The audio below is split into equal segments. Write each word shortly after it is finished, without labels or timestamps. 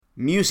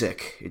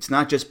Music. It's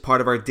not just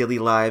part of our daily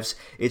lives,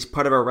 it's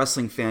part of our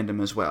wrestling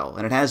fandom as well,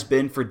 and it has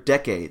been for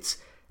decades.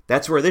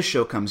 That's where this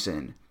show comes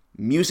in.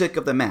 Music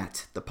of the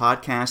Mat, the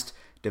podcast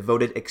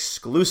devoted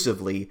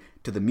exclusively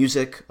to the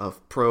music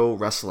of pro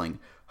wrestling,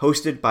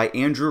 hosted by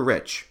Andrew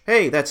Rich.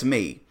 Hey, that's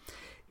me.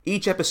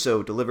 Each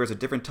episode delivers a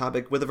different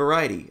topic with a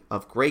variety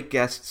of great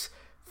guests,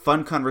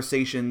 fun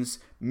conversations,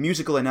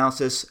 musical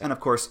analysis, and of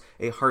course,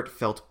 a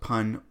heartfelt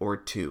pun or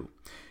two.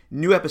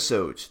 New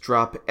episodes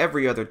drop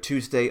every other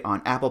Tuesday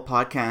on Apple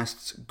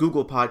Podcasts,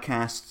 Google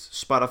Podcasts,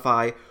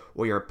 Spotify,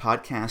 or your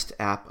podcast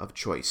app of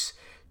choice.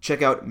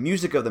 Check out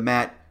Music of the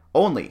Mat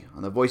only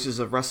on the Voices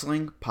of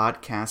Wrestling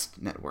Podcast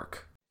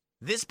Network.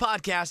 This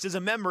podcast is a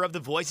member of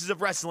the Voices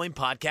of Wrestling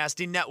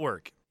Podcasting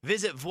Network.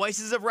 Visit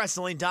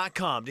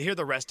voicesofwrestling.com to hear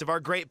the rest of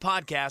our great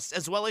podcasts,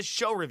 as well as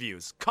show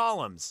reviews,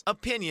 columns,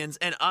 opinions,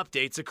 and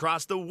updates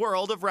across the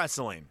world of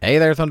wrestling. Hey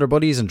there, Thunder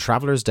Buddies and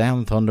travelers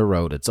down Thunder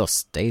Road. It's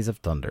us, Days of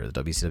Thunder,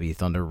 the WCW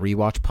Thunder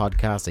rewatch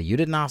podcast that you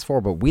didn't ask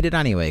for, but we did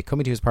anyway,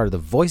 coming to you as part of the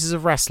Voices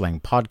of Wrestling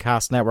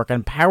Podcast Network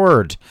and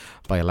powered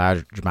by a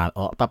large man.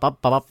 We're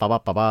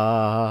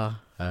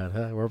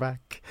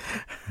back.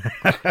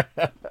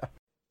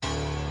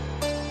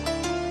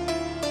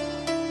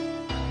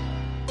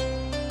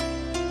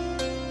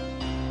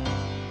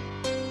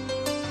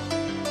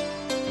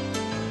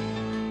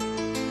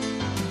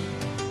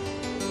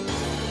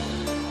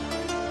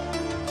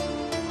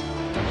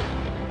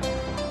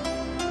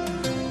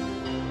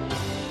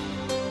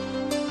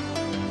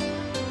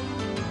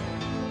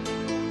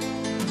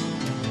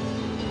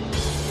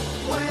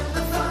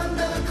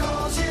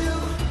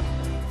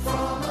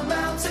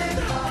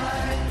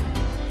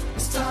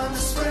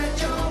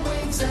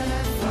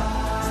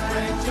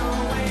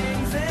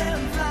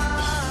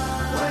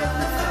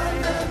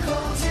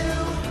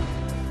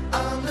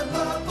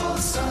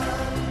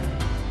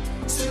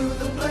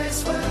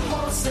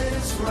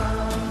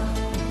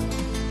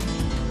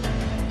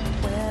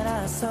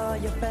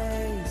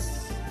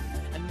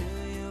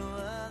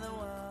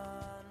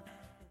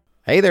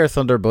 Hey there,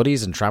 Thunder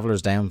Buddies and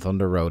travelers down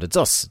Thunder Road. It's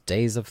us,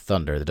 Days of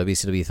Thunder, the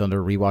WCW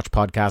Thunder rewatch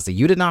podcast that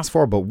you didn't ask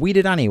for, but we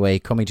did anyway,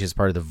 coming to you as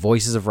part of the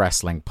Voices of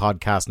Wrestling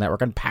Podcast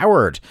Network and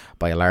powered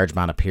by a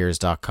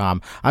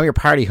largemanappears.com. I'm your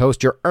party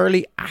host, your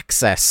early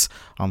access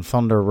on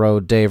Thunder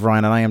Road, Dave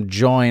Ryan, and I am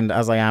joined,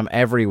 as I am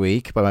every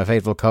week, by my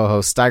faithful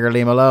co-host, Stagger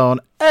Lee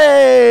Malone.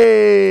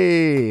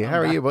 Hey! How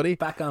are you, buddy?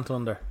 Back on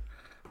Thunder.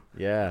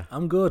 Yeah.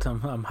 I'm good.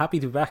 I'm happy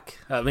to be back.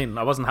 I mean,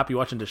 I wasn't happy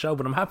watching the show,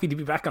 but I'm happy to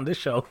be back on this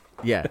show.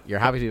 Yeah, you're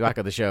happy to be back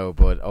on the show,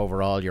 but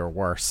overall you're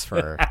worse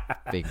for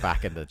being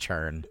back in the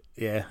churn.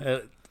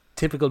 Yeah,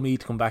 typical me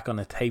to come back on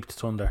a taped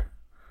Thunder.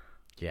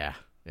 Yeah.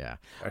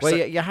 Well,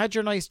 you had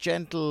your nice,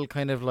 gentle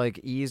kind of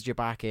like eased you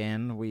back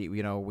in.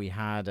 We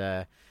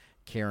had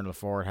Kieran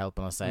LaFord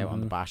helping us out on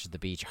the Bash at the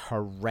Beach.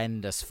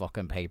 Horrendous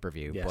fucking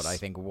pay-per-view, yes. But I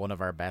think one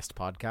of our best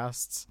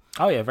podcasts.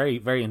 Oh yeah, very,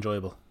 very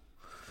enjoyable.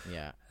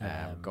 Yeah,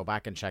 go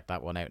back and check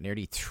that one out.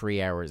 Nearly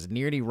 3 hours.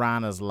 Nearly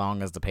ran as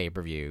long as the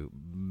pay-per-view.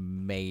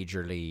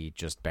 Majorly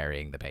just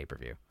burying the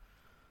pay-per-view.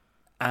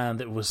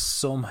 And it was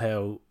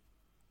somehow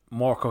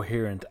more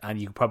coherent, and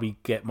you could probably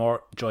get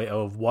more joy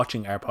out of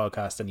watching our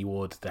podcast than you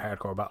would the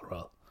Hardcore Battle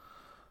Royal.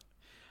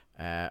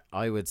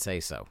 I would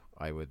say so.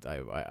 I would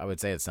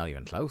say it's not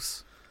even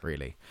close,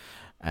 really.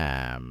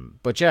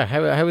 But yeah,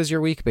 how has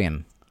your week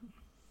been?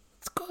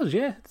 It's good,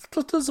 yeah.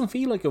 It doesn't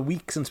feel like a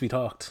week since we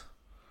talked.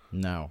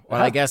 No. Well,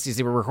 I guess, you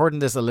see, we're recording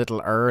this a little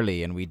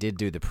early, and we did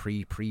do the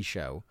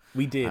pre-show.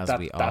 We did. As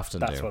we often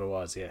do. That's what it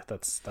was, yeah.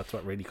 That's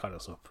what really caught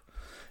us up.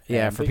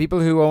 Yeah, for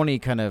people who only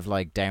kind of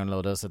like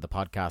download us at the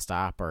podcast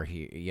app or,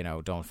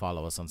 don't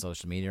follow us on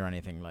social media or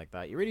anything like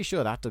that, you really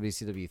should at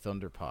WCW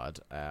Thunderpod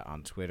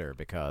on Twitter,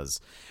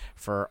 because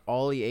for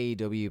all the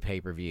AEW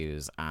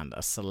pay-per-views and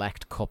a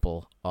select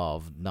couple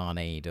of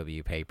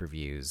non-AEW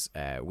pay-per-views,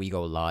 we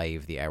go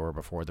live the hour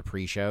before the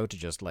pre-show to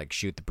just like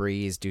shoot the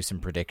breeze, do some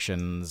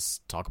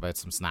predictions, talk about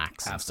some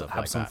snacks and stuff like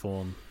that. Have some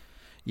fun.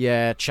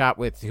 Yeah, chat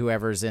with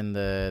whoever's in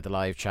the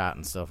live chat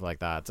and stuff like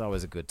that. It's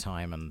always a good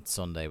time, and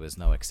Sunday was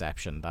no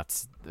exception.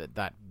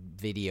 That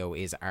video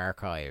is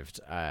archived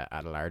at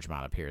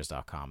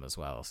largemanappears.com as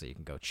well, so you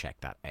can go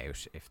check that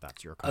out if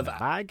that's your kind of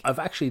bag. I've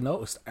actually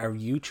noticed our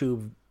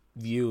YouTube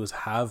views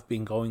have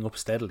been going up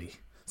steadily,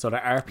 so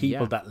there are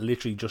people that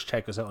literally just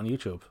check us out on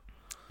YouTube.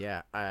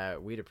 Yeah,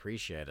 we'd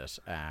appreciate it.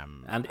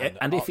 And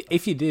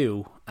if you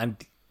do, and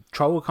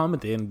throw a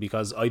comment in,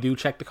 because I do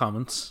check the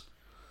comments.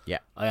 Yeah,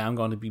 I am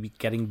going to be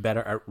getting better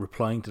at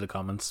replying to the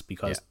comments,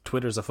 because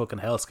Twitter's a fucking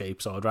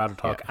hellscape, so I'd rather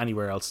talk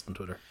anywhere else than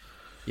Twitter.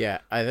 Yeah,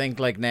 I think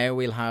like now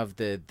we'll have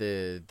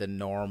the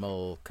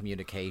normal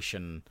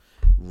communication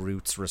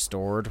routes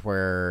restored,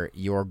 where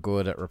you're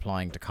good at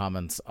replying to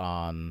comments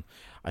on.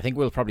 I think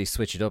we'll probably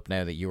switch it up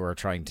now that you are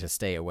trying to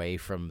stay away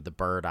from the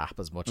Bird app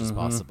as much as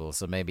possible.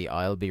 So maybe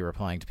I'll be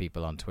replying to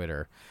people on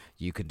Twitter.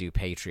 You can do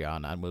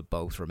Patreon, and we'll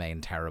both remain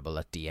terrible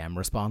at DM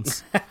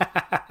response.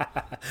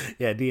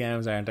 Yeah,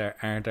 DMs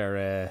aren't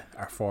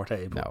our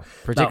forte. But no,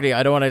 particularly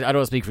I don't want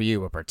to speak for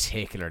you, but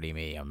particularly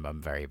me.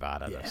 I'm very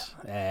bad at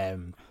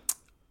it.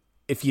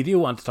 if you do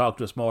want to talk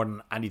to us more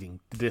than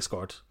anything, the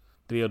Discord,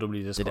 the VOW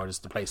Discord is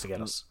the place to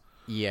get us.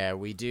 Yeah,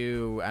 we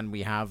do, and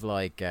we have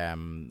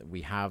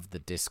we have the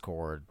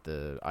Discord.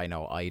 I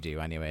know I do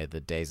anyway. The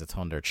Days of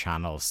Thunder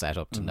channel set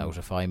up to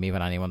notify me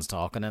when anyone's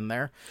talking in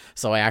there.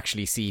 So I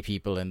actually see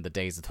people in the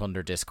Days of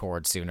Thunder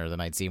Discord sooner than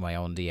I'd see my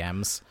own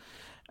DMs.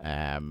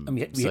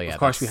 Of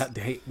course,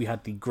 we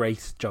had the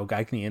great Joe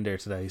Gagney in there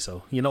today.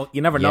 So you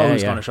never know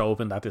who's going to show up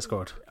in that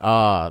Discord.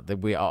 All the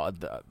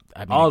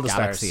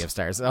galaxy stars. Of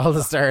stars. All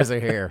the stars are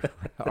here.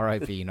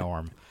 R.I.P.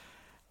 Norm.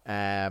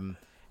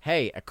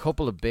 Hey, a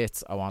couple of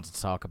bits I wanted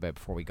to talk about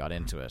before we got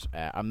into it.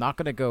 I'm not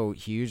going to go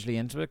hugely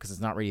into it because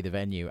it's not really the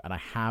venue, and I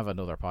have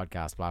another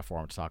podcast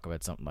platform to talk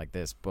about something like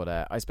this.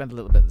 But I spent a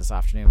little bit this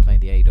afternoon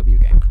playing the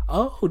AEW game.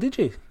 Oh, did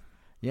you?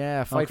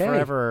 Yeah, Fight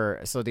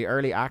Forever. So the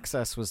early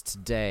access was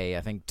today.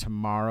 I think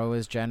tomorrow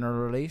is general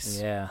release.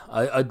 Yeah,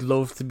 I'd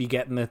love to be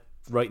getting it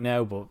right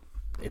now, but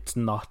it's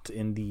not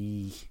in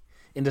the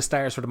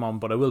stars for the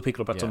moment. But I will pick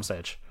it up at some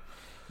stage.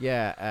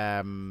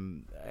 Yeah,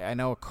 I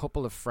know a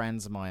couple of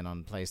friends of mine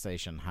on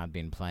PlayStation had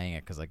been playing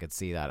it because I could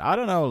see that. I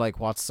don't know, like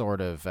what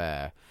sort of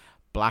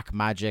black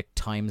magic,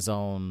 time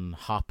zone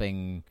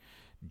hopping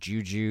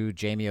juju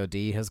Jamie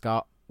O'D has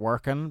got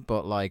working,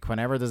 but like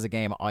whenever there's a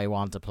game I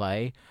want to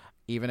play,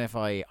 even if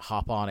I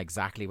hop on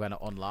exactly when it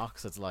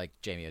unlocks, it's like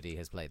Jamie O'D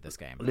has played this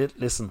game.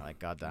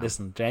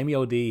 Listen, Jamie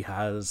O'D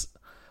has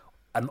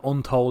an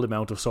untold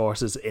amount of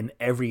sources in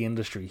every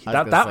industry.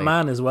 That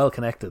man is well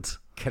connected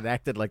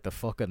like the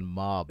fucking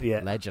mob.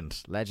 Yeah.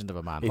 Legend of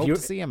a man. Hope to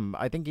see him.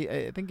 I think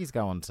he's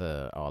going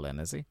to All In,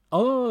 is he?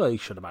 Oh, I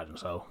should imagine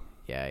so.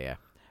 Yeah.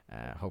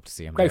 Hope to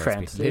see him. Great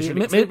friend. It's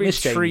been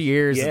 3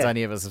 years since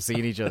any of us have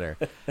seen each other,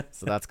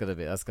 so that's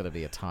gonna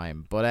be a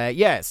time. But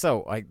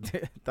so I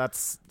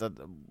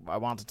I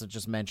wanted to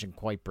just mention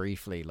quite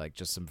briefly, like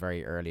just some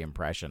very early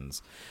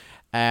impressions.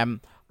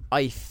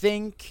 I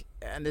think,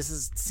 and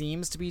this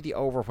seems to be the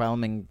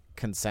overwhelming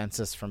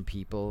consensus from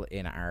people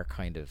in our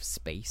kind of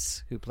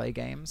space who play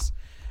games,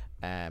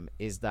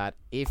 is that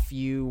if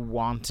you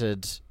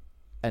wanted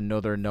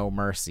another No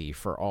Mercy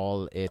for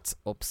all its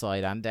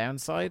upside and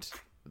downside,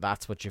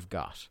 that's what you've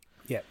got.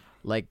 Yeah.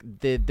 Like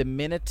the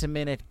minute to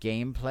minute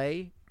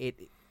gameplay,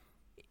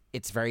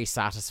 it's very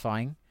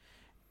satisfying.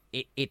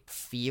 It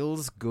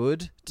feels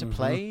good to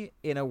play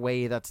in a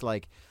way that's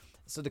like,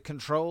 so the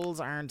controls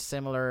aren't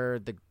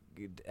similar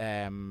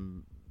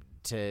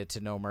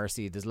to No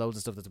Mercy. There's loads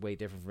of stuff that's way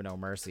different for No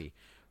Mercy,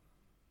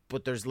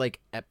 but there's like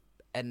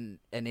an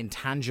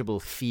intangible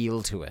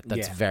feel to it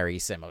that's very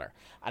similar,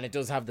 and it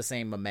does have the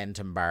same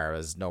momentum bar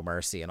as No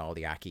Mercy and all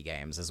the Aki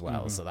games as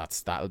well. So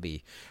that'll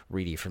be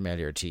really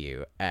familiar to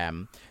you.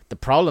 The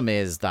problem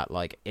is that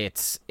like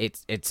it's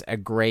a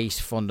great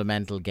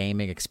fundamental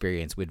gaming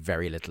experience with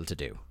very little to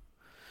do.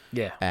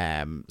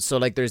 Yeah. So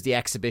like there's the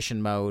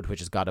exhibition mode, which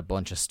has got a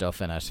bunch of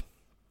stuff in it.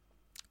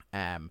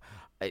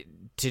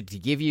 To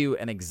give you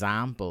an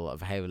example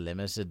of how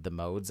limited the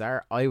modes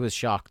are, I was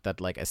shocked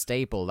that like a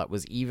staple that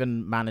was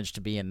even managed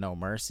to be in No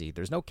Mercy,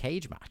 there's no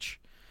cage match.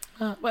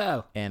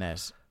 In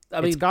it.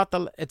 It's got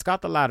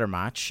the ladder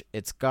match.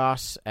 It's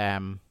got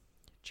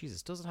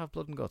Jesus, does it have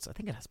blood and guts? I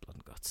think it has blood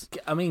and guts.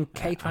 I mean,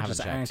 cage matches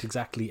aren't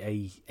exactly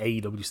a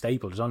AEW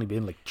staple. There's only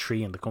been like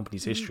 3 in the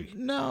company's history.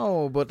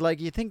 No, but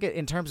like you think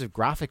in terms of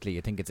graphically,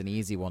 you think it's an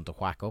easy one to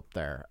whack up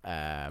there.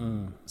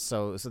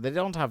 So they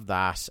don't have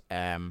that.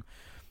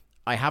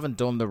 I haven't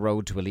done the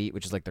Road to Elite,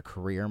 which is like the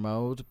career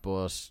mode,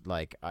 but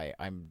like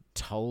I'm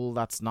told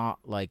that's not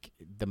like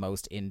the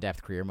most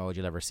in-depth career mode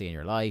you'll ever see in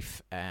your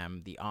life.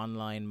 The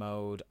online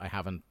mode I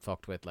haven't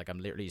fucked with. Like I'm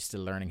literally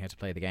still learning how to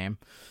play the game.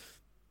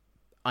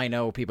 I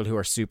know people who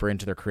are super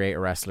into their creator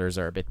wrestlers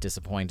are a bit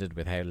disappointed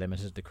with how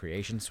limited the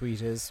creation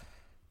suite is.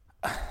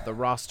 The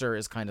roster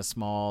is kind of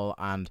small,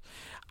 and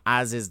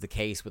as is the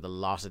case with a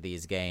lot of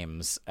these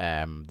games,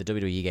 the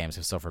WWE games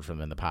have suffered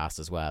from in the past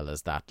as well,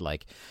 is that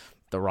like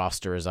the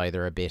roster is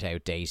either a bit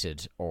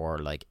outdated or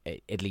like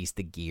at least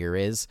the gear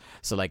is.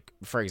 So like,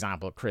 for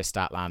example, Chris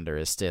Statlander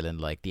is still in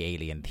like the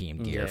alien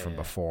themed gear from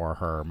before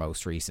her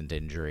most recent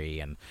injury,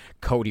 and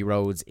Cody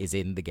Rhodes is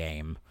in the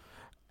game.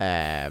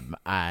 And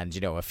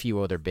a few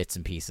other bits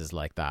and pieces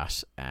like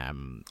that.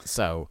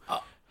 So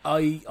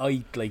I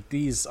like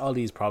all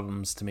these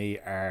problems to me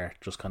are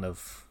just kind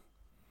of,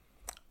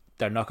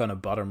 they're not going to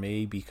bother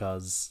me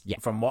because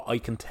from what I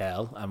can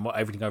tell and what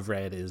everything I've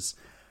read is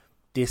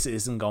this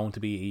isn't going to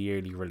be a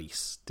yearly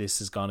release. This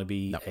is going to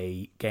be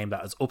a game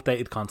that is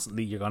updated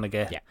constantly. You're going to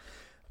get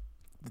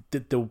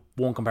the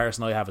one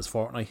comparison I have is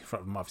Fortnite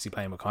from obviously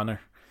playing with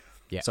Connor.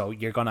 Yeah. So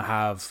you're going to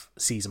have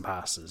season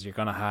passes. You're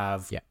going to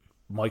have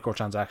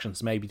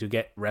microtransactions maybe to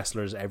get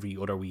wrestlers every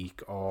other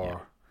week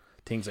or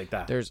things like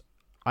that.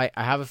 I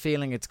have a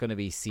feeling it's going to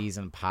be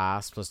season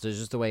pass, plus there's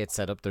just the way it's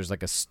set up. There's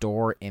like a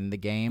store in the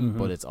game,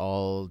 but it's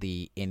all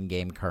the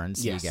in-game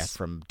currency you get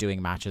from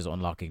doing matches,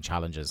 unlocking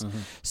challenges.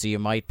 So you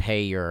might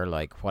pay your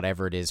like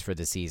whatever it is for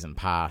the season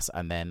pass,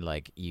 and then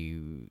like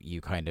you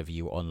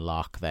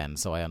unlock then.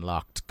 So I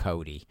unlocked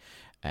Cody.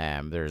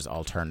 There's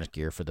alternate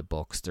gear for the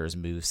books. There's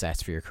move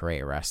sets for your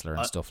creator wrestler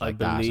and stuff like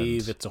that. I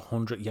believe it's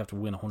 100. You have to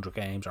win 100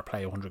 games or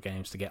play 100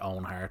 games to get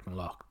Owen Hart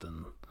unlocked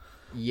and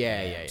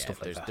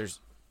stuff like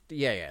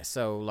that.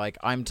 So like,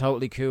 I'm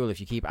totally cool if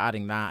you keep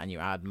adding that and you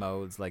add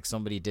modes. Like,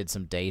 somebody did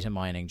some data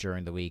mining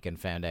during the week and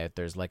found out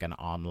there's like an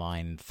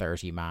online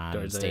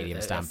 30-man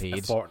Stadium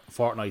Stampede,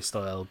 Fortnite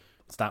style.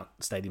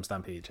 Stadium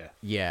Stampede,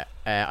 yeah.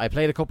 I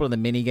played a couple of the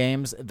mini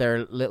games.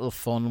 They're little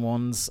fun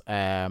ones,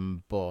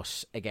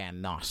 but again,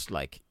 not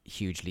like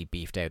hugely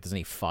beefed out. There's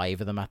only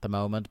 5 of them at the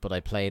moment, but I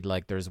played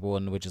like, there's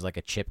one which is like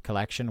a chip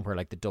collection where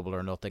like the double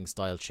or nothing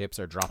style chips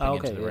are dropping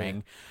into the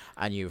ring,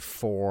 and you have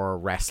 4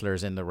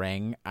 wrestlers in the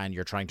ring, and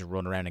you're trying to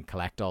run around and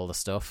collect all the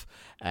stuff.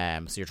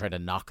 So you're trying to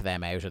knock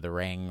them out of the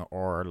ring,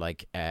 or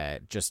like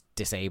just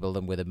disable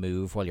them with a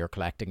move while you're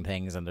collecting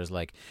things. And there's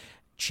like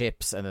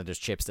chips, and then there's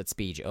chips that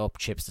speed you up,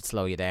 chips that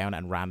slow you down,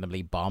 and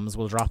randomly bombs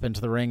will drop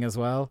into the ring as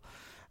well.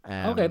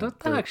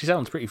 That actually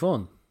sounds pretty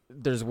fun.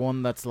 There's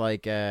one that's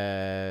like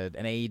an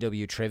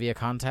AEW trivia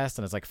contest,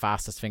 and it's like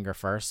fastest finger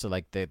first. So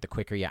like the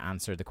quicker you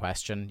answer the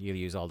question, you'll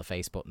use all the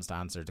face buttons to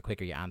answer. The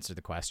quicker you answer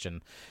the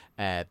question,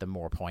 the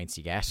more points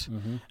you get.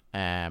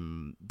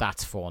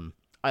 That's fun.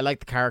 I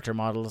like the character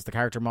models. The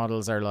character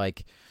models are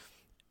like,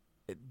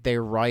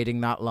 they're riding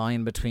that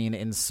line between,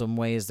 in some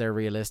ways they're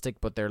realistic,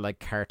 but they're like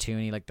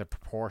cartoony. Like the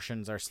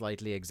proportions are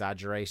slightly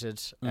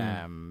exaggerated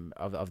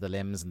of the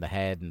limbs and the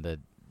head and the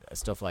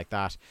stuff like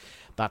that.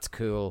 That's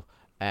cool.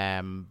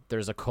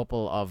 There's a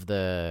couple of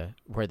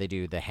where they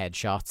do the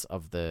headshots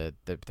of the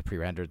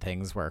pre-rendered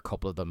things, where a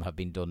couple of them have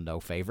been done no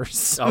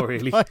favors. Oh,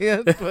 really? But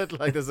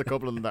like, there's a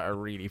couple of them that are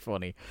really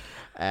funny.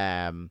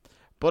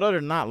 But other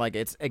than that, like,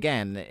 it's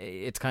kind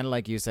of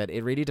like you said,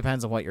 it really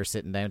depends on what you're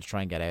sitting down to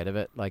try and get out of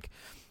it. Like,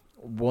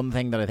 one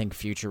thing that I think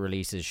future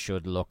releases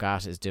should look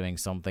at is doing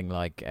something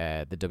like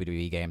the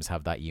WWE games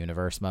have that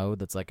universe mode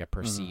that's like a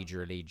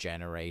procedurally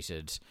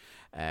generated,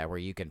 where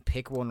you can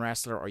pick one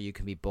wrestler or you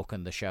can be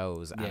booking the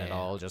shows, and it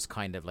all just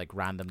kind of like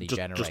randomly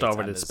generates. Just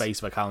over the space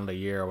of a calendar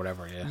year or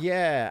whatever,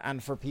 Yeah,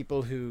 and for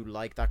people who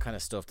like that kind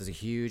of stuff, there's a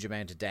huge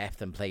amount of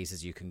depth and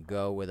places you can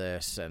go with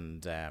it,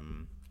 and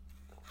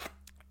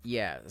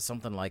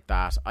something like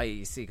that.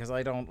 I see, because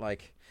I don't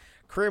like...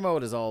 Career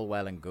mode is all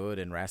well and good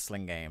in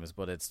wrestling games,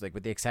 but it's like,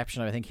 with the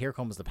exception of, I think, Here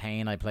Comes the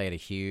Pain, I played a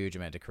huge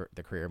amount of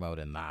the career mode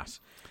in that.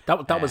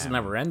 That was a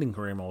never-ending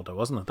career mode, though,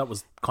 wasn't it? That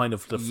was kind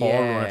of the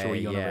forerunner to a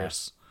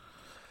universe.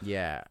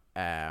 Yeah.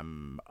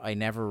 I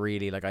never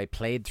really, like, I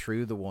played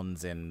through the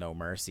ones in No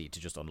Mercy to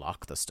just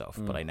unlock the stuff,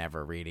 but I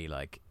never really,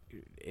 like,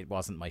 it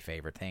wasn't my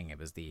favorite thing. It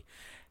was the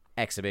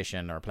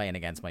exhibition or playing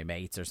against my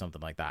mates or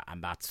something like that,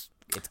 and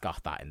it's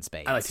got that in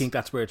spades. And I think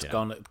that's where it's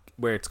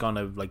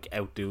gonna like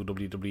outdo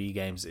WWE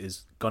games,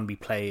 is gonna be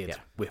played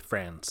with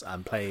friends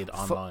and played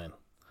online.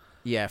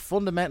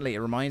 Fundamentally, it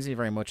reminds me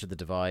very much of the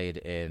divide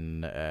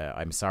in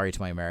I'm sorry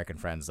to my American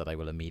friends that I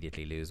will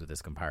immediately lose with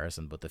this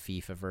comparison, but the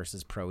FIFA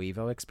versus Pro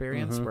Evo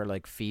experience, where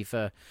like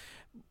FIFA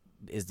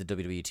is the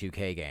WWE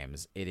 2K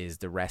games, it is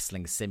the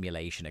wrestling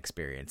simulation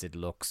experience. It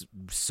looks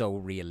so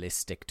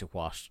realistic to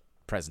what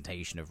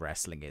presentation of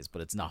wrestling is,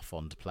 but it's not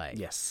fun to play.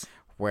 Yes.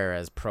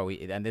 Whereas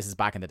and this is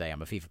back in the day,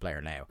 I'm a FIFA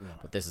player now,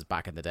 but this is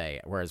back in the day,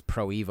 whereas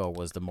Pro Evo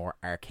was the more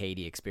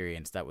arcadey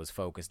experience that was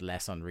focused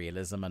less on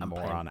realism and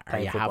more on, are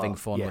you having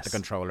fun with the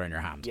controller in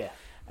your hand? Yeah.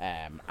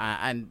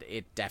 And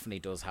it definitely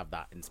does have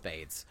that in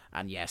spades.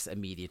 And yes,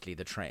 immediately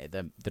the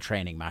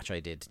training match I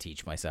did to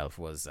teach myself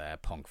was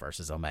Punk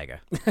versus Omega,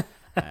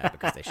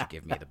 because they should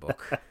give me the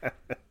book.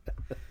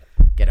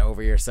 Get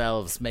over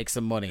yourselves, make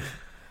some money.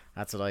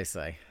 That's what I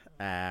say.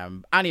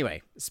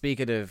 Anyway,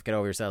 speaking of get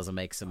over yourselves and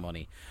make some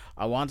money,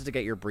 I wanted to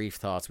get your brief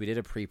thoughts. We did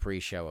a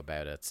pre-show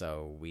about it,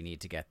 so we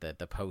need to get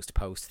the post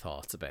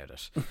thoughts about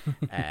it.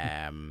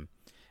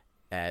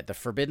 The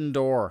Forbidden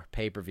Door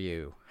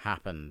pay-per-view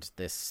happened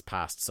this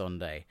past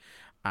Sunday,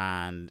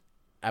 and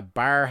a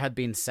bar had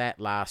been set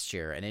last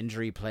year, an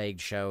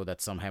injury-plagued show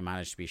that somehow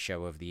managed to be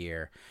show of the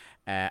year.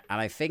 And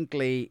I think,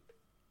 Lee,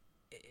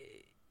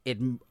 it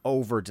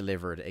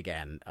over-delivered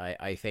again.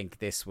 I think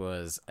this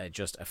was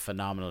just a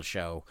phenomenal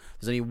show.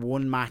 There's only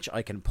one match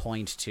I can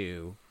point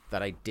to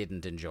that I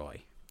didn't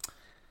enjoy.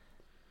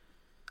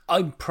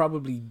 I'm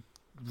probably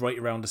right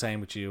around the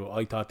same with you.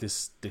 I thought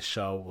this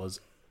show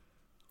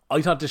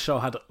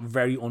had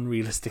very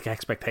unrealistic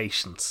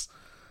expectations.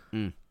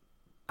 And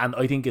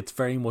I think it's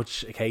very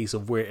much a case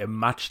of where a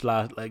match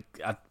I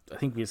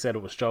think we said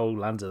it was Joe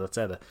Lanza that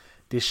said it.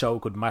 This show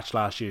could match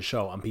last year's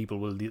show and people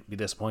will be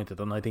disappointed,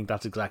 and I think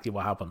that's exactly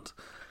what happened.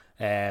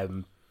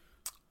 I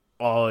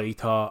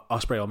thought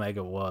Ospreay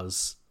Omega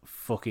was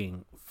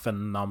fucking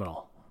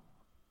phenomenal.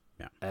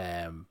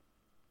 Yeah.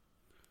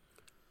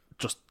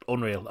 Just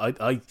unreal.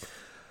 I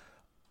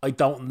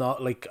don't know,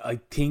 like, I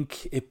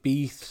think it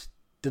beat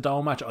the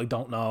Dome match. I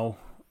don't know.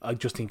 I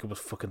just think it was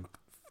fucking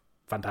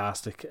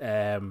fantastic.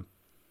 I'm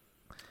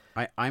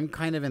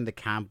kind of in the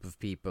camp of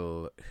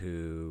people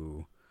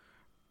who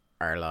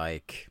are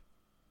like,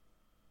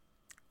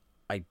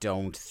 I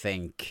don't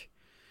think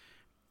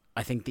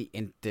I think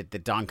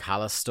the Don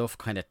Callis stuff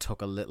kind of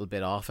took a little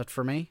bit off it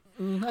for me.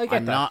 I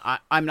get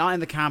that. I'm not in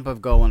the camp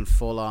of going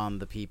full on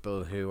the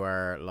people who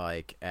are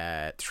like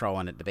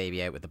throwing the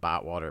baby out with the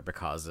bathwater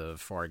because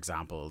of, for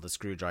example, the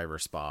screwdriver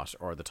spot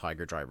or the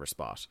tiger driver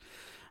spot.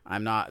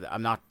 I'm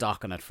not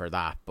docking it for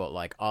that, but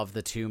like of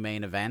the two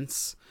main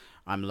events,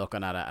 I'm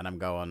looking at it and I'm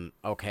going,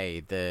 okay,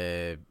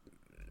 the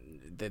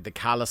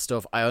Callis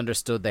stuff, I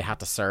understood they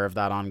had to serve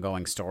that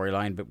ongoing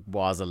storyline, but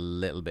was a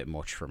little bit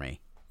much for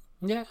me.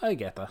 Yeah, I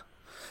get that.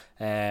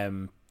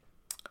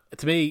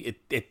 To me,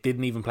 it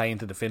didn't even play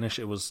into the finish.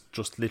 It was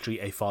just literally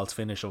a false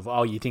finish of,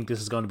 oh, you think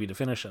this is going to be the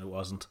finish, and it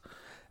wasn't.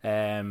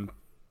 I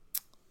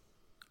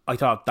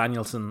thought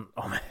Danielson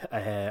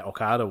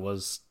Okada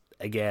was,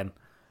 again,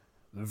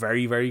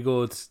 very, very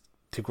good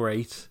to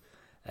great.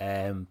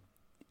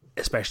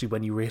 Especially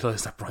when you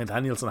realise that Bryan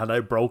Danielson had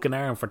a broken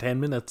arm for 10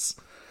 minutes.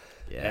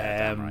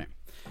 Yeah, damn right.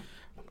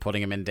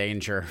 Putting him in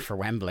danger for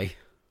Wembley.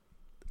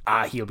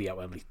 He'll be at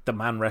Wembley. The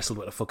man wrestled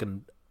with a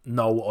fucking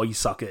no eye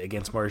socket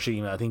against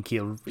Morishima. I think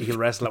he'll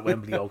wrestle at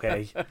Wembley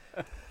okay.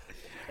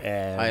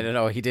 I don't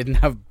know. He didn't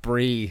have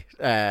Brie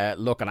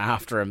looking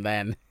after him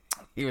then.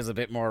 He was a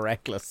bit more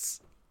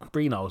reckless.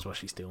 Brie knows what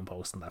she's doing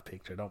posting that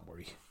picture, don't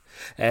worry.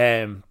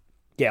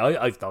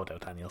 I've no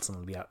doubt Danielson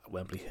will be at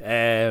Wembley.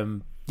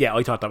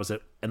 I thought that was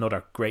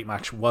another great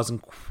match.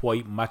 Wasn't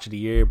quite match of the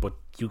year, but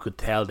you could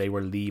tell they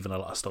were leaving a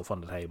lot of stuff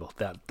on the table.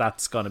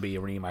 That's going to be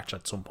a rematch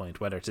at some point,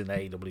 whether it's in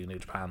AEW New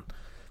Japan,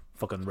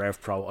 fucking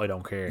Rev Pro, I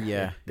don't care.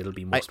 Yeah. It'll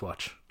be must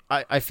watch.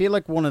 I feel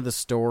like one of the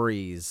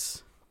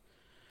stories,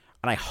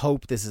 and I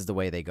hope this is the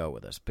way they go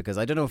with it, because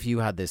I don't know if you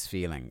had this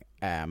feeling,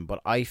 but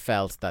I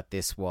felt that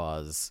this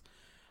was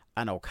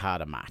an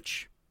Okada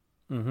match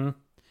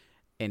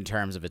in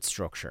terms of its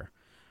structure.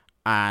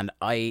 And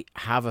I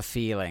have a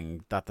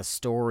feeling that the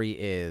story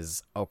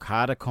is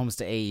Okada comes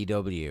to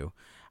AEW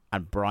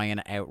and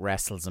Bryan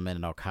out-wrestles him in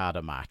an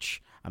Okada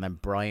match. And then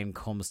Bryan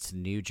comes to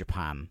New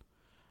Japan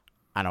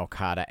and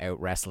Okada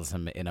out-wrestles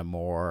him in a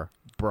more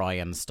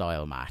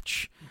Bryan-style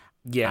match.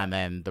 Yeah. And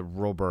then the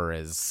rubber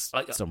is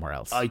somewhere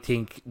else. I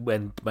think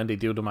when they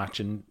do the match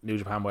in New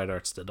Japan, whether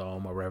it's the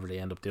Dome or wherever they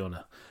end up doing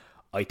it,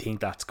 I think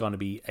that's going to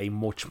be a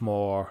much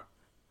more...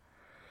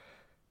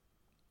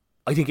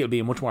 I think it'll be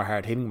a much more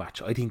hard-hitting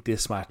match. I think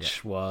this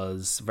match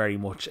was very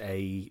much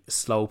a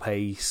slow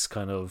pace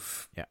kind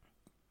of...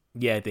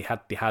 Yeah, they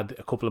had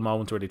a couple of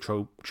moments where they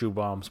threw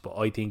bombs, but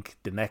I think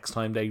the next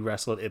time they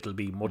wrestle, it'll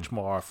be much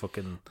more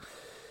fucking...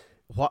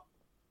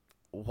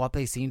 What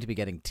they seem to be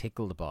getting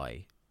tickled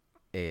by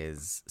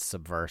is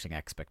subverting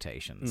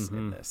expectations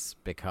in this,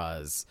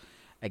 because,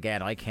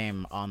 again, I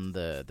came on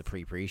the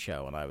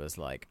pre-show and I was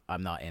like,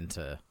 I'm not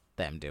into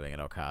them doing an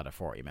Okada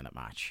 40-minute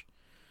match.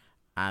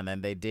 And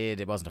then they did,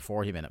 it wasn't a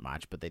 40-minute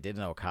match, but they did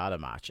an Okada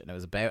match, and it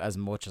was about as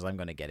much as I'm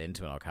going to get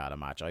into an Okada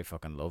match. I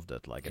fucking loved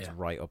it. Like, it's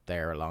right up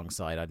there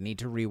alongside. I'd need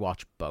to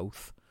rewatch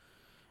both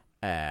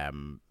to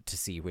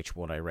see which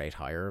one I rate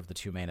higher of the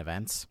two main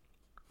events.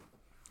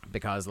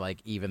 Because, like,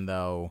 even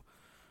though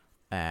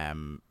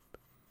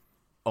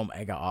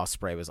Omega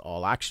Ospreay was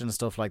all action and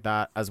stuff like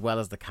that, as well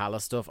as the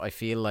Callis stuff, I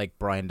feel like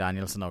Bryan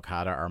Danielson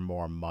Okada are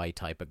more my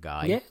type of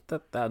guy. Yeah,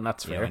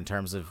 that's fair. In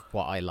terms of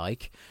what I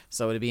like.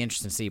 So it'd be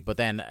interesting to see. But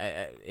then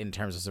in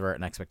terms of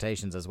subverting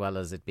expectations, as well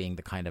as it being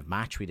the kind of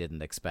match we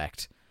didn't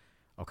expect,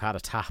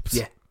 Okada tapped.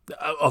 Yeah.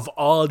 Of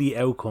all the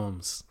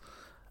outcomes,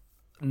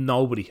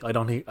 nobody, I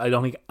don't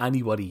think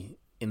anybody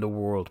in the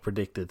world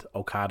predicted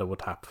Okada would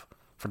tap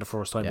for the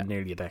first time in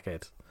nearly a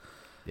decade.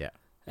 Yeah.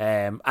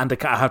 And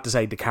I have to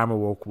say the camera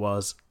work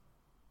was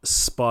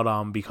spot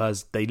on,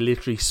 because they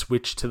literally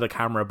switched to the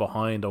camera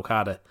behind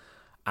Okada,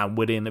 and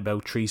within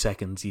about 3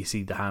 seconds you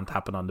see the hand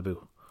tapping on the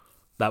boot.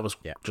 That was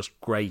just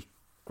great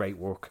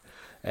work.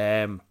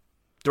 The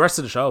rest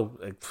of the show,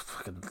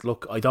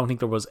 look, I don't think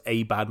there was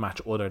a bad match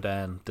other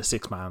than the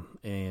 6-man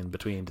in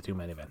between the two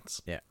main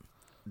events. Yeah,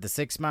 the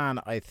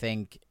 6-man I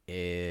think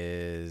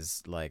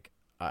is like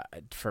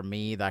for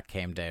me that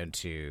came down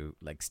to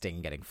like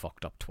Sting getting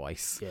fucked up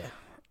twice. Yeah.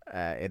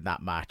 In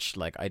that match,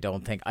 like I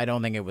don't think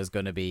it was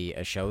going to be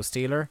a show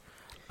stealer.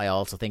 I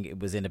also think it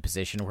was in a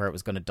position where it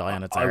was going to die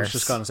on its arse. I was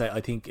just going to say,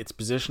 I think its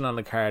position on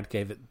the card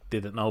did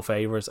it no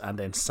favors, and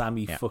then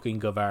Sammy fucking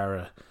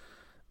Guevara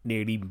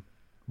nearly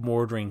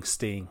murdering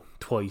Sting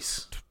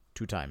twice,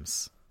 two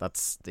times.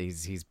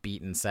 He's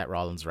beaten Seth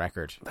Rollins'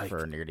 record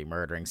for nearly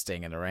murdering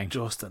Sting in the ring.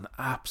 Just an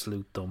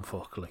absolute dumb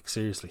fuck, like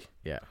seriously.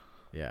 Yeah,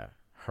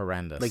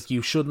 horrendous. Like,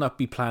 you should not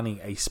be planning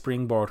a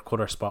springboard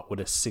cutter spot with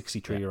a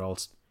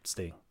 63-year-old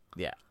Sting.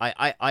 Yeah,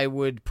 I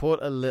would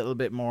put a little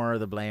bit more of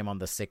the blame on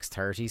the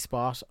 6:30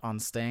 spot on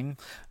Sting,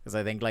 because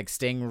I think like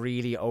Sting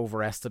really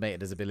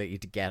overestimated his ability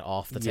to get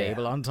off the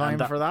table on time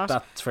for that.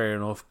 That's fair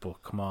enough,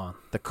 but come on.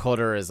 The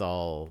cutter is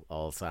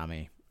all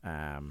Sammy.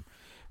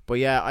 But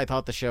yeah, I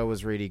thought the show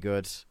was really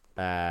good.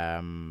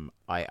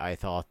 I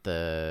thought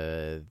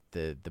the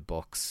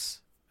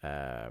Bucks.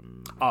 Like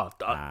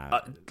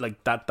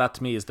that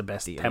to me is the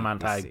best 10-man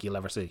tag you'll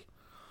ever see.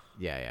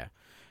 Yeah,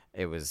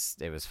 it was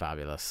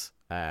fabulous.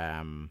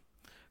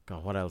 Because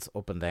God, what else?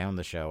 Up and down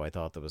the show, I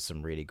thought there was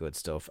some really good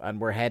stuff.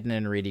 And we're heading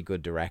in really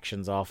good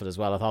directions off it as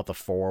well. I thought the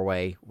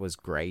 4-way was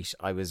great.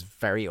 I was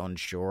very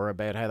unsure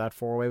about how that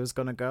 4-way was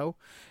going to go.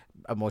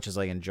 As much as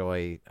I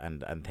enjoy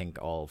and think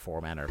all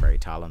 4 men are very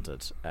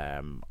talented,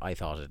 I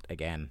thought it,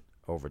 again,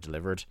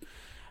 over-delivered.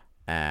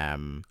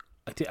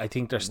 I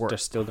think they're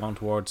still going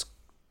towards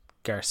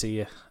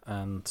Garcia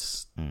and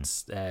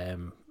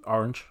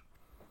Orange,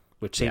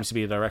 which seems to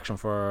be the direction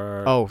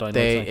for.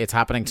 It's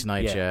happening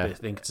tonight. Yeah, I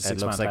think it's a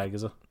 6-man tag,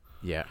 is it?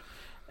 Yeah,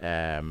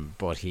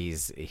 but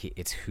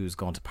it's who's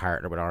going to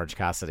partner with Orange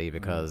Cassidy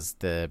because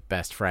the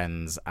Best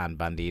Friends and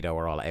Bandito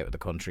are all out of the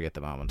country at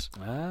the moment.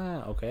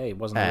 Ah, okay, it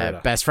wasn't aware of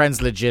that. Best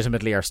Friends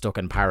legitimately are stuck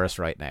in Paris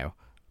right now.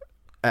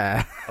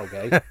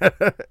 Okay.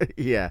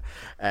 Yeah,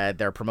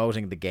 they're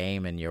promoting the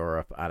game in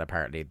Europe, and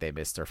apparently they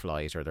missed their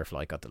flight, or their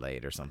flight got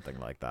delayed, or something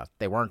like that.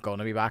 They weren't going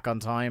to be back on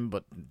time,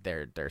 but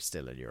they're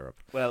still in Europe.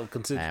 Well,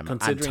 considering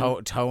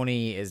and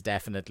Tony is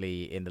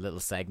definitely in the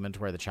little segment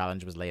where the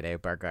challenge was laid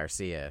out by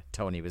Garcia.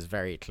 Tony was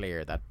very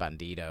clear that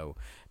Bandito,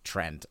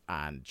 Trent,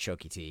 and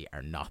Chucky T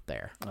are not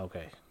there.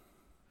 Okay,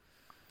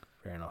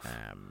 fair enough.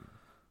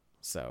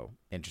 So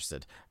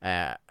interested.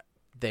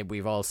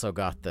 We've also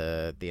got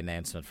the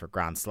announcement for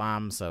Grand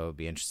Slam, so it'll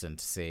be interesting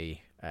to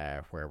see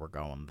where we're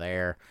going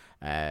there.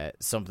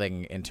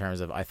 Something in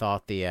terms of, I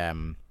thought the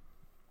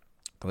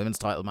women's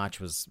title match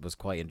was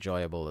quite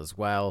enjoyable as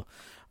well.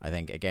 I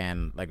think,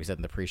 again, like we said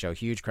in the pre-show,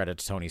 huge credit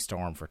to Tony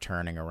Storm for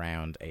turning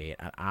around an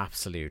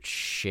absolute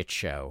shit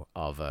show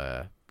of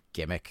a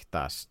gimmick.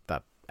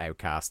 That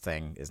Outcast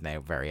thing is now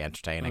very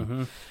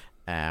entertaining.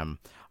 Mm-hmm.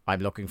 I'm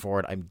looking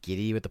forward. I'm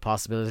giddy with the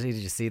possibility.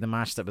 Did you see the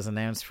match that was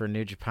announced for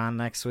New Japan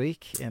next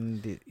week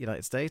in the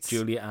United States?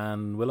 Julia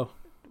and Willow.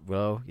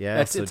 Willow, yeah.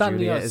 It's in the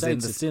United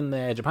States. It's in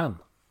Japan.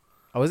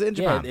 Oh, is it in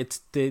Japan? Yeah,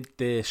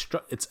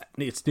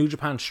 it's New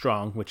Japan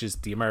Strong, which is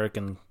the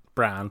American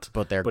brand.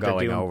 But they're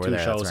going doing over 2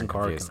 there. shows in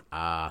Cork.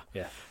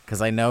 Yeah.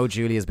 Because I know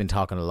Julia's been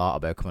talking a lot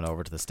about coming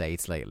over to the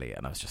States lately,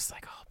 and I was just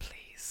like, oh,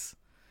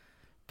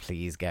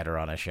 please get her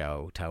on a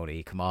show,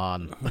 Tony. Come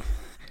on.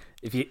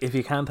 If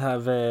you can't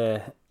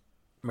have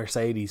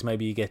Mercedes,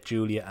 maybe you get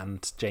Julia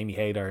and Jamie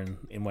Hayter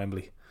in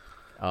Wembley.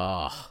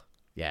 Oh,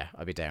 yeah,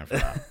 I'd be down for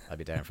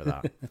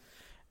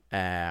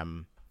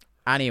that.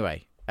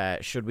 Anyway,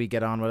 should we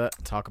get on with it?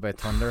 Talk about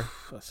Thunder?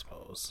 I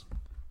suppose.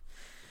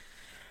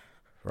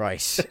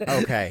 Right,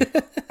 okay.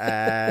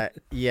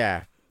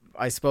 Yeah,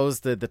 I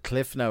suppose the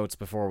cliff notes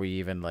before we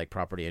even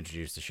properly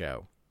introduce the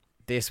show.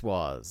 This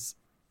was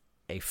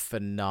a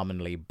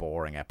phenomenally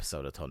boring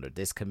episode of Thunder.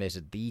 This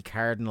committed the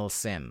cardinal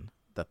sin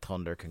that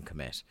Thunder can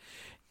commit.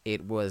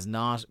 It was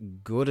not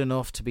good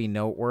enough to be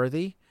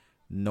noteworthy,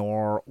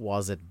 nor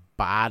was it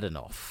bad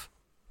enough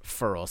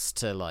for us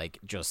to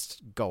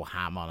just go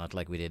ham on it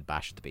like we did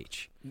Bash at the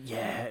Beach.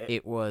 Yeah.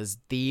 It was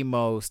the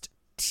most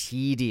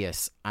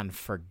tedious and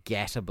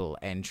forgettable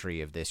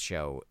entry of this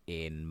show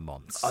in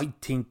months. I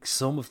think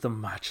some of the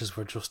matches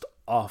were just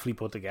awfully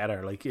put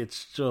together.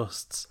 It's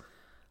just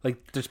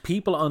there's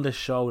people on this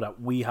show that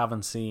we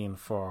haven't seen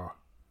for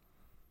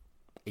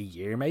a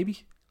year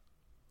maybe.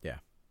 Yeah.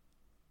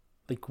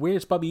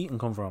 Where's Bobby Eaton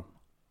come from?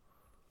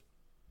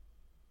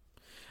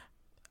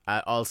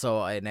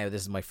 Also, now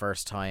this is my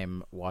first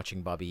time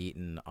watching Bobby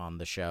Eaton on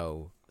the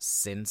show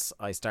since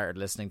I started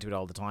listening to it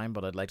all the time,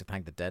 but I'd like to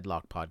thank the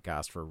Deadlock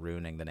podcast for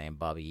ruining the name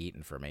Bobby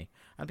Eaton for me.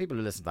 And people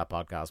who listen to that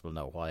podcast will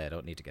know why. I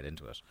don't need to get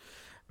into it.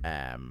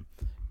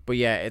 But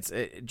yeah, it's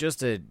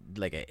just a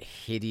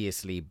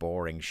hideously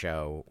boring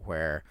show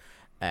where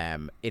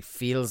it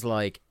feels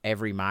like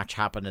every match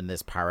happened in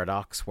this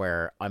paradox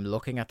where I'm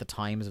looking at the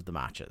times of the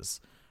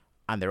matches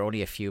and they're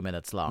only a few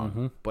minutes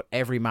long, but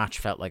every match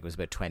felt like it was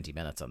about 20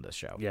 minutes on this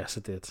show. Yes,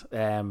 it did.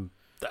 And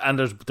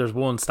there's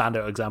one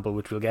standout example,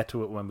 which we'll get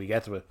to it when we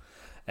get to it.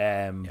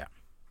 Yeah.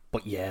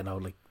 But yeah, no,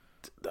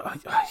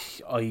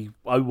 I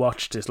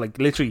watched this,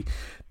 literally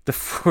the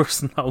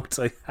first notes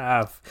I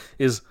have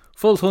is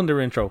full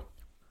Thunder intro.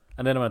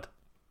 And then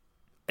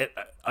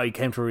I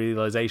came to a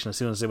realization as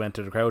soon as I went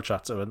to the crowd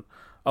shots. I went,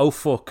 oh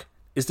fuck,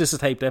 is this a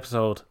taped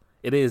episode?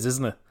 It is,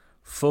 isn't it?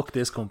 Fuck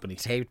this company.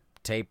 Tape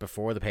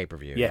before the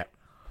pay-per-view. Yeah.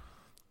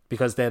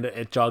 Because then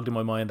it jogged in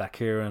my mind that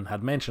Kieran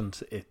had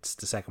mentioned it's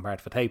the second part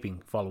of a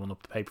taping following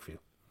up the pay-per-view.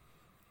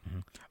 Mm-hmm.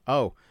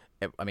 Oh,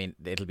 I mean,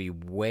 it'll be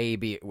way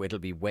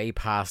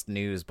past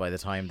news by the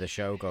time the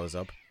show goes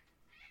up.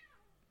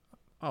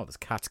 Oh, there's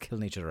cats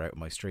killing each other out in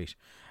my street.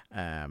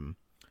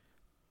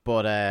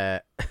 But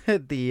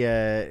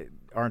the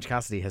Orange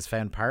Cassidy has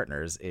found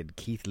partners in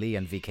Keith Lee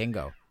and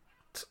Vikingo.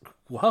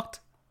 What?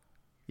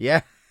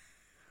 Yeah.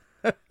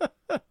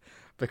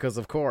 Because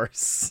of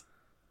course.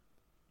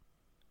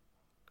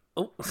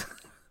 Oh.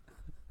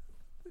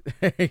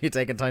 You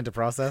taking time to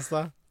process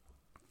that?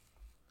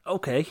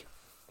 Okay.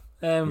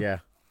 Yeah.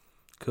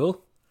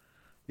 Cool.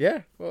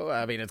 Yeah. Well,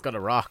 I mean, it's gonna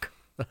rock.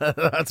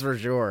 That's for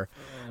sure.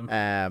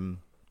 But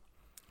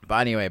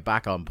anyway,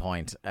 back on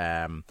point.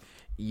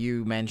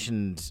 You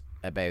mentioned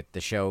about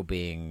the show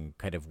being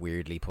kind of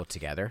weirdly put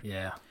together.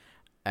 Yeah.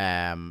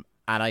 And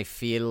And I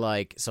feel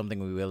like something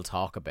we will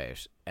talk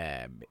about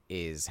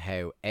is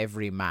how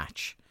every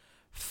match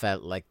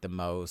felt like the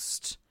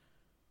most,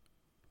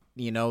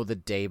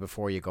 the day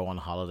before you go on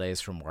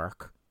holidays from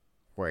work,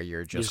 where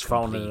you're just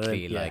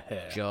completely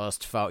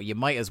you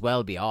might as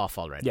well be off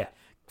already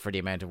for the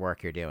amount of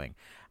work you're doing.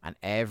 And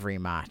every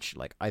match,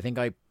 like I think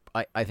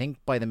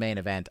by the main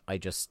event I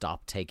just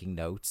stopped taking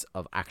notes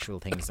of actual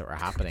things that were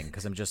happening,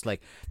 because I'm just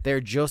like,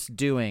 they're just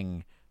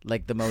doing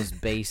like the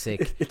most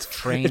basic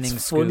training school.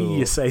 It's funny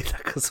you say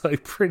that, because I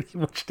pretty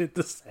much did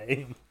the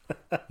same.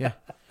 Yeah.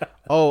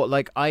 Oh,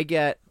 like I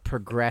get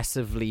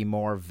progressively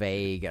more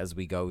vague as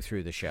we go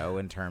through the show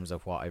in terms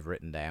of what I've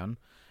written down.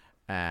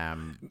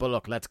 But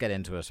look, let's get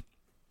into it.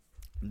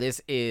 This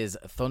is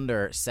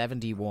Thunder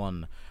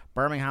 71,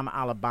 Birmingham,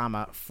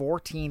 Alabama,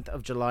 14th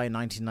of July,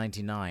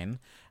 1999.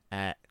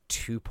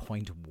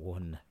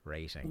 2.1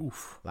 rating.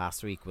 Oof.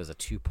 Last week was a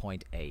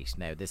 2.8.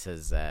 Now this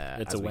is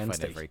it's as a we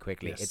Wednesday. find out very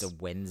quickly. Yes. It's a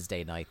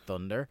Wednesday night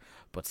Thunder,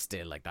 but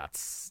still, like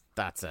that's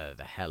a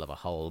hell of a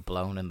hole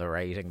blown in the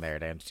rating there,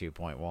 down to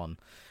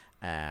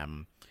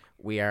 2.1.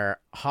 We are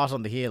hot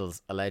on the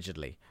heels,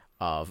 allegedly,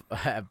 of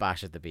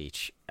Bash at the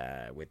Beach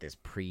with this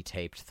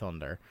pre-taped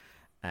Thunder.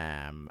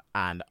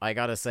 And I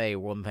gotta say,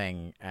 one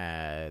thing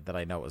that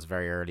I know was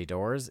very early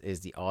doors is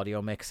the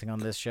audio mixing on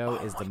this show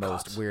is the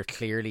most. God. We're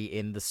clearly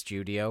in the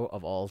studio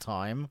of all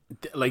time.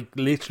 Like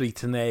literally,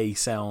 Tanay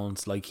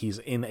sounds like he's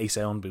in a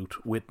sound booth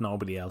with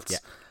nobody else. Yeah.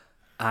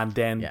 And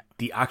then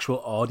the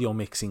actual audio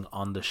mixing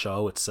on the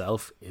show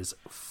itself is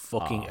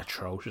fucking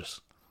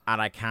atrocious.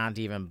 And I can't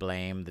even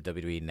blame the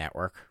WWE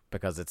network,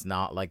 because it's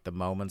not like the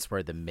moments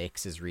where the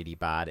mix is really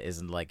bad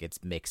isn't like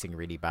it's mixing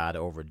really bad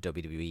over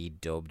WWE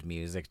dubbed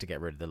music to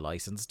get rid of the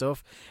licensed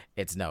stuff.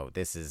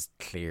 This is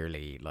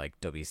clearly like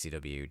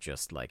WCW,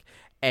 just like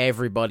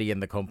everybody in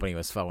the company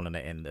was phoning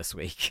it in this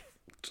week.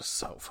 Just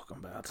so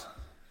fucking bad.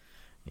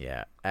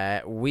 Yeah.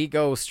 We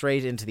go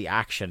straight into the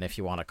action, if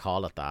you want to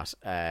call it that.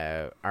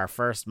 Our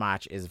first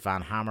match is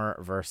Van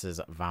Hammer versus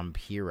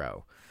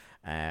Vampiro.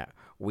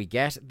 We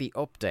get the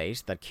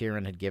update that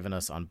Kieran had given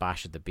us on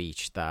Bash at the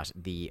Beach, that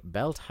the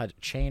belt had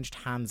changed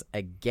hands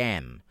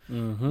again,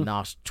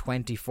 not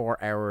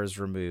 24 hours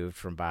removed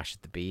from Bash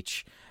at the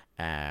Beach.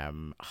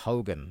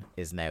 Hogan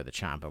is now the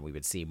champ, and we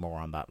would see more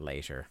on that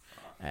later.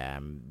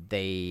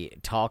 They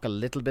talk a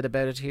little bit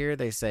about it here.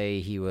 They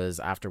say he was,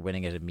 after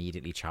winning it,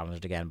 immediately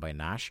challenged again by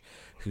Nash,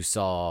 who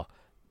saw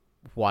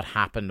what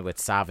happened with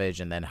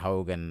Savage and then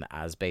Hogan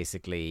as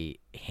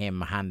basically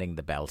him handing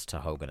the belt to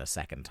Hogan a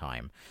second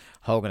time.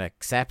 Hogan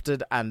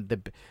accepted,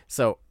 and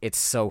so it's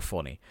so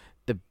funny.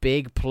 The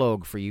big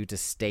plug for you to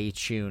stay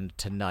tuned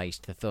tonight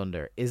to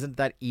Thunder isn't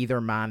that either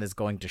man is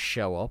going to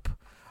show up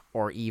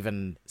or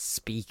even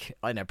speak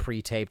in a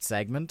pre-taped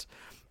segment.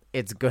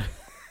 It's good.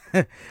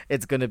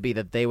 It's going to be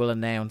that they will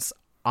announce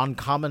on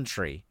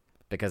commentary,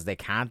 because they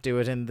can't do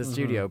it in the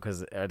studio,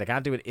 because they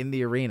can't do it in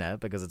the arena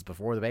because it's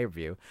before the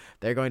pay-per-view.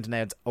 They're going to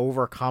announce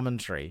over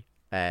commentary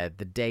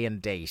the day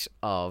and date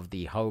of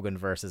the Hogan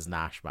versus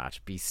Nash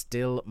match. Be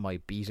still my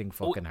beating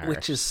fucking heart.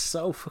 Which is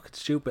so fucking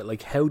stupid.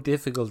 Like, how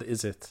difficult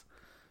is it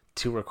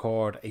to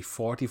record a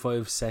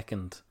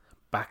 45-second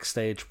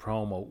backstage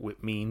promo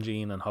with Mean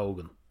Gene and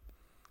Hogan?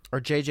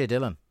 Or JJ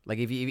Dillon. Like,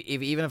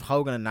 even if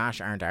Hogan and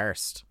Nash aren't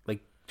arsed.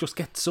 Like, just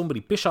get somebody.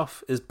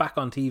 Bischoff is back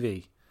on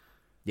TV.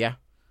 Yeah.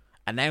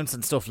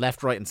 Announcing stuff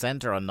left, right, and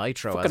centre on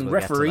Nitro. Fucking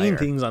refereeing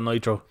things on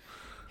Nitro.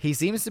 He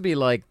seems to be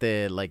like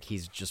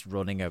he's just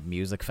running a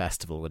music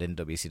festival within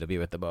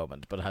WCW at the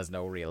moment, but has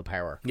no real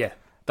power. Yeah,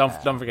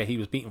 don't forget he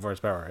was beaten for his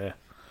power. Yeah,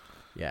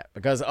 yeah.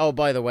 Because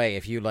by the way,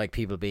 if you like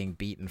people being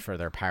beaten for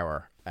their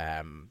power,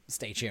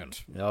 stay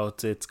tuned.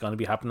 It's going to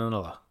be happening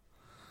a lot.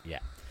 Yeah.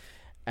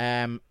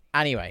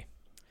 Anyway,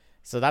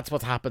 so that's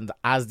what's happened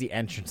as the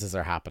entrances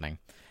are happening.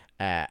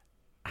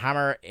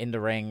 Hammer in the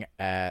ring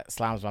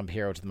slams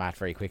Vampiro to the mat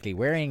very quickly,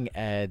 wearing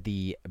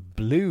the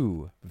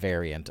blue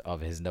variant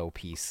of his no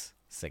peace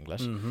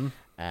singlet.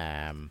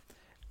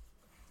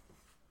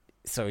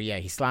 So yeah,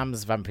 he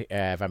slams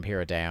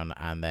Vampiro down,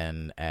 and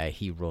then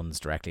he runs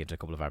directly into a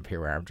couple of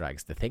Vampiro arm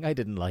drags. The thing I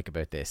didn't like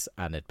about this,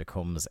 and it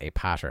becomes a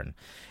pattern,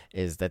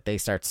 is that they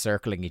start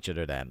circling each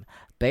other. Then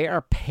they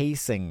are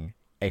pacing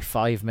a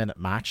 5-minute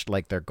match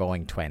like they're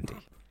going 20.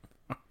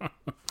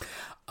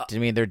 Do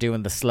you mean they're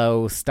doing the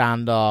slow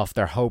standoff?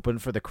 They're hoping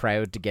for the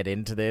crowd to get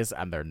into this,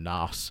 and they're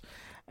not.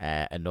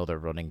 Another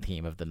running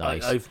theme of the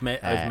night. I've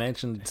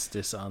mentioned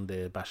this on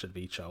the Bash at the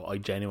Beach show. I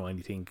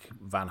genuinely think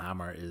Van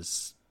Hammer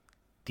is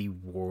the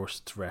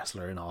worst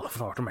wrestler in all of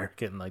North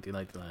America in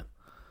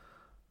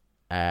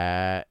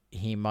 1999.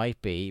 He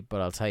might be, but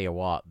I'll tell you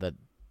what, the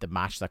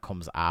match that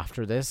comes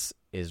after this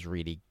is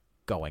really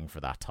going for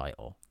that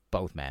title.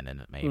 Both men in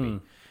it, maybe.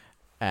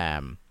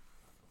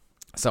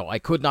 So I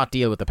could not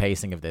deal with the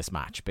pacing of this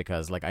match,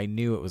 because like I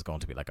knew it was going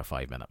to be like a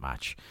 5-minute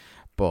match,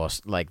 but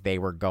like they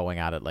were going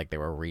at it like they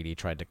were really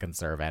trying to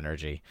conserve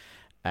energy.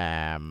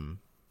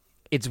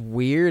 It's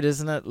weird,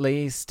 isn't it,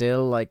 Lee?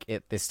 Still, like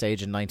at this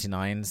stage in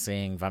 '99,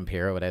 seeing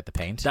Vampiro without the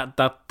paint.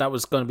 That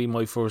was going to be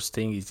my first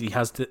thing. He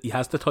has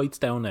the tights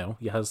down now.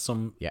 He has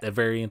a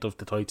variant of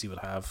the tights he would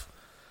have,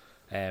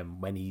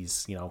 when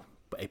he's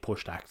a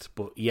pushed act.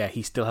 But yeah,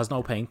 he still has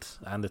no paint,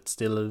 and it's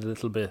still a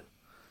little bit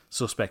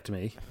suspect to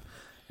me.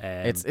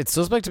 It's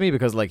suspect to me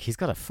because like he's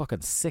got a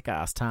fucking sick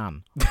ass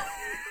tan.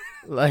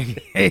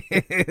 Like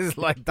it's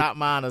like that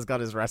man has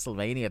got his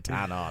WrestleMania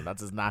tan on.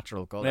 That's his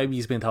natural color. Maybe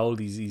he's been told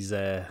he's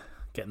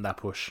getting that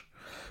push.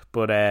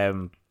 But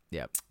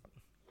yeah,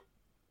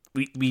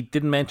 we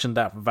didn't mention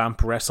that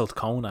Vamp wrestled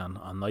Conan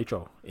on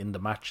Nitro in the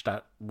match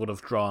that would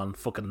have drawn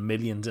fucking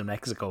millions in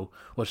Mexico.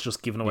 Was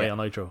just given away on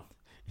Nitro.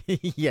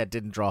 Yeah,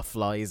 didn't draw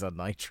flies on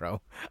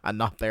Nitro, and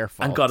not their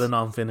fault. And got a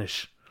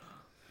non-finish.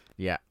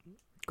 Yeah.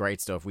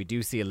 Great stuff. We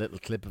do see a little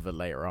clip of it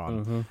later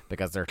on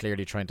because they're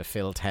clearly trying to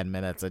fill 10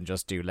 minutes and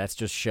let's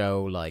just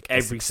show like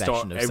every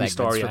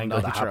story angle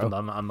that happened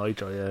on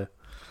Nitro.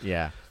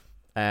 Yeah.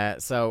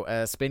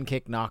 So spin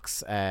kick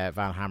knocks Van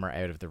Hammer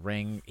out of the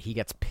ring. He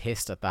gets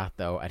pissed at that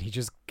though, and he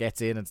just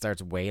gets in and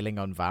starts wailing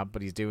on Vamp,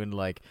 but he's doing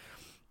like,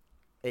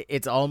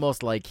 it's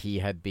almost like he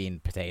had been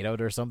potatoed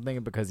or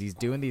something, because he's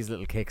doing these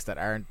little kicks that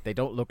they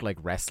don't look like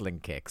wrestling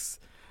kicks.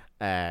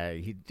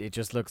 It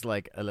just looks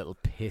like a little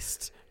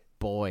pissed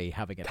boy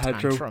having a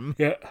tantrum.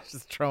 Yeah.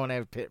 Just throwing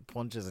out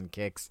punches and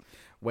kicks,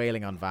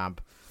 wailing on Vamp.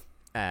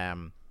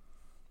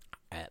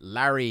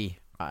 Larry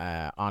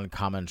on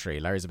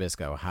commentary, Larry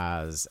Zbyszko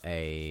has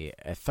a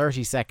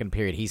 30-second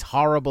period. He's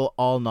horrible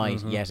all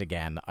night yet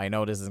again. I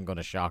know this isn't going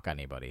to shock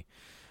anybody.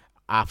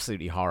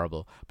 Absolutely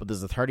horrible. But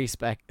there's a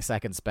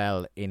 30-second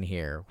spell in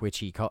here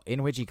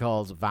in which he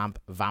calls Vamp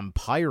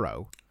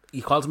Vampiro.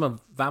 He calls him a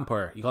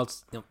vampire. He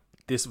calls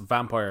this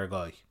vampire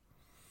guy.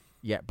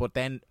 Yeah, but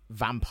then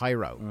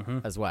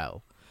Vampiro as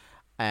well.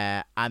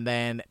 And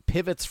then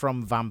pivots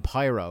from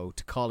Vampiro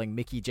to calling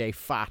Mickey J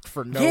fat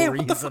for no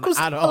reason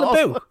at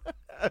all.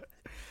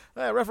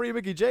 Referee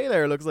Mickey J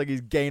there looks like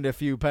he's gained a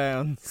few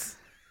pounds.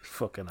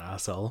 Fucking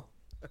asshole.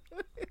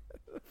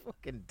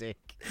 Fucking dick.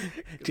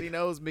 Because he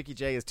knows Mickey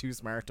J is too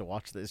smart to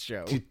watch this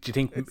show. Do you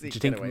think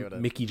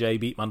Mickey J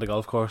beat him on the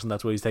golf course and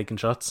that's why he's taking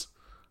shots?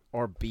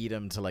 Or beat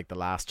him to like the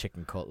last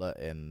chicken cutlet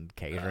in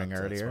catering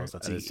earlier.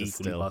 That's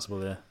equally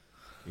possible,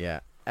 yeah.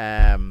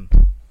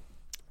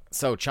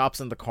 So chops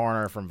in the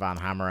corner from Van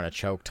Hammer and a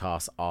choke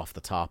toss off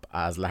the top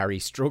as Larry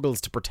struggles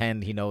to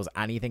pretend he knows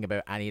anything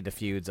about any of the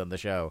feuds on the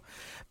show.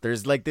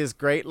 There's like this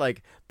great,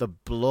 like, the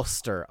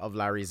bluster of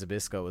Larry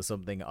Zbyszko is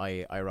something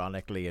I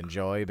ironically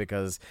enjoy,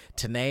 because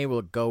Tenay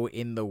will go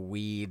in the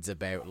weeds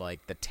about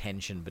like the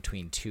tension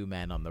between two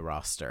men on the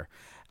roster.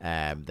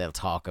 They'll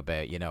talk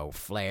about,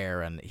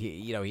 Flair, and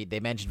they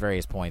mentioned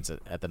various points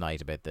at the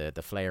night about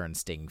the Flair and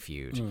Sting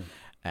feud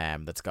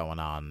that's going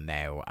on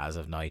now as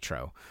of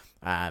Nitro.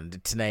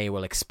 And Tenay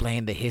will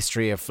explain the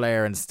history of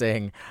Flair and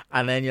Sting,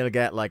 and then you'll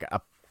get like a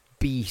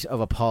beat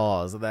of a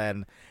pause, and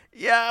then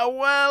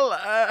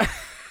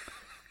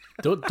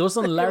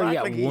doesn't Larry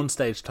at one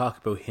stage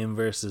talk about him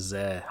versus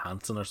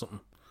Hansen or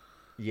something?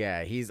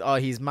 Yeah, he's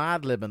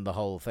mad-libbing the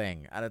whole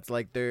thing, and it's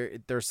like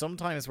there's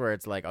sometimes where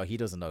it's like, he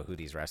doesn't know who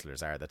these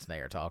wrestlers are that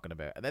Tenay are talking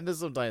about, and then there's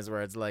sometimes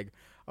where it's like,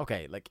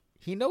 okay, like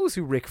he knows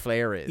who Ric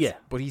Flair is,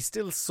 but he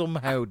still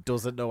somehow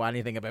doesn't know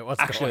anything about what's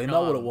going on. Actually, I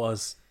know what it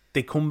was.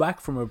 They come back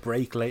from a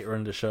break later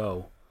in the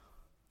show,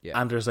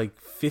 and there's like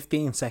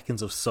 15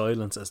 seconds of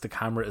silence as the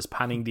camera is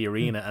panning the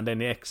arena, and then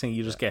the next thing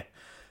you just get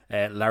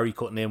Larry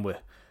cutting in with,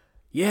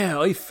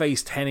 I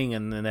faced Henning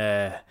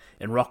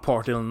in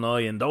Rockport,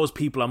 Illinois, and those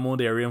people on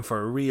Monday are in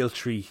for a real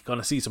treat.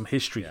 Gonna see some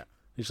history. Yeah.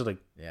 He's just like,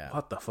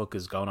 what the fuck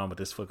is going on with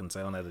this fucking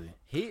sound editing?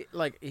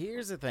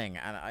 Here's the thing,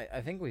 and I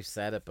think we've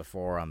said it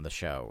before on the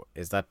show,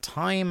 is that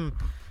time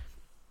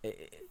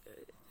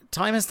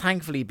has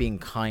thankfully been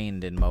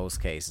kind in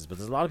most cases, but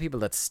there's a lot of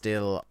people that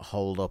still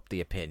hold up the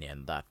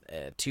opinion that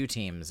two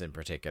teams in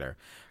particular,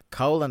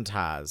 Cole and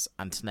Taz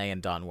and Tenay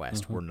and Don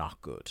West, were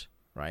not good,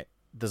 right?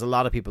 There's a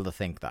lot of people that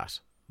think that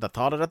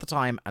thought it at the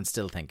time and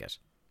still think it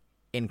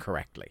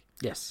incorrectly.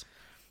 Yes.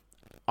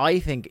 I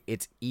think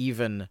it's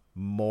even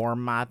more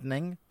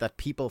maddening that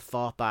people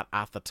thought that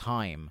at the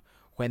time,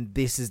 when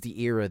this is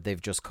the era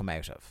they've just come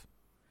out of.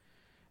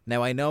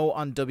 Now, I know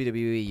on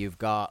WWE you've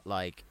got,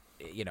 like,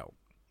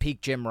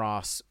 peak Jim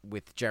Ross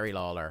with Jerry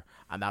Lawler,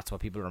 and that's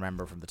what people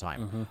remember from the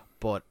time.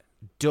 But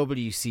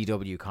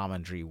WCW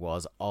commentary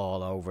was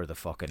all over the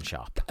fucking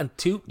shop. And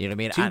to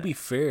be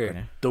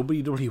fair,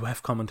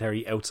 WWF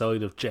commentary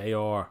outside of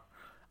JR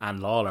and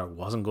Lawler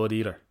wasn't good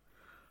either.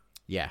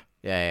 Yeah.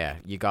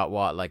 You got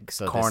what, like,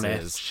 so Cornette,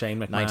 this is Shane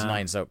McMahon.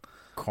 99, so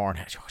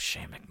Cornette,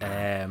 Shane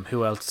McMahon.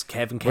 Who else?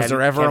 Kevin Kelly. Was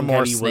there ever Kevin a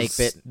more Kelly snake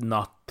bit?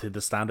 Not to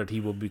the standard he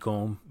would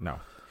become. No.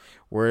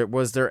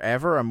 Was there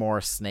ever a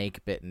more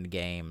snake-bitten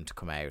game to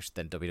come out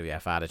than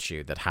WWF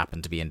Attitude that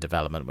happened to be in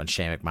development when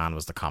Shane McMahon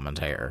was the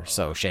commentator?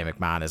 So Shane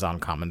McMahon is on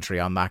commentary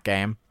on that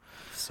game.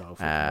 So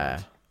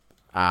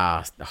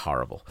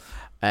horrible.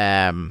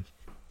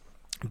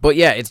 But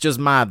yeah, it's just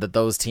mad that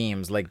those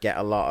teams like get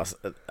a lot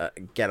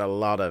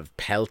of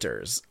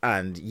pelters,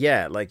 and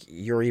yeah, like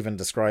you're even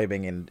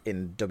describing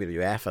in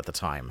WWF at the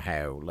time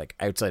how like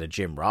outside of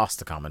Jim Ross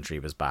the commentary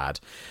was bad.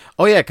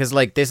 Oh yeah, because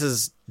like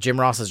Jim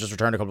Ross has just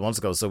returned a couple of months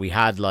ago, so we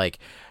had like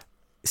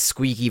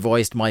squeaky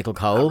voiced Michael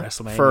Cole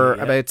for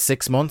about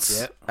 6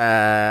 months,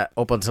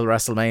 up until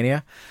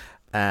WrestleMania.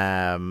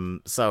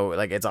 So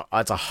like it's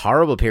a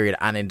horrible period,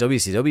 and in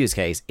WCW's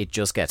case, it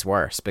just gets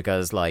worse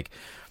because like.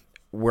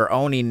 We're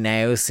only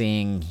now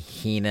seeing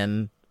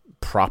Heenan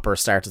proper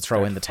start to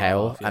throw in the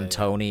towel, and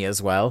Tony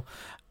as well.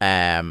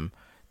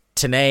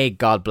 Tenay,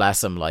 God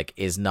bless him, like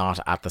is not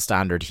at the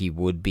standard he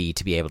would be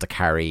to be able to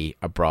carry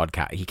a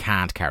broadcast. He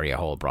can't carry a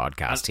whole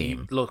broadcast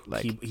team.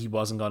 He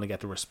wasn't going to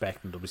get the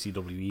respect in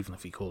WCW even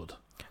if he could.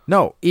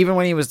 No, even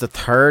when he was the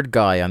third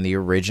guy on the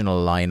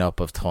original lineup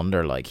of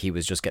Thunder, like he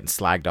was just getting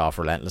slagged off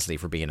relentlessly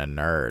for being a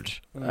nerd.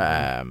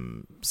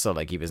 So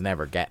like he was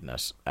never getting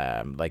it.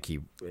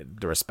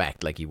 The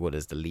respect like he would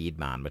as the lead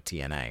man with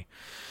TNA.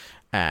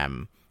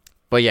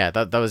 But yeah,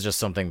 that was just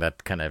something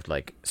that kind of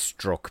like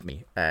struck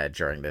me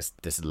during this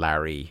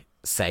Larry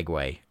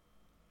segue.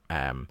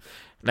 Now,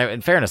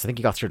 in fairness, I think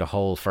he got through the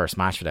whole first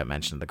match without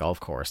mentioning the golf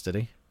course, did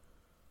he?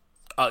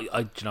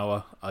 You know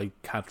what? I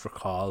can't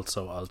recall,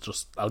 so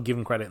I'll give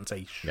him credit and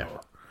say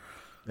sure.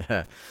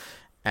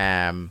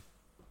 Yeah.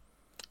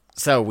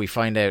 So we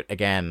find out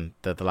again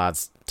that the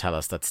lads tell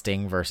us that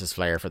Sting versus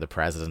Flair for the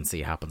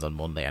presidency happens on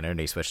Monday, and I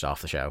nearly switched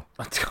off the show.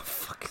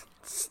 Fucking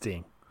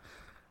Sting.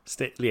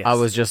 Yes. I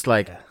was just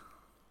like,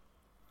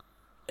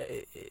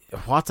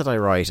 what did I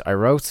write? I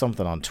wrote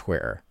something on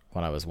Twitter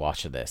when I was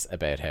watching this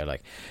about how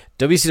like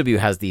WCW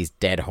has these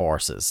dead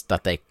horses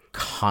that they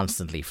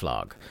constantly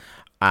flog.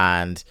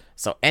 And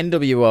so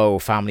NWO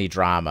Family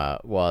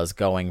Drama was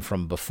going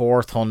from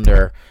before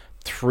Thunder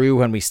through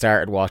when we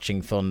started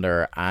watching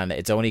Thunder, and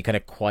it's only kind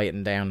of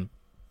quieting down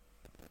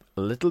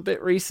a little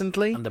bit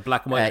recently. And the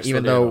black and white,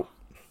 even though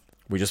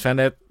we just found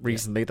out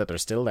recently that they're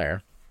still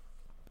there.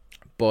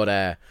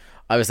 But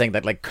I was saying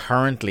that like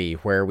currently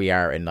where we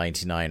are in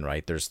 99,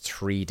 right, there's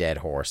 3 dead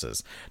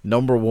horses.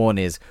 Number 1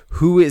 is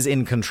who is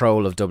in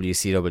control of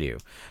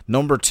WCW.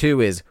 Number 2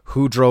 is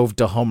who drove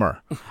the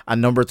Hummer.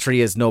 And number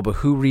 3 is no, but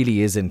who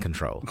really is in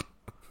control?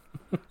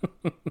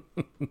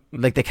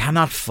 Like they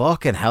cannot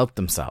fucking help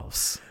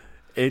themselves.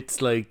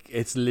 It's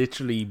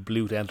literally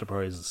Blute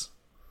Enterprises.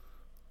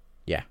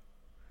 Yeah.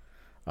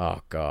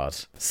 Oh God.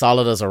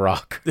 Solid as a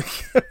rock.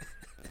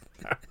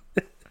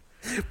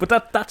 But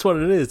that's what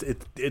it is.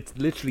 It's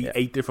literally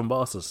 8 different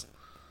bosses.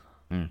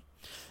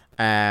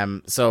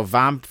 So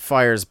Vamp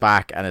fires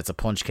back, and it's a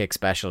punch kick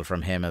special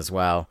from him as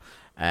well.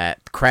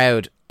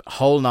 Crowd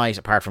whole night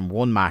apart from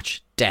one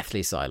match,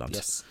 deathly silent.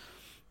 Yes.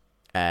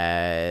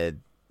 I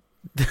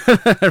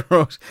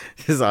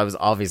was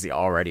obviously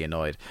already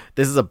annoyed.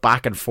 This is a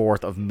back and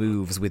forth of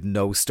moves with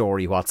no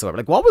story whatsoever.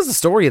 Like, what was the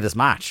story of this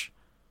match?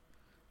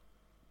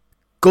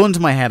 Gun to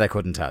my head, I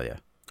couldn't tell you.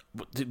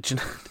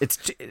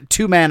 It's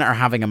 2 men are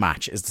having a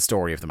match is the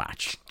story of the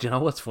match. Do you know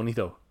what's funny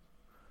though?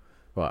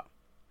 What?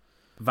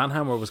 Van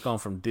Hammer was gone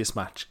from this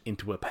match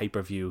into a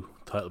pay-per-view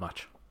title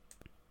match.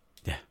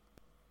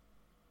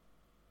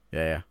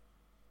 Yeah.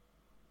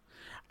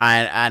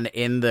 And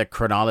in the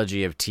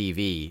chronology of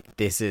TV,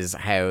 this is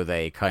how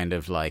they kind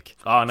of like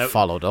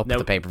followed up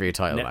the pay-per-view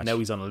title match. Now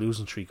he's on a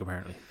losing streak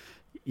apparently.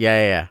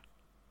 Yeah.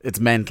 It's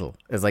mental.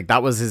 It's like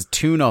that was his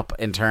tune-up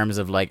in terms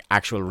of like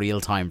actual real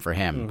time for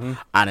him,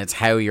 and it's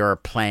how you're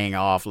playing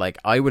off. Like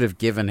I would have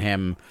given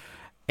him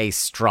a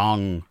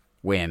strong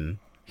win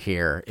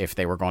here if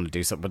they were going to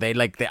do something, but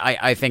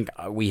I think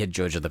we had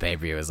judged the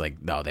pay-per-view as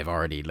like no, they've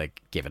already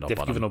like given up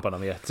on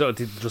him. Yeah. So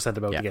they just sent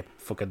about to get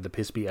fucking the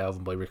piss beat out of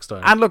him by Rick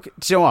Steiner. And look,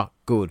 do you know what?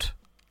 Good.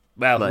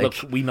 Well, look,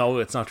 we know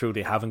it's not true.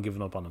 They haven't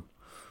given up on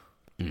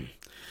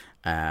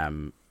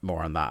him.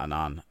 More on that and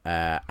on.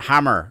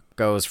 Hammer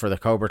goes for the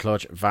Cobra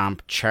Clutch.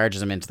 Vamp charges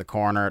him into the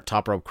corner,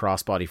 top rope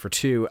crossbody for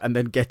 2, and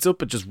then gets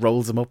up and just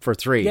rolls him up for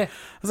 3. Yeah. I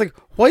was like,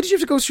 why did you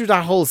have to go through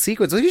that whole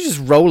sequence? Why did you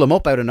just roll him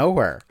up out of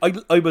nowhere?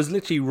 I was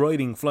literally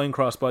riding, flying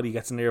crossbody,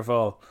 gets a near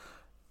fall,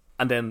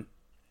 and then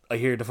I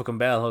hear the fucking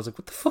bell. I was like,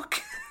 what the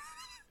fuck?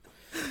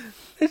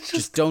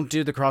 Just don't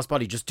do the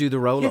crossbody, just do the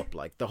roll up.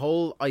 Like the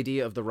whole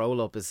idea of the roll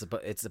up is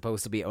it's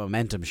supposed to be a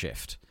momentum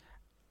shift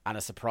and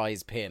a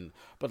surprise pin,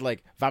 but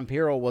like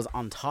Vampiro was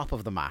on top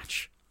of the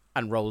match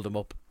and rolled him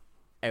up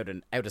out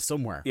of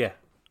somewhere. Yeah,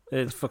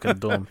 it's fucking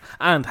dumb.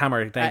 And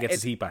Hammer then gets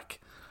his heat back.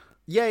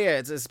 Yeah,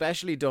 it's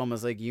especially dumb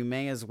as like you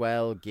may as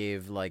well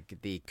give like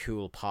the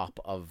cool pop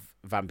of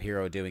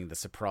Vampiro doing the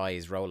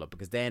surprise roll up,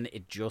 because then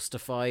it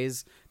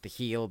justifies the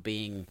heel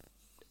being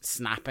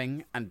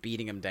snapping and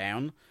beating him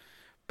down.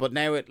 But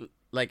now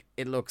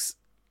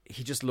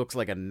he just looks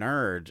like a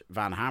nerd,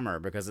 Van Hammer,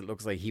 because it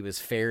looks like he was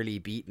fairly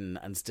beaten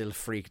and still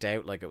freaked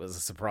out like it was a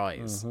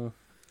surprise.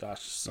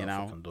 Gosh, so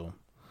fucking dumb.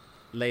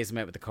 Lays him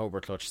out with the Cobra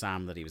Clutch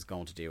Sam that he was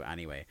going to do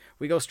anyway.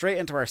 We go straight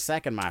into our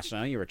second match. I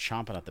know you were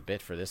chomping at the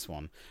bit for this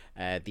one.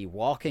 The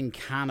walking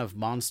can of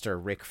monster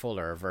Rick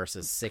Fuller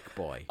versus Sick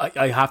Boy.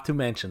 I have to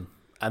mention,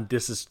 and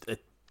this is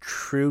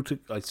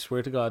I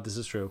swear to God, this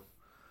is true.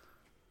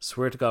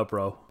 Swear to God,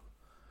 bro.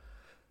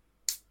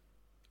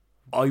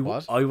 I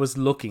was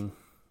looking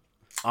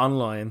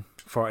online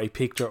for a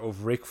picture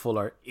of Rick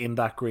Fuller in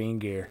that green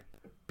gear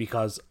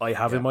because I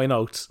have in my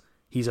notes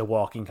he's a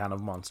walking can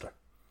of Monster.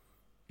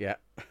 Yeah.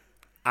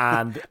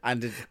 And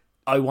And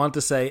I want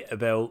to say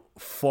about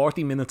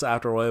 40 minutes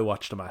after I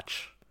watched the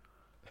match,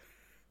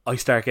 I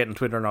start getting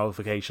Twitter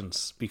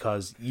notifications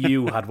because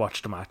you had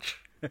watched the match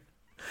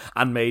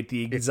and made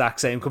the exact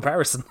same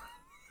comparison.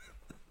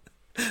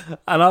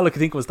 And all I could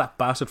think was that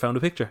bastard found a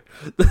picture.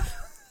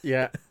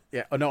 yeah.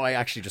 Oh no, I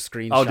actually just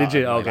screenshot. Oh, did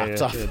you? My Okay,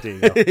 laptop. yeah, there you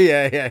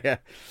go. yeah.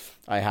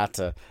 I had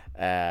to.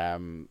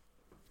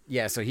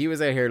 So he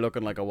was out here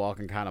looking like a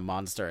walking can of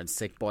Monster, and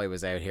Sick Boy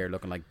was out here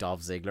looking like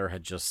Dolph Ziggler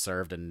had just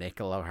served a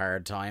nickel a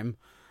hard time.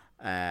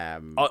 I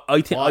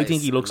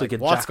think he looks like a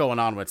what's going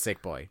on with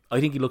Sick Boy?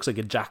 I think he looks like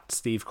a jacked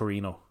Steve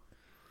Corino.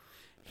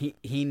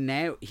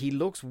 He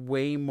looks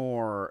way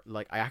more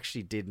like, I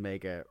actually did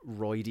make a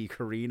Roy D.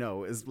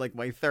 Corino is like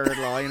my third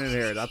line in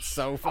here. That's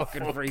so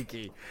fucking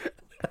freaky.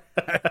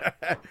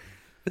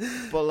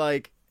 But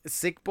like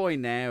Sick Boy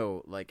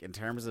now, like in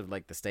terms of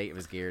like the state of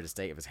his gear, the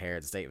state of his hair,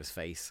 the state of his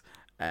face.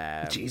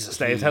 Jesus,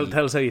 Dave,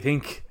 tell us how you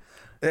think.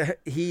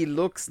 He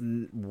looks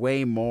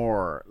way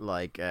more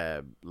like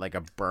a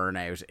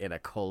burnout in a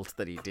cult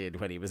that he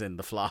did when he was in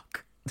the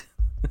Flock.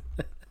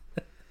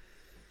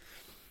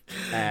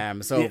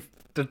 So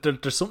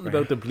there's something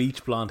about the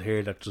bleach blonde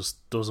hair that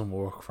just doesn't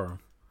work for him.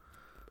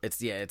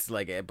 It's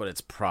like, but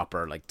it's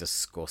proper like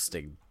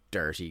disgusting,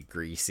 dirty,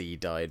 greasy,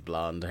 dyed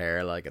blonde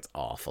hair. Like it's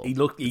awful. He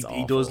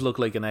does look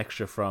like an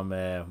extra from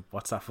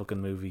what's that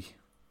fucking movie?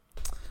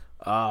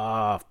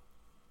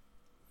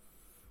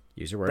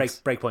 Use your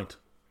words. Breakpoint.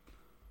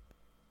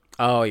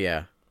 Oh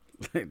yeah,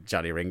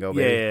 Johnny Ringo.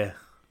 Baby.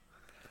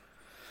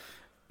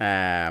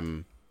 Yeah.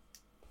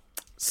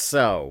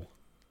 So,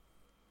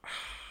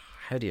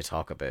 how do you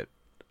talk about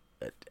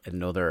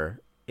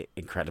another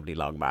incredibly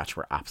long match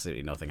where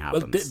absolutely nothing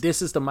happens? Well,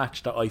 this is the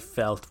match that I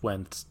felt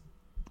went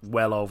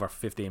well over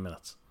 15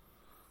 minutes.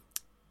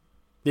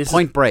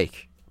 Point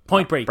break.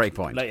 Point break.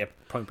 Breakpoint.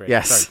 Point break.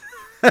 Yes. Sorry.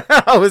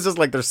 I was just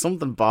like, there's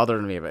something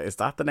bothering me about it. Is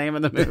that the name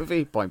of the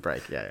movie? Point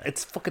Break. Yeah.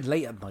 It's fucking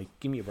late at night.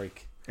 Give me a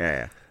break.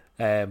 Yeah.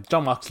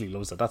 John Moxley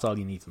loves it. That's all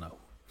you need to know.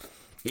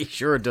 He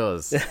sure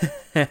does.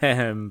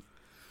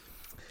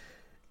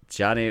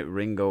 Johnny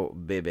Ringo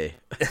baby.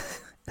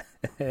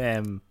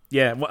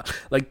 Yeah,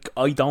 like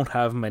I don't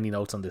have many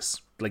notes on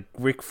this. Like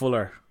Rick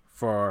Fuller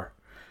for,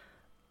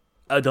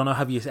 I don't know.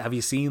 Have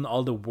you seen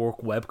all the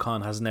work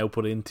Webcon has now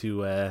put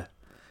into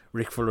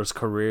Rick Fuller's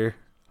career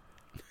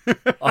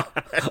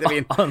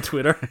on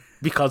Twitter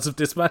because of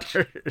this match?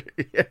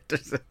 Yeah,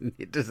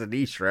 there's a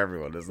niche for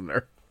everyone, isn't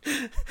there?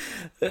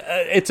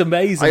 It's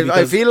amazing.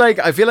 I feel like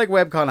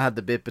Webcon had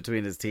the bit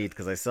between his teeth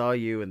because I saw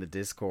you in the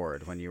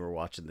Discord when you were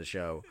watching the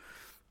show.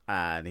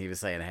 And he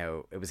was saying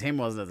how it was him,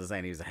 wasn't it?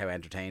 Saying he was how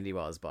entertained he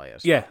was by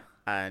it. Yeah.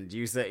 And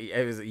you said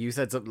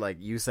something like,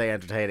 "You say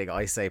entertaining,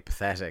 I say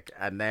pathetic,"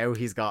 and now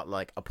he's got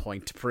like a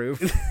point to prove.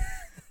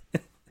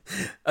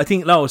 I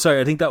think that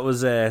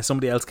was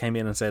somebody else came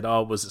in and said,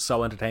 "Oh, it was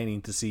so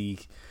entertaining to see."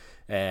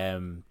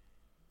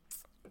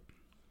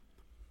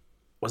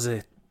 Was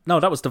it? No,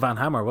 that was the Van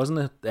Hammer, wasn't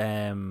it?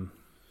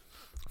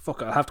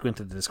 Fuck, I'll have to go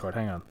into the Discord.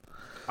 Hang on.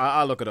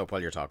 I'll look it up while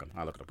you're talking.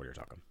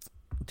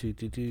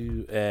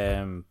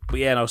 But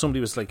yeah, no, somebody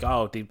was like,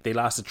 oh, they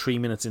lasted 3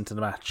 minutes into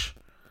the match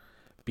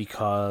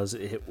because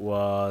it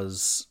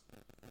was,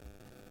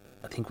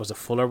 I think, was it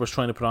Fuller was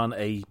trying to put on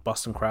a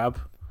Boston Crab?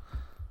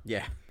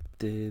 Yeah.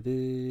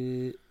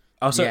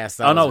 Oh, so, yes,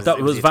 that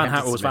was Van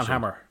Hammer. It was Van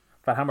Hammer.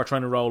 Van Hammer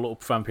trying to roll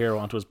up Vampiro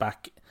onto his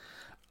back.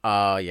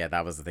 Oh yeah,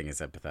 that was the thing he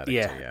said pathetic.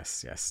 Yeah. Too.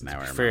 Yes. Now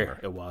I remember. Fair,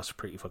 it was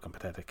pretty fucking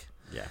pathetic.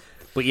 Yeah.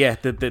 But yeah,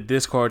 the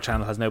Discord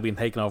channel has now been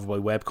taken over by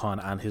Webcon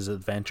and his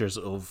adventures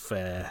of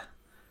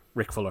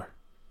Rick Fuller.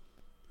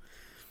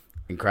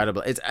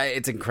 Incredible.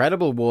 It's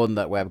incredible, one,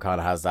 that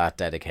Webcon has that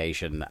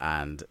dedication,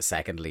 and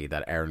secondly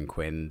that Aaron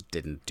Quinn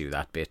didn't do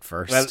that bit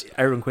first. Well,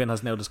 Aaron Quinn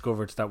has now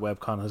discovered that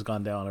Webcon has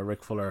gone down a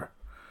Rick Fuller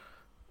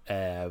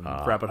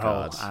rabbit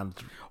hole. And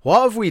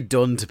what have we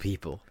done to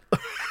people?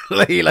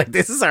 like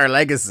this is our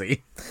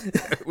legacy.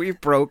 We've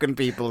broken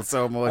people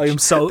so much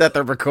that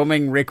they're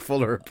becoming Rick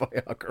Fuller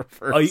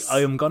biographers. I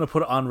am going to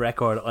put it on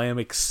record. I am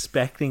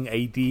expecting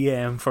a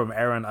DM from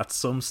Erin at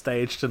some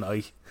stage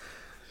tonight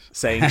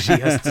saying she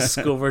has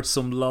discovered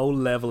some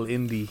low-level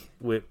indie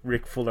with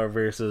Rick Fuller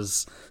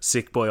versus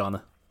Sick Boy on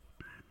it.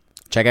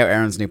 Check out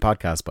Erin's new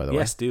podcast, by the way.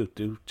 Yes, do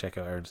check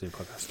out Erin's new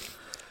podcast.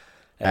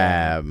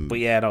 But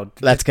yeah, no.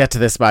 Let's get to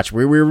this match.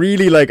 We're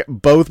really like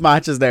both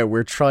matches now.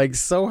 We're trying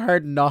so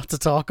hard not to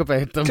talk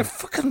about them. They're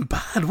fucking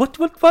bad.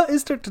 What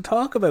is there to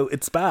talk about?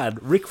 It's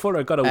bad. Rick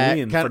Fuller got a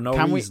win for no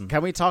reason.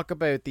 Can we talk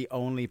about the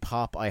only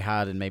pop I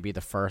had in maybe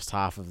the first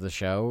half of the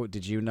show?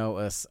 Did you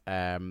notice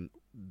the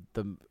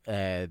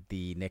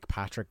Nick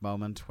Patrick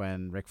moment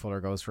when Rick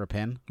Fuller goes for a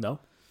pin? No.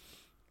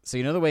 So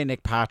you know the way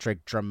Nick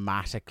Patrick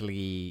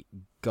dramatically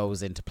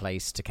goes into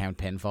place to count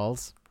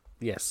pinfalls?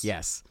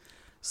 Yes.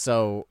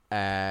 So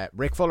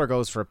Rick Fuller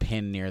goes for a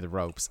pin near the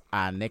ropes,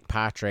 and Nick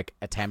Patrick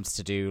attempts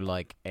to do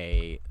like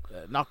a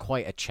not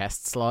quite a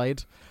chest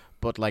slide,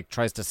 but like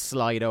tries to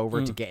slide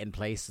over to get in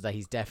place so that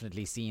he's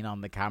definitely seen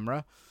on the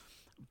camera,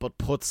 but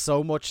puts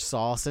so much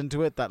sauce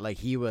into it that like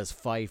he was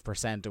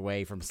 5%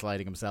 away from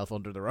sliding himself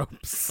under the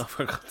ropes. Oh,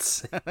 for God's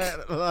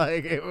sake.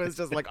 Like, it was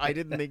just like, I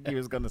didn't think he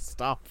was going to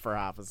stop for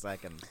half a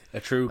second. A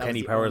true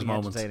Kenny Powers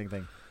moment.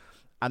 Thing.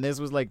 And this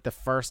was like the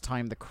first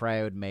time the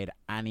crowd made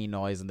any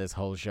noise in this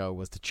whole show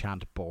was to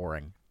chant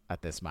boring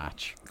at this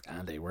match.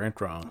 And they weren't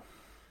wrong.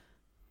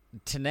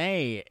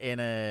 Tenay,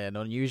 in an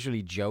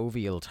unusually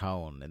jovial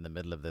tone in the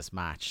middle of this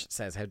match,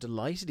 says how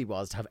delighted he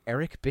was to have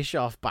Eric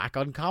Bischoff back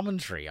on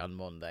commentary on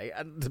Monday.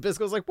 And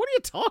Nabisco's like, what are you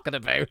talking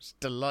about?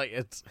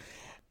 Delighted.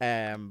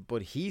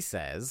 But he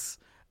says,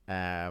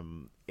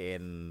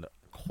 in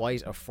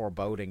quite a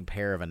foreboding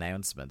pair of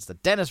announcements,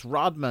 that Dennis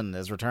Rodman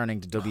is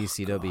returning to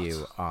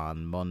WCW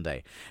on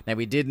Monday. Now,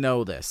 we did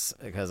know this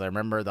because I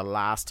remember the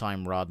last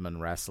time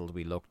Rodman wrestled,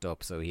 we looked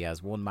up, so he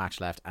has one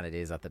match left, and it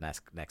is at the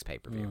next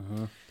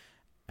pay-per-view.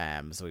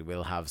 So we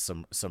will have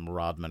some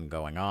Rodman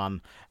going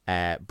on.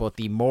 But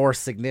the more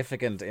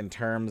significant in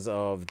terms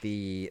of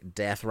the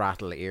Death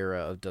Rattle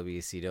era of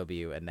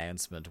WCW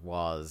announcement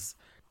was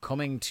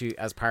coming to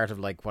as part of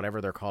like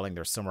whatever they're calling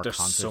their summer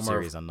concert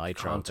series on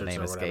Nitro. The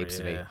name escapes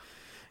me.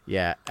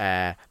 Yeah,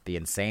 the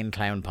Insane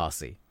Clown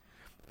Posse,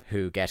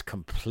 who get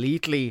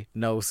completely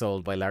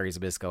no-sold by Larry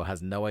Zbyszko,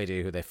 has no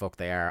idea who the fuck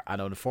they are.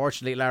 And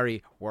unfortunately,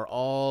 Larry, we're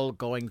all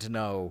going to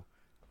know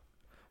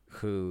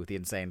who the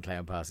Insane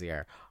Clown Posse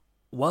are.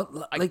 What?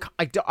 Like,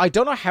 I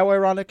don't know how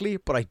ironically,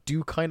 but I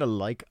do kind of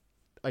like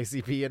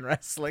ICP in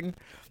wrestling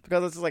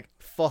because it's just like,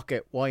 fuck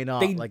it, why not?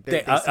 They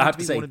seem to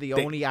be one of the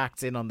only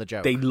acts in on the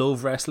joke. They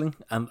love wrestling,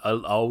 and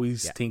I'll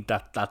always think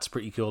that that's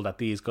pretty cool that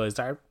these guys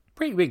are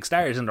pretty big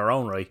stars in their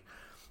own right.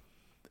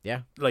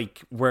 Yeah.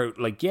 Like, we're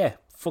like, yeah,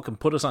 fucking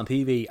put us on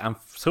TV, and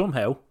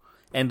somehow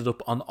ended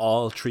up on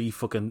all three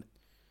fucking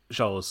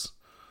shows.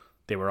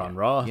 They were on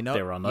Raw,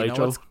 they were on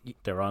Nitro,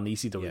 they were on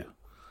ECW. Yeah.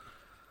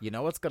 You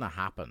know what's going to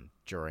happen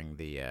during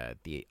the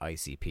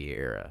ICP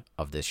era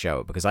of this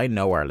show? Because I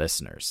know our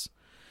listeners.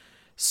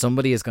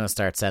 Somebody is going to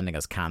start sending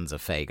us cans of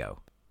Faygo.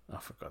 Oh,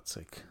 for God's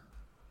sake.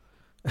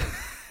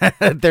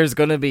 There's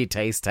going to be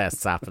taste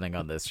tests happening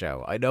on this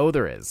show. I know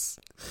there is.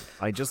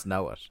 I just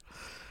know it.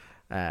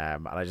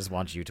 And I just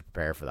want you to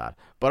prepare for that.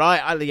 But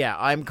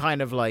I'm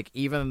kind of like,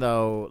 even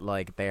though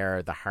like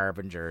they're the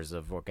harbingers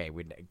of,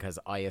 because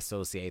I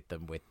associate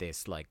them with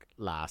this like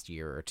last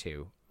year or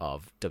two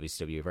of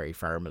WCW very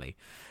firmly,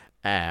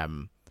 I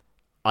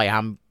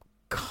am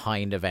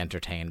kind of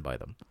entertained by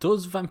them.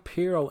 Does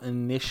Vampiro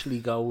initially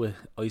go with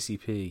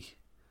ICP?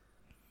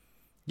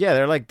 Yeah,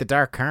 they're like the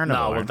Dark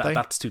Carnival, aren't they?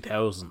 That's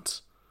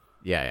 2000.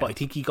 Yeah. But I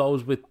think he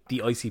goes with the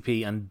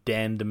ICP and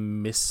then the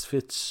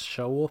Misfits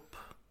show up.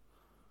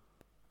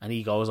 And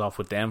he goes off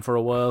with them for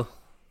a while.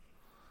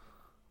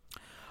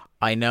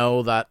 I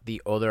know that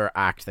the other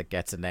act that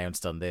gets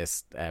announced on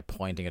this,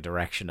 pointing a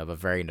direction of a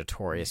very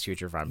notorious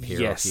future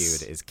Vampiro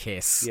feud, is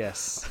Kiss.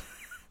 Yes.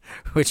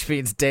 Which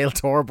means Dale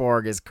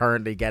Torborg is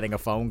currently getting a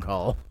phone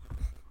call.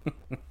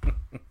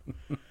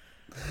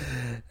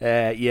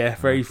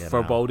 Very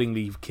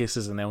forebodingly, Kiss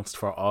is announced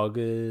for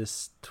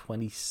August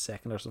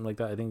 22nd or something like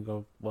that. I think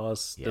it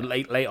was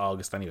late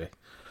August anyway.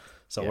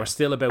 So we're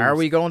still about. Are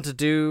we going to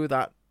do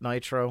that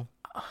Nitro?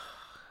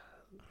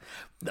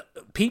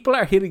 People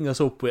are hitting us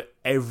up with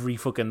every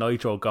fucking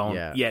Nitro going,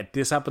 yeah,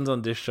 this happens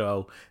on this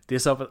show.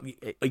 This happens.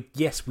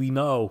 Yes, we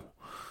know.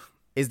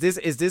 Is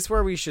this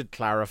where we should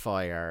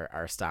clarify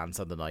our stance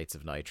on the Nights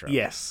of Nitro?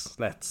 Yes,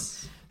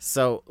 let's.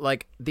 So,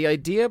 like, the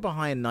idea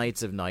behind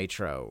Nights of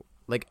Nitro,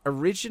 like,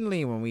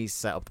 originally when we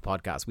set up the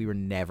podcast, we were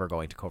never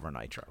going to cover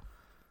Nitro.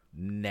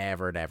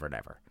 Never.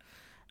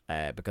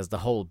 Because the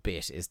whole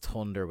bit is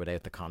Thunder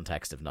without the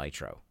context of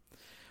Nitro.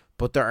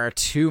 But there are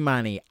too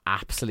many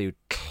absolute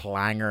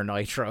clanger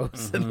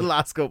Nitros in the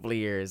last couple of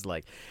years.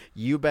 Like,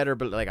 you better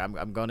be like,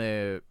 I'm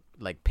gonna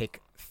like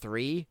pick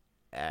 3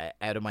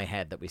 out of my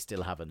head that we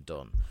still haven't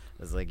done.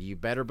 It's like, you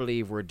better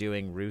believe we're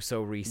doing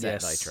Russo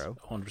Reset Nitro.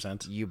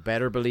 100%. You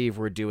better believe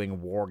we're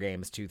doing War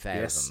Games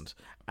 2000. Yes.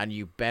 And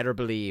you better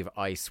believe,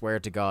 I swear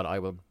to God, I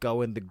will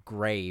go in the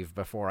grave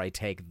before I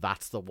take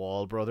That's the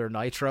Wall Brother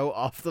Nitro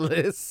off the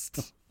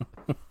list.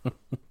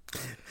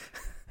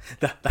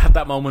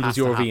 That moment was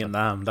your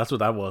Vietnam. That's what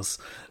that was.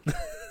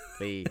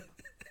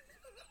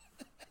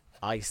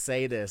 I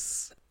say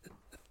this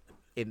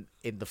in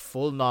the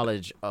full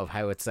knowledge of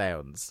how it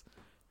sounds.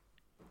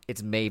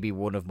 It's maybe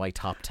one of my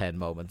top 10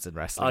 moments in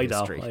wrestling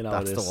history. I know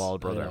That's the Wall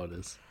Brother. I know it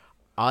is.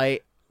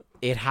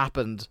 It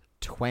happened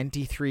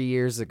 23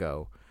 years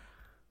ago,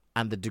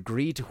 and the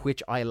degree to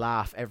which I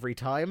laugh every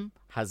time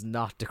has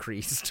not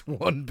decreased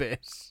one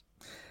bit.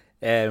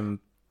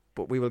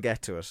 But we will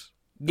get to it.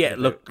 Yeah,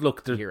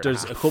 look.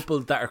 There's a couple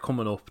that are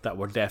coming up that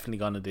we're definitely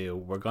gonna do.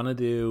 We're gonna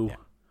do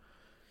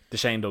the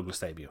Shane Douglas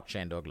debut.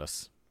 Shane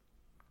Douglas,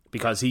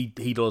 because he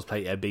does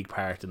play a big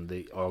part in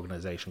the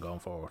organization going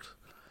forward.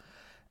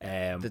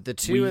 The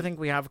two I think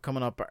we have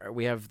coming up,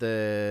 we have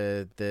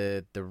the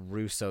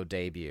Russo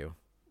debut,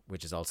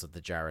 which is also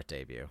the Jarrett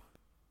debut.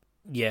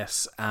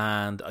 Yes,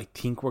 and I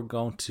think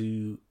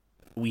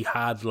we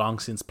had long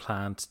since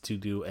planned to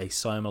do a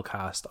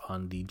simulcast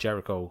on the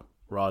Jericho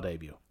Raw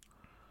debut.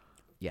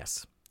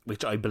 Yes.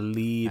 Which I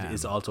believe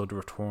is also the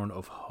return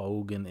of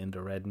Hogan in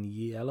the red and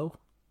yellow.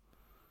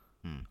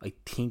 I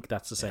think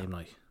that's the same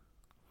night.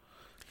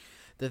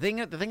 The thing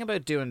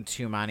about doing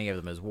too many of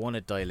them is, one,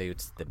 it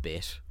dilutes the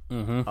bit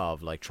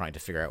of like trying to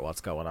figure out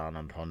what's going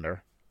on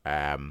Thunder.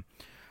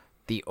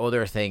 The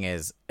other thing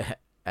is,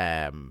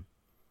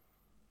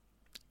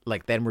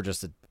 like, then we're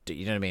just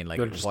you know what I mean? Like,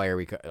 why are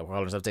we calling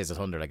ourselves Days of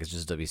Thunder? Like, it's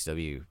just a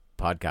WCW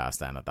podcast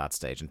then at that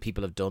stage, and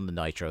people have done the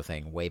Nitro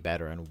thing way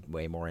better and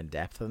way more in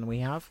depth than we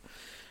have.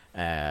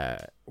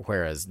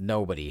 Whereas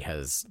nobody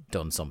has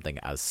done something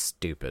as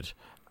stupid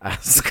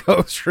as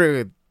go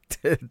through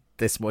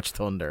this much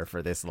Thunder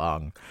for this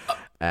long.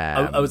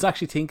 I was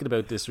actually thinking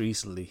about this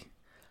recently.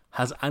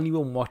 Has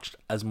anyone watched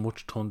as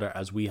much Thunder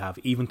as we have,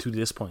 even to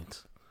this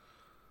point?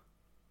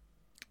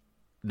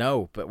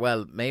 No, but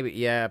well, maybe,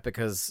 yeah,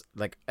 because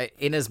like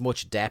in as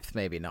much depth,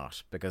 maybe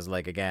not, because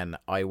like, again,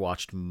 I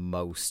watched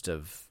most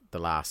of the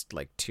last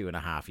like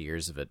 2.5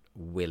 years of it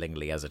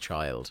willingly as a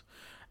child,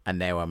 and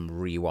now I'm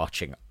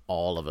rewatching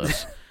all of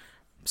it,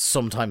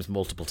 sometimes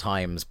multiple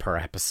times per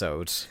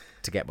episode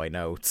to get my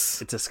notes.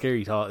 It's a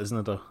scary thought, isn't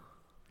it? Though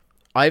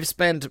I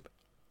spent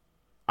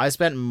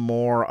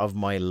more of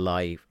my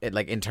life,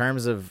 like in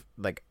terms of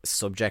like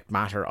subject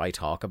matter I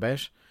talk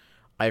about,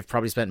 I've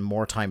probably spent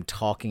more time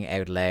talking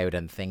out loud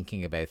and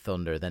thinking about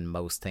Thunder than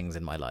most things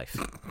in my life.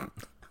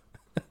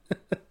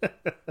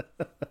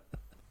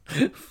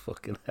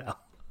 Fucking hell.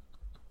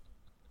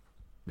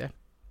 Yeah.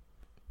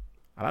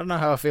 I don't know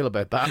how I feel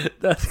about that.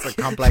 That's a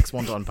complex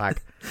one to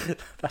unpack.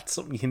 That's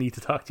something you need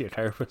to talk to your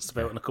therapist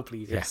about in a couple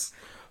of years. Yeah.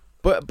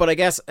 But I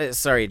guess,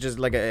 sorry, just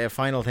like a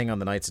final thing on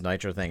the Nights of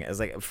Nitro thing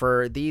is, like,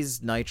 for these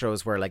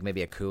Nitros where like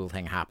maybe a cool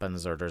thing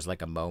happens or there's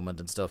like a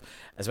moment and stuff,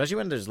 especially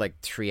when there's like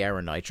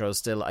 3-hour Nitros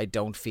still, I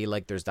don't feel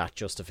like there's that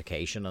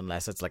justification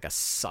unless it's like a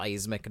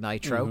seismic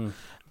Nitro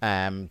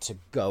to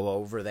go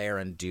over there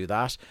and do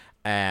that.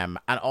 And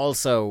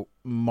also,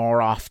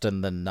 more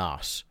often than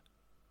not,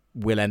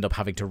 we'll end up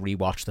having to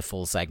rewatch the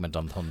full segment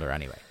on Thunder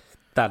anyway.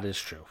 That is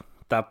true.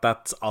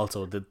 That's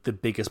also the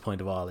biggest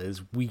point of all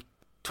is we,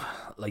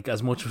 like,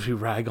 as much as we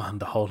rag on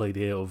the whole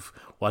idea of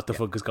what the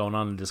fuck is going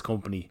on in this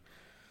company,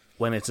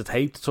 when it's a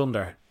taped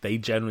Thunder, they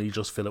generally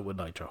just fill it with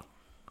Nitro.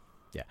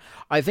 Yeah.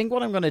 I think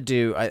what I'm going to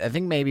do, I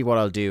think maybe what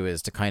I'll do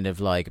is to kind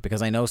of like,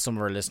 because I know some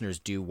of our listeners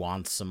do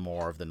want some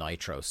more of the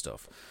Nitro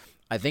stuff.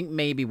 I think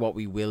maybe what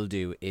we will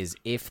do is,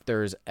 if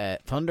there's a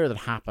Thunder that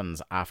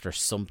happens after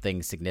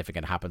something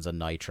significant happens on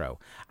Nitro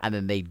and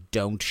then they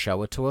don't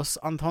show it to us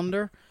on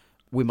Thunder,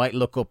 we might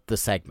look up the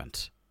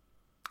segment.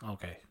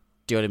 Okay.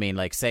 Do you know what I mean?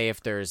 Like, say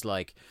if there's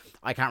like,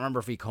 I can't remember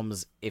if he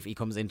comes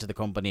into the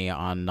company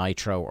on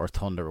Nitro or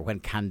Thunder, when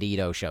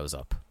Candido shows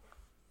up.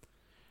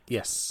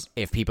 Yes.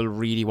 If people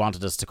really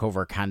wanted us to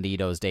cover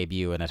Candido's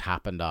debut and it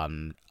happened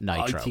on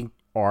Nitro. I think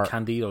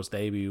Candido's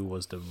debut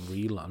was the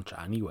relaunch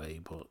anyway,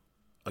 but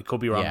I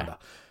could be wrong on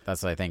that.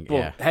 That's what I think, but,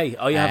 yeah. Hey,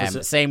 I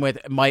have same with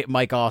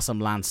Mike Awesome,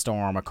 Lance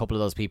Storm, a couple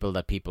of those people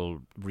that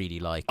people really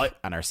like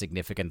and are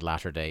significant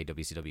latter-day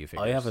WCW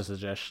figures. I have a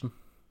suggestion.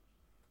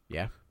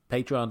 Yeah?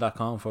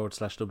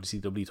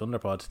 Patreon.com/WCW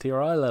Thunderpod,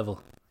 TRI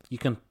level. You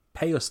can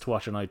pay us to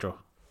watch a Nitro.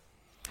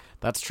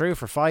 That's true.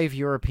 For 5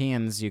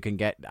 Europeans, you can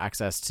get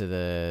access to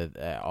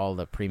the all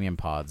the premium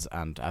pods,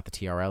 and at the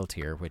TRL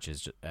tier, which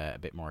is a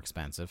bit more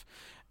expensive,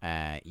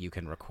 you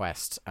can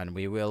request, and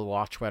we will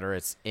watch, whether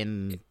it's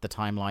in the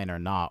timeline or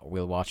not.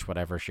 We'll watch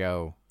whatever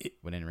show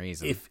within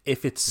reason.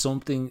 If it's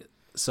something,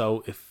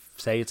 so if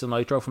say it's a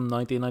Nitro from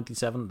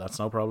 1997, that's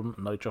no problem.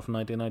 Nitro from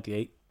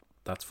 1998,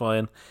 that's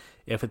fine.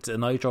 If it's a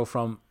Nitro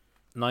from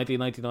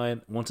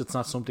 1999, once it's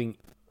not something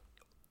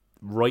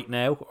right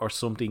now or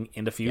something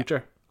in the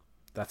future,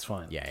 that's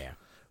fine. Yeah.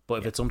 But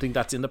if it's something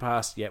that's in the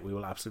past, we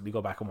will absolutely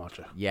go back and watch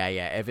it. Yeah.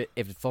 If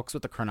it fucks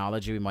with the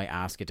chronology, we might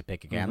ask you to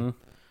pick again.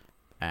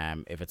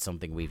 If it's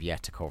something we've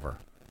yet to cover,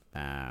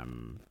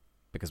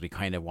 because we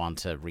kind of want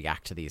to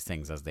react to these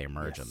things as they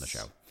emerge on the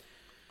show.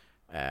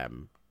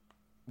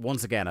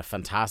 Once again, a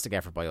fantastic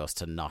effort by us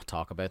to not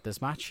talk about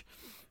this match.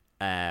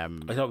 I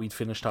thought we'd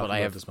finish talking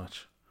about this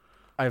match.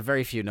 I have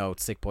very few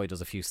notes. Sick Boy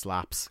does a few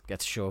slaps,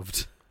 gets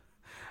shoved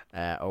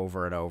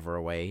over and over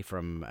away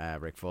from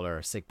Rick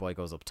Fuller. Sick Boy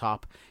goes up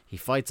top. He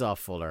fights off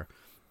Fuller,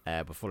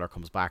 but Fuller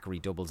comes back,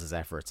 redoubles his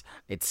efforts.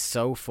 It's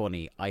so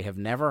funny. I have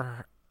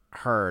never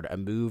heard a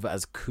move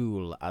as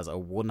cool as a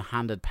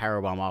one-handed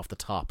powerbomb off the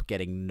top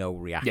getting no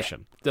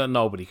reaction. Yeah,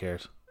 nobody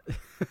cared.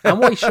 And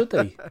why should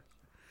they?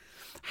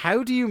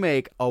 How do you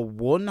make a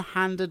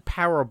one-handed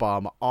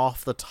powerbomb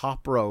off the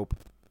top rope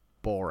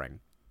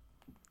boring?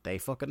 They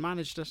fucking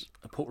managed it.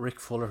 I put Rick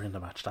Fuller in the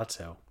match, that's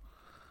how.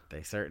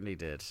 They certainly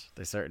did.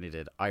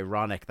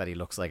 Ironic that he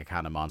looks like a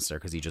can of Monster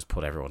because he just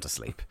put everyone to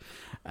sleep.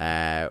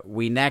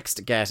 We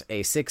next get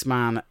a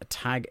 6-man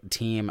tag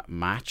team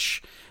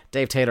match.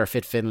 Dave Taylor,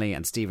 Fit Finlay,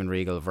 and Stephen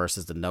Regal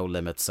versus the No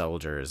Limit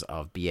Soldiers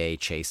of BA,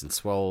 Chase, and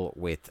Swole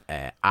with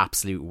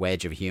absolute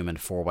wedge of human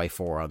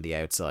 4x4 on the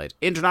outside.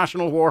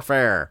 International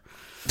warfare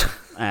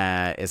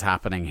is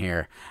happening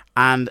here.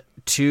 And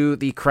to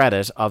the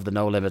credit of the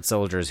No Limit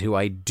Soldiers, who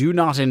I do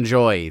not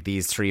enjoy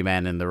these three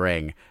men in the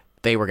ring,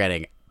 they were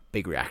getting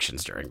big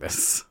reactions during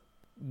this.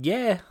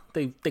 Yeah,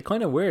 they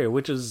kind of were,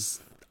 which is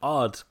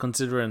odd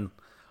considering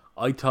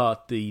I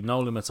thought the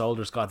No Limit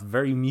Soldiers got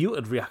very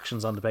muted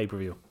reactions on the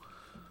pay-per-view.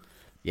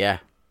 Yeah,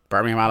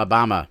 Birmingham,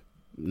 Alabama,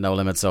 No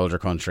Limit Soldier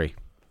country.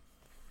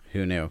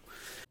 Who knew?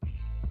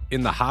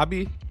 In the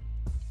hobby,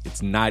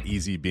 it's not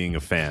easy being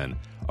a fan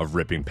of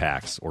ripping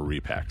packs or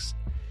repacks.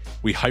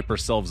 We hype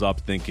ourselves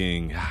up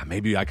thinking,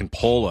 maybe I can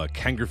pull a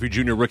Ken Griffey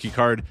Jr. rookie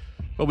card,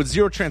 but with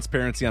zero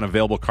transparency on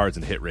available cards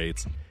and hit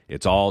rates,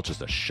 it's all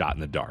just a shot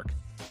in the dark.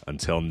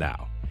 Until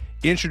now.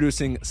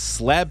 Introducing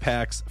slab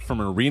packs from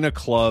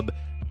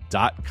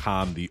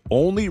arenaclub.com, the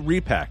only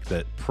repack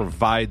that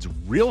provides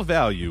real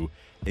value,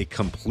 a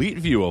complete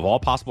view of all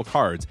possible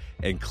cards,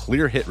 and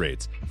clear hit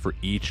rates for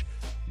each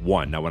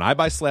one. Now, when I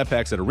buy slab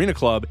packs at Arena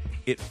Club,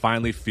 it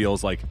finally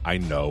feels like I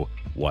know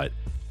what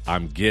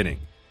I'm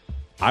getting.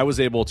 I was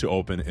able to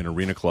open an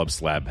Arena Club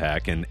slab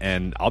pack,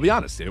 and I'll be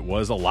honest, it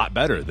was a lot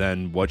better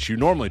than what you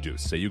normally do.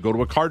 Say you go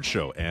to a card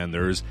show, and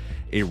there's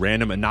a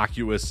random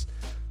innocuous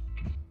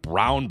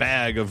brown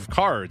bag of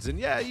cards, and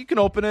yeah, you can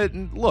open it,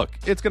 and look,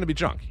 it's going to be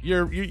junk.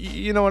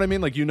 You know what I mean?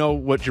 Like, you know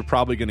what you're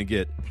probably going to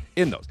get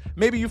in those.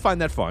 Maybe you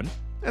find that fun,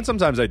 and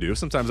sometimes I do.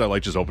 Sometimes I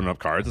like just opening up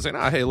cards and saying,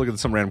 hey, look at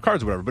some random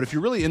cards or whatever. But if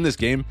you're really in this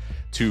game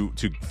to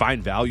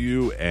find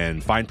value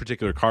and find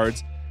particular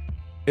cards,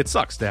 it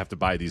sucks to have to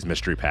buy these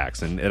mystery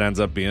packs, and it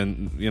ends up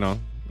being,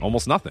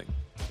 almost nothing.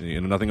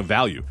 Nothing of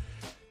value.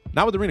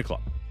 Not with Arena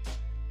Club.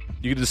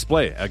 You can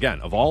display,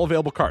 again, of all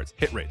available cards,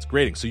 hit rates,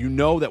 grading, so you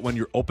know that when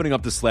you're opening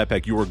up the slab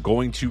pack, you are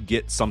going to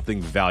get something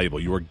valuable.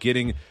 You are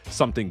getting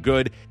something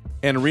good.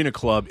 And Arena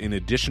Club, in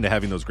addition to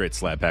having those great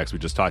slab packs we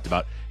just talked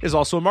about, is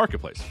also a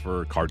marketplace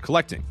for card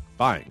collecting,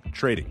 buying,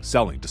 trading,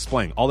 selling,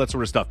 displaying, all that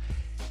sort of stuff.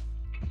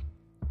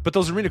 But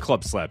those Arena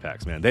Club slab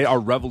packs, man, they are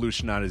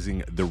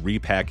revolutionizing the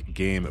repack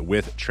game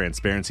with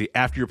transparency.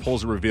 After your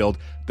pulls are revealed,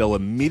 they'll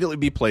immediately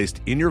be placed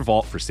in your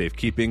vault for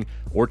safekeeping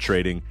or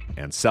trading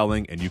and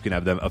selling, and you can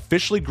have them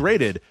officially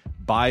graded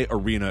by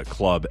Arena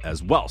Club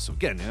as well. So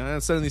again,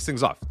 sending these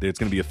things off, it's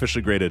going to be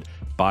officially graded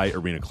by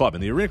Arena Club.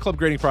 And the Arena Club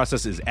grading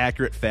process is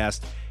accurate,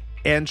 fast,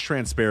 and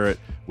transparent,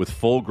 with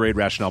full grade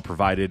rationale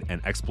provided and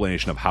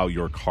explanation of how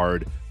your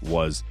card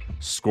was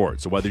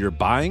scored. So whether you're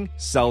buying,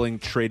 selling,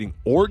 trading,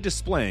 or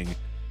displaying,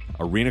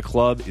 Arena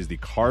Club is the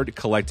card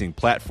collecting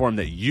platform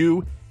that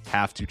you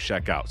have to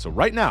check out. So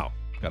right now,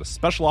 I've got a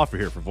special offer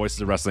here for Voices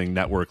of Wrestling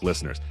Network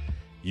listeners.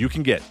 You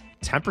can get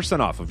 10%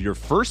 off of your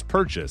first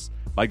purchase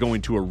by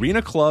going to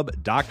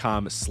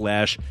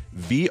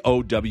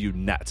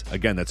arenaclub.com/VOWnet.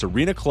 Again, that's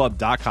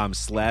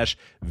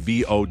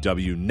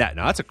arenaclub.com/VOWnet.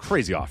 Now, that's a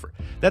crazy offer.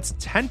 That's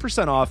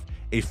 10% off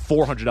a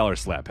 $400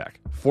 slab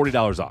pack.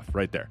 $40 off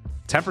right there.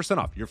 10%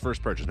 off your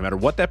first purchase. No matter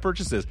what that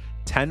purchase is,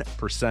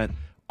 10%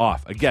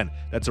 off. Again,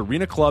 that's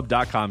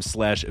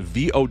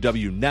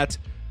arenaclub.com/VOWnet,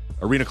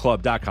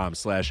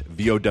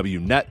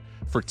 arenaclub.com/VOWnet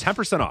for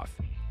 10% off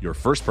your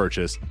first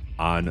purchase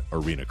on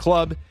Arena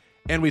Club.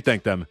 And we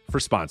thank them for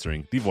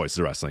sponsoring the Voices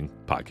of Wrestling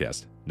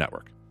Podcast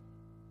Network.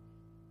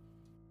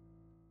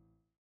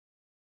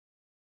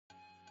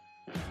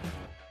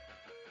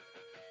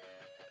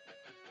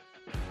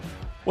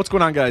 What's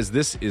going on, guys?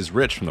 This is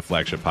Rich from the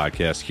Flagship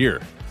Podcast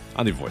here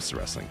on the Voices of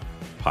Wrestling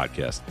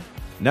Podcast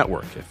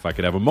Network. If I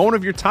could have a moment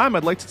of your time,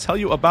 I'd like to tell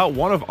you about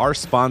one of our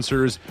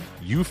sponsors,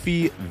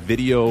 Eufy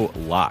Video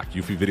Lock.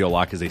 Eufy Video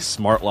Lock is a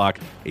smart lock,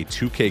 a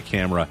 2K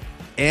camera,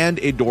 and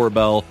a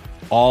doorbell,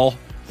 all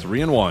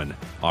 3-in-1,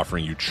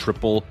 offering you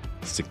triple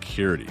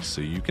security.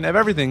 So you can have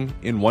everything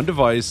in one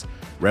device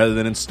rather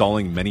than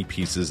installing many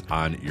pieces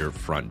on your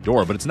front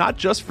door. But it's not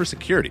just for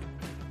security.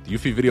 The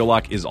Eufy Video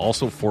Lock is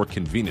also for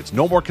convenience.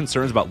 No more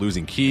concerns about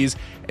losing keys,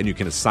 and you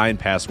can assign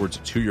passwords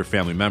to your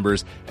family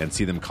members and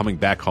see them coming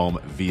back home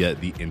via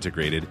the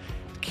integrated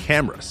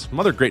cameras. Some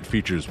other great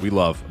features we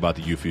love about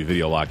the Eufy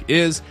Video Lock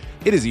is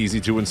it is easy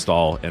to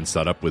install and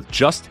set up with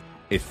just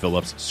a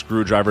Phillips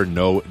screwdriver,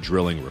 no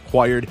drilling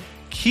required.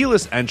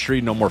 Keyless entry,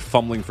 no more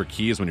fumbling for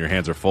keys when your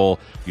hands are full.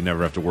 You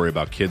never have to worry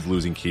about kids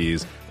losing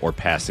keys or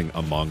passing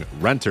among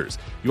renters.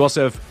 You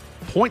also have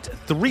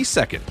 0.3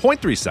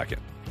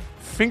 second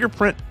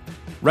fingerprint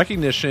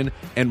recognition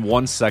and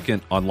 1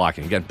 second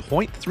unlocking. Again,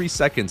 0.3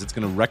 seconds, it's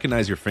going to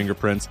recognize your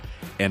fingerprints,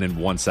 and in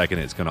 1 second,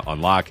 it's going to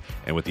unlock.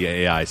 And with the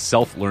AI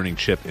self-learning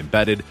chip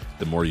embedded,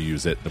 the more you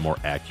use it, the more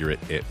accurate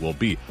it will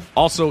be.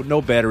 Also,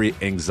 no battery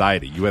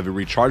anxiety. You have a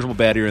rechargeable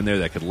battery in there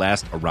that could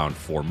last around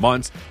 4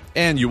 months,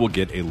 and you will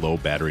get a low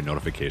battery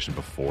notification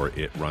before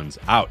it runs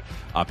out.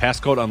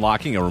 Passcode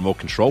unlocking, a remote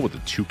control with a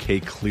 2K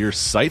clear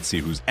sight. See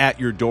who's at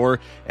your door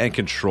and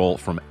control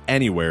from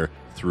anywhere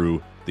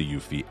through the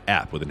Eufy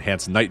app. With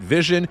enhanced night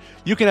vision,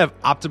 you can have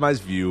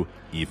optimized view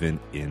even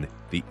in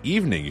the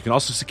evening. You can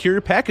also secure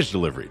your package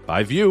delivery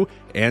by view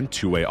and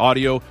two-way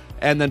audio.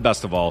 And then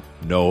best of all,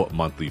 no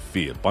monthly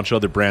fee. A bunch of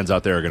other brands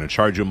out there are going to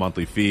charge you a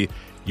monthly fee.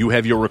 You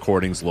have your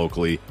recordings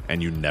locally,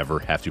 and you never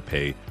have to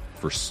pay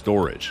for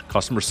storage.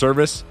 Customer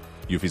service,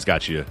 Eufy's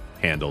got you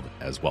handled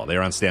as well. They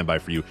are on standby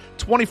for you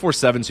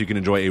 24/7, so you can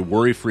enjoy a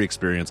worry-free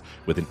experience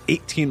with an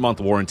 18-month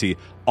warranty,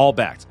 all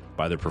backed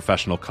by their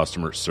professional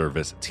customer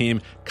service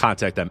team.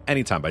 Contact them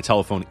anytime by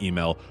telephone,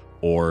 email,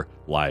 or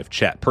live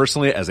chat.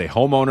 Personally, as a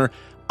homeowner,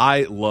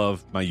 I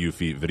love my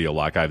Eufy Video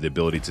Lock. I have the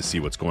ability to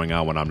see what's going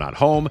on when I'm not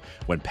home,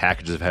 when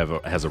packages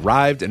has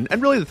arrived, and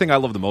really the thing I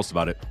love the most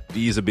about it, the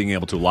ease of being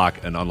able to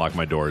lock and unlock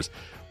my doors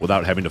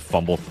without having to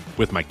fumble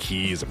with my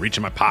keys and reach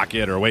in my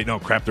pocket or wait, no,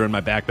 crap, they're in my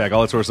backpack,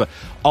 all that sort of stuff.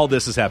 All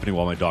this is happening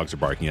while my dogs are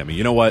barking at me.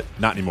 You know what?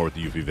 Not anymore with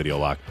the Eufy Video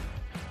Lock.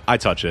 I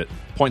touch it,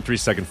 0.3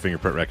 second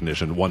fingerprint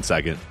recognition, 1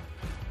 second,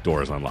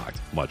 door is unlocked.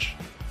 Much,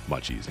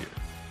 much easier.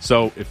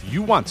 So if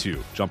you want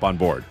to jump on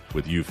board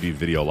with Eufy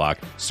Video Lock,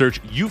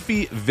 search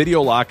Eufy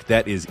Video Lock.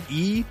 That is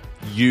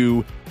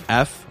EUFY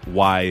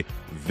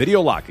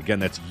Video Lock. Again,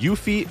 that's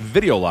Eufy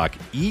Video Lock,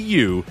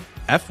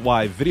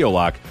 EUFY Video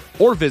Lock,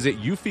 or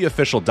visit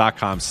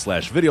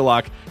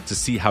eufyofficial.com/videolock to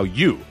see how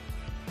you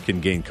can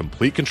gain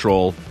complete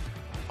control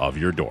of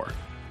your door.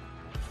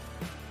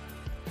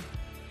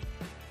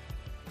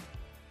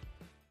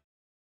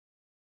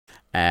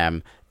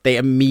 They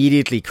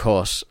immediately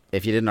cut,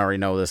 if you didn't already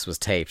know this was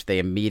taped, they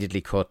immediately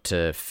cut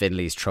to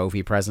Finley's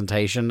trophy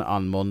presentation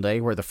on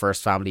Monday where the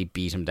First family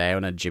beat him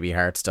down and Jimmy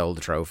Hart stole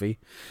the trophy.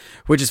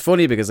 Which is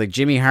funny because like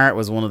Jimmy Hart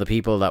was one of the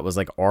people that was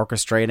like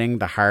orchestrating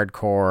the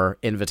Hardcore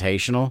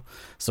Invitational.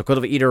 So could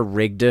have either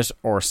rigged it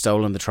or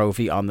stolen the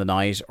trophy on the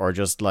night or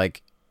just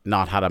like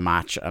not had a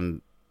match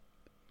and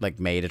like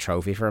made a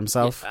trophy for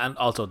himself. Yeah, and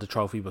also the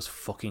trophy was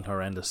fucking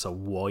horrendous, so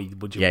why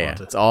would you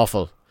want it? It's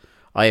awful.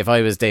 If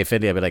I was Dave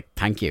Finley, I'd be like,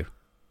 thank you.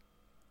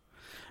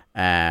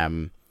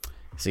 So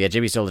yeah,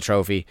 Jimmy stole the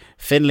trophy.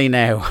 Finley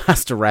now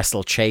has to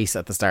wrestle Chase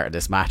at the start of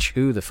this match.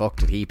 Who the fuck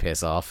did he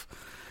piss off?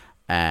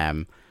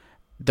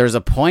 There's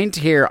a point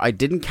here, I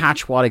didn't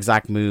catch what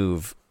exact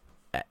move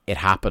it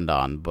happened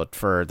on, but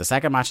for the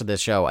second match of this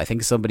show, I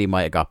think somebody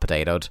might have got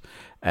potatoed.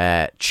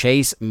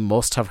 Chase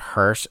must have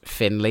hurt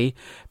Finley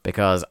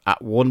because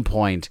at one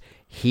point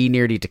he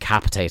nearly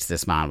decapitates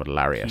this man with a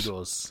lariat. He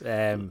does.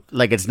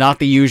 Like, it's not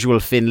the usual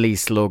Finley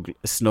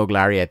snug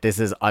lariat. This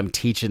is, I'm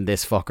teaching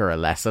this fucker a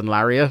lesson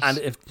lariat. And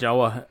if, you know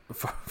what,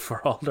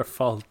 for all their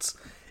faults,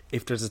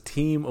 if there's a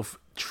team of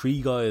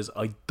 3 guys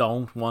I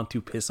don't want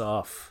to piss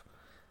off,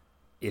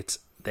 it's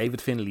David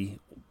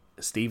Finley,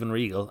 Stephen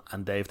Regal,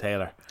 and Dave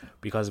Taylor.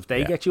 Because if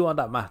they get you on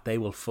that mat, they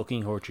will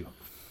fucking hurt you.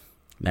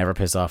 Never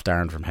piss off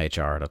Darren from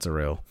HR. That's a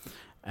rule.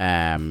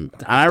 And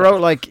I wrote,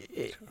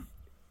 like...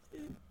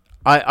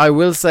 I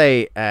will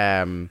say,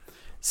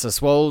 so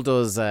Swole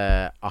does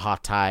a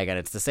hot tag, and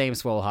it's the same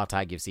Swole hot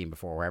tag you've seen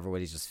before, where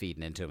everybody's just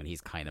feeding into him, and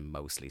he's kind of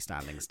mostly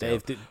standing still.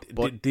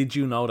 Dave, did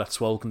you know that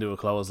Swole can do a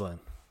clothesline?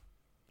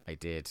 I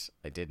did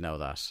know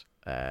that.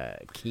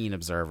 Keen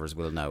observers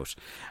will note.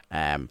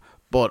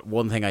 But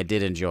one thing I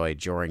did enjoy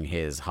during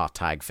his hot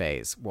tag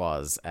phase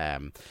was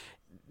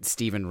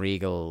Stephen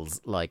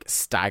Regal's like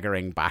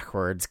staggering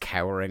backwards,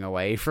 cowering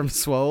away from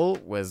Swole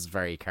was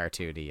very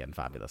cartoony and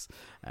fabulous.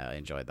 I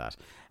enjoyed that.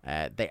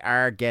 They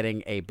are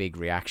getting a big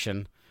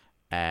reaction.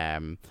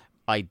 I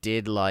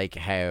did like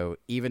how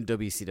even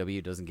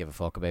WCW doesn't give a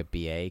fuck about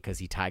BA because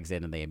he tags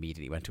in and they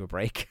immediately went to a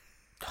break.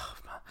 Oh,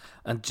 man.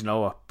 And do you know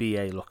what?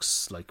 BA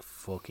looks like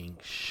fucking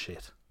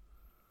shit.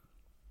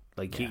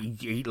 Like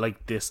he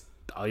like this.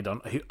 I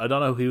don't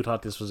know who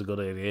thought this was a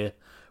good idea,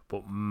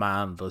 but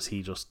man, does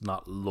he just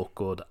not look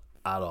good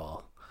at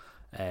all.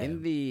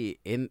 In the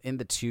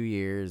 2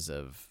 years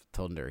of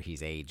Thunder,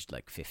 he's aged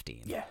like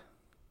 15. Yeah.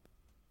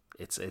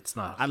 It's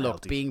not. And healthy.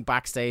 Look, being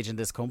backstage in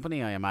this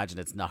company, I imagine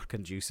it's not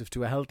conducive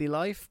to a healthy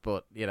life.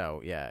 But you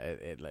know,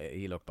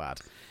 he looked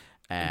bad.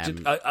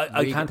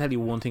 I can tell you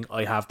one thing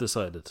I have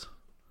decided.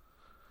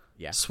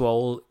 Yeah,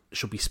 Swole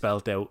should be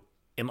spelled out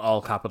in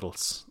all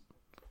capitals,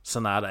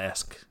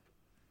 Sonata-esque.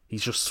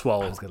 He's just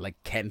Swole,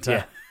 like Kenta.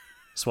 Yeah.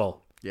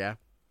 Swole. Yeah,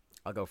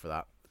 I'll go for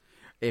that.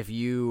 If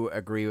you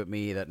agree with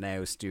me that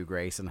now Stu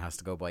Grayson has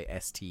to go by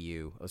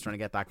STU, I was trying to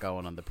get that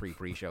going on the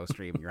pre-show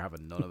stream, and you're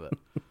having none of it.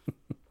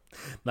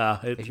 Nah,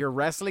 if you're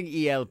wrestling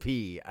ELP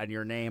and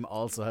your name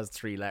also has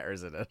 3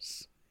 letters in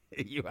it,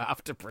 you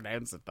have to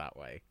pronounce it that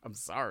way. I'm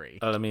sorry.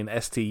 I mean,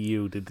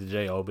 STU did the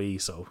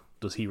JOB, so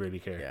does he really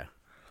care?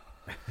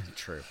 Yeah.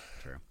 True.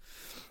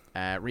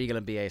 Regal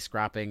and BA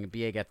scrapping.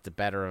 BA gets the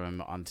better of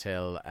him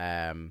until...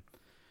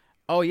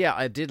 Oh, yeah,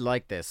 I did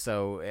like this.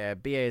 So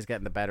BA is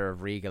getting the better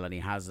of Regal and he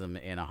has him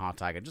in a hot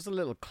tag. And just a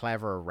little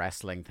clever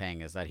wrestling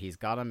thing is that he's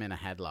got him in a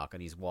headlock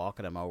and he's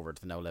walking him over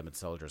to the No Limit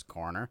Soldier's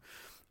corner.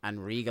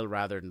 And Regal,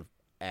 rather than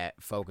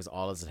focus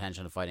all his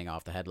attention on fighting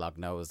off the headlock,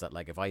 knows that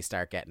like if I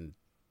start getting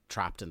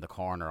trapped in the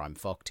corner. I'm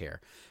fucked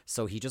here.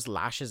 So he just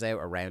lashes out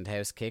a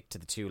roundhouse kick to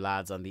the two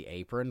lads on the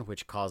apron,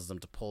 which causes them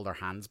to pull their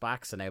hands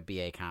back. So now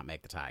BA can't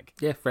make the tag.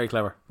 Yeah, very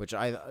clever. Which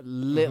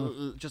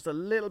just a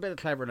little bit of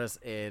cleverness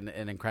in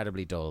an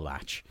incredibly dull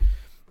match.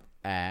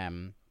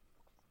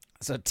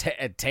 So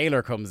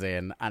Taylor comes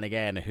in, and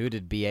again, who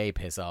did BA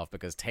piss off?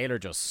 Because Taylor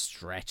just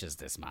stretches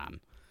this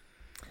man,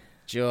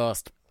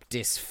 just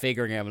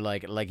disfiguring him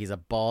like he's a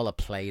ball of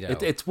Play-Doh.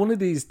 It's one of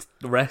these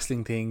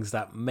wrestling things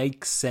that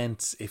makes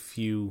sense if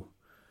you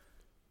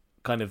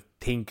kind of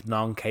think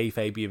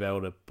non-kayfabe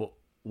about it, but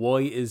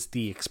why is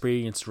the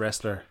experienced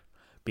wrestler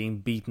being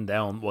beaten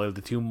down while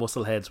the two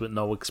muscleheads with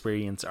no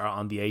experience are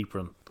on the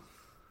apron?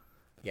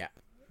 Yeah.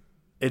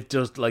 It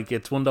just, like,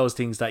 it's one of those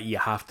things that you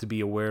have to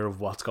be aware of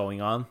what's going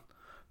on,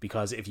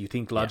 because if you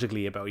think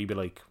logically about it, you'd be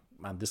like,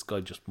 man, this guy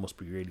just must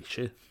be really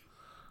shit.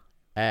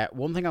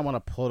 One thing I want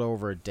to put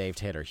over Dave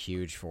Taylor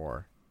huge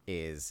for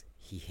is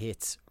he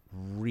hits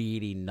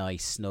really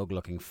nice,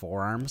 snug-looking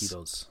forearms. He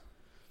does.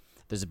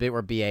 There's a bit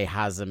where BA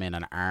has him in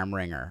an arm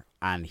wringer,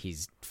 and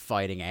he's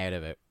fighting out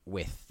of it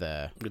with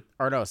the...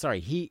 Or no, sorry,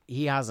 he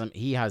has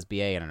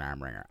BA in an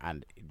arm wringer,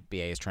 and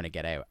BA is trying to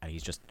get out, and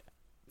he's just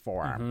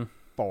forearm,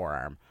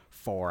 forearm,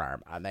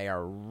 and they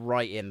are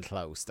right in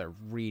close. They're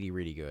really,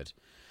 really good.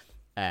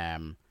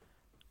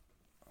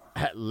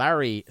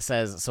 Larry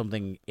says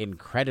something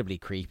incredibly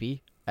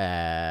creepy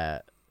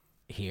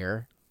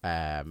here.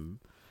 I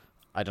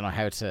don't know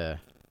how to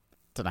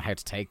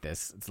take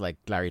this. It's like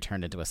Larry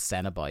turned into a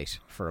Cenobite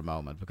for a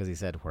moment, because he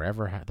said,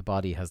 wherever the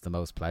body has the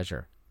most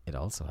pleasure, it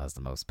also has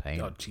the most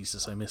pain. Oh,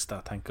 Jesus, I missed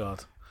that, thank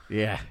God.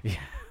 Yeah.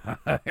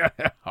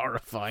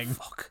 Horrifying.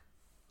 Fuck.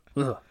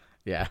 Ugh.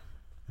 Yeah.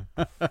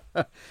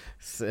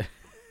 So,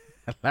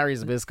 Larry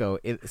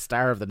Zbyszko,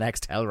 star of the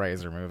next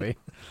Hellraiser movie.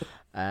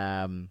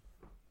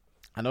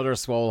 Another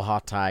Swole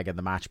hot tag, and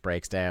the match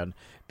breaks down.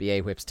 BA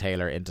whips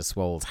Taylor into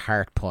Swole's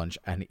heart punch,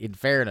 and in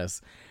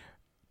fairness,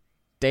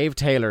 Dave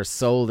Taylor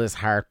sold this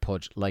heart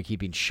punch like he'd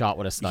been shot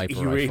with a sniper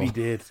rifle. He really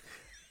did.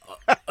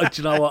 Do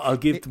you know what? I'll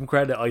give them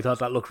credit. I thought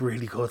that looked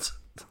really good.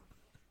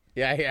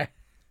 Yeah.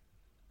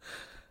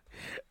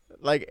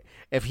 Like,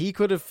 if he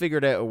could have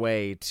figured out a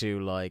way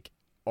to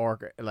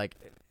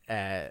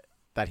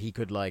that he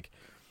could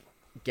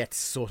get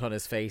soot on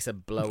his face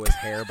and blow his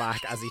hair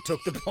back as he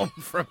took the bump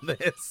from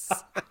this.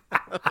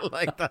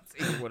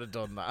 He would have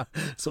done that.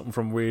 Something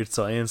from Weird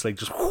Science, like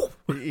just...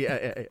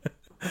 Yeah.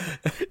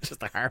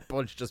 Just a heart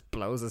punch just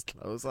blows his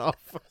clothes off.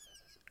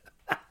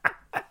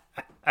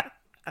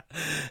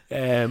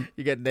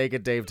 You get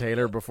naked Dave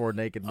Taylor before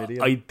naked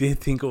Midian. I did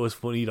think it was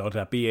funny though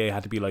that BA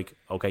had to be like,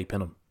 okay,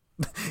 pin him.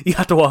 You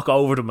had to walk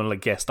over to him and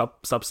like, yeah,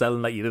 stop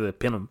selling that you did it,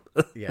 pin him.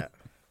 Yeah.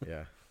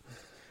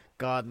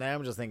 God, now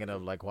I'm just thinking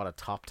of like what a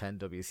top 10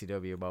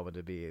 WCW moment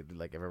would be.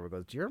 Like if everyone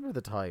goes, do you remember the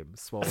time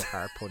Swole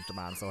heart punched a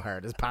man so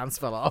hard his pants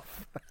fell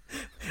off?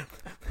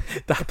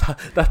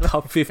 that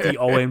top 50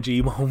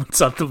 OMG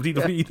moments on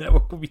WWE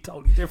Network would be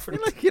totally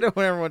different. Like,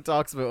 when everyone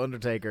talks about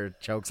Undertaker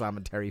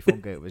chokeslamming Terry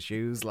Funk out of his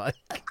shoes, like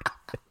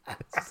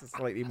it's just a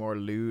slightly more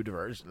lewd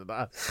version of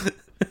that.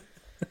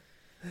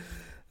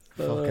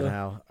 Fucking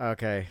hell.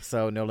 Okay,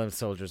 so No Limit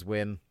Soldiers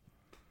win.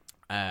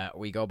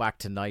 We go back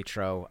to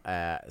Nitro.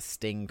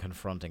 Sting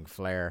confronting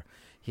Flair.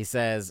 He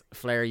says,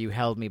 "Flair, you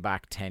held me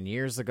back 10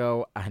 years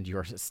ago, and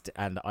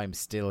and I'm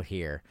still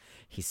here."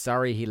 He's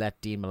sorry he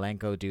let Dean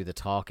Malenko do the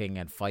talking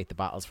and fight the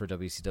battles for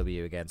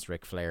WCW against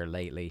Ric Flair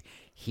lately.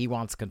 He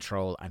wants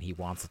control, and he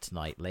wants it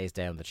tonight. Lays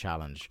down the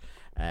challenge.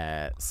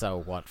 So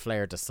what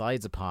Flair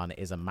decides upon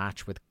is a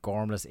match with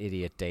gormless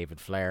idiot David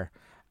Flair,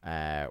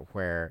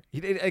 where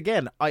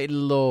again, I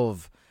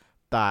love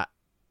that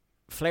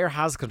Flair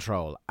has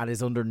control and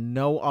is under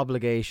no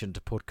obligation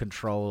to put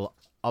control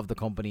of the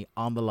company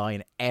on the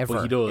line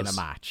ever in a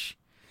match.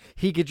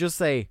 He could just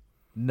say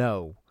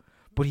no,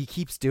 but he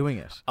keeps doing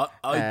it.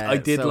 I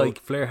did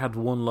like Flair had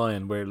one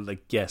line where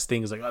like, yeah,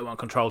 Sting is like, I want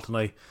control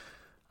tonight,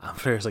 and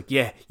Flair's like,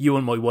 yeah, you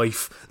and my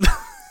wife.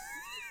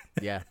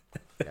 Yeah.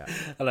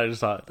 And I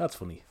just thought that's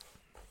funny.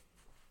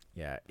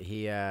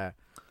 Yeah,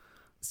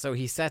 so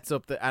he sets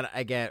up and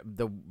again,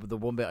 the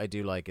one bit I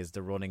do like is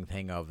the running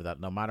thing of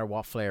that. No matter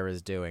what Flair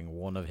is doing,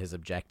 one of his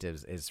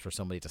objectives is for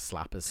somebody to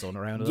slap his son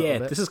around a little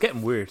bit. This is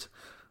getting weird.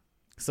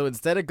 So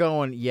instead of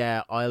going,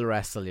 yeah, I'll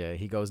wrestle you,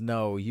 he goes,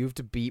 no, you have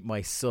to beat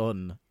my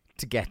son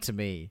to get to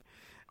me.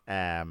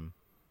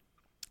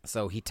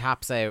 So he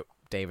taps out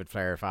David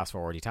Flair. Fast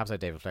forward, he taps out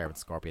David Flair with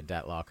the Scorpion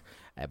Deathlock,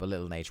 but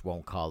Little H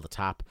won't call the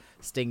tap.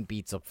 Sting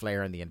beats up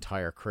Flair and the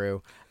entire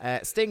crew.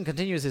 Sting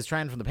continues his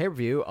trend from the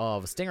pay-per-view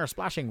of Stinger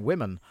splashing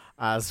women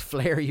as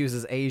Flair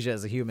uses Asia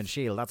as a human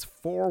shield. That's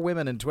 4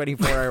 women in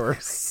 24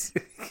 hours.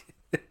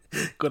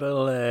 Good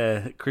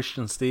old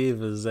Christian Steve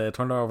has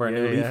turned over a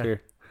new leaf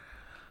here.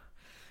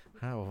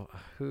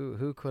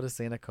 Who could have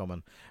seen it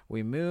coming?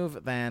 We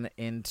move then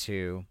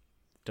into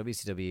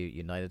WCW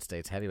United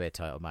States Heavyweight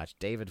title match.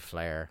 David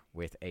Flair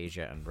with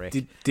Asia and Rick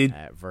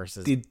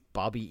versus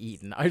Bobby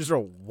Eaton. I just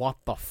wrote, what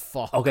the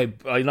fuck? Okay,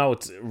 I know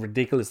it's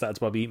ridiculous that it's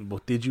Bobby Eaton,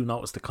 but did you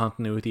notice the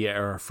continuity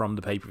error from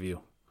the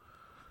pay-per-view?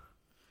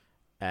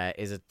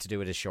 Is it to do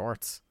with his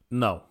shorts?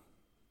 No.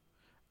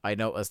 I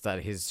noticed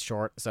that his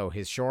shorts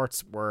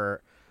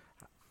were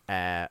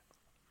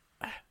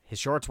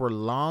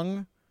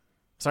long.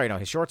 Sorry, no,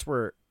 his shorts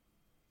were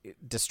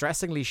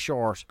distressingly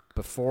short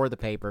before the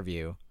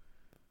pay-per-view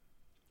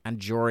and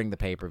during the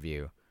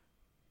pay-per-view.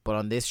 But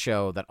on this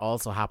show that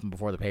also happened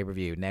before the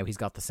pay-per-view, now he's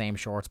got the same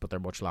shorts, but they're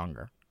much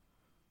longer.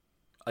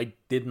 I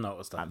did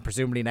notice that. And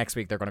presumably next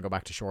week they're going to go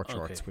back to shorts,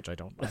 which I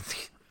don't know.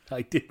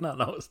 I did not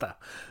notice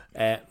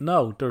that.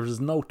 No, there was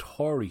no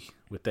Tory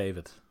with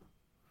David.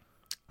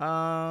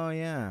 Oh,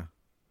 yeah.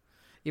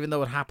 Even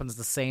though it happens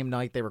the same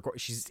night they record.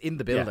 She's in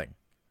the building. Yeah.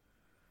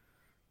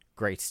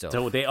 Great stuff.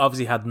 So they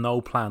obviously had no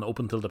plan up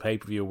until the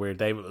pay-per-view where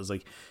David was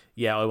like,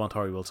 yeah, I want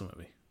Tori Wilson with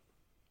me.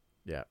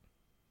 Yeah.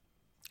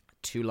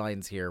 2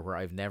 lines here where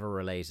I've never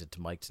related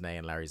to Mike Tenay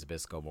and Larry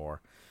Zbyszko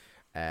more.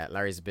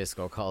 Larry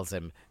Zbyszko calls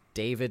him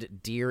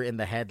David Deer in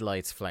the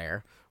Headlights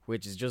Flair,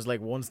 which is just like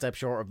one step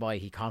short of my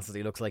he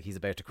constantly looks like he's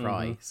about to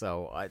cry. Mm-hmm.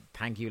 So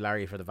thank you,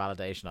 Larry, for the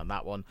validation on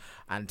that one.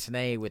 And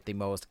Tenay, with the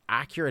most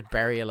accurate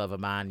burial of a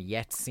man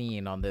yet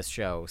seen on this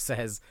show,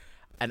 says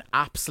an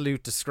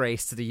absolute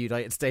disgrace to the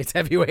United States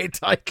heavyweight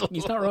title.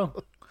 He's not wrong.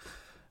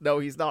 No,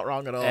 he's not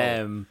wrong at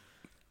all.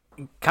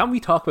 Can we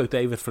talk about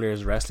David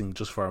Flair's wrestling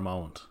just for a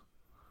moment?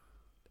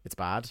 It's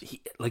bad.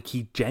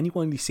 He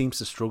genuinely seems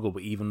to struggle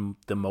with even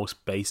the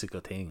most basic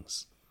of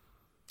things.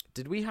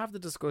 Did we have the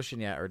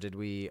discussion yet, or did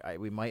we?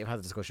 We might have had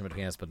the discussion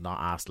between us, but not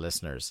asked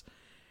listeners.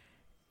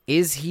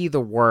 Is he the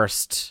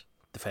worst,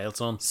 the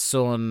failed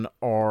son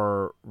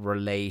or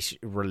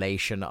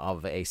relation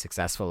of a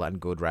successful and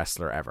good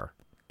wrestler ever?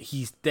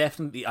 He's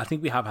definitely. I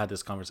think we have had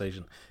this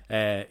conversation.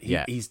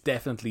 He's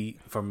definitely,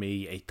 for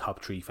me, a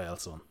top 3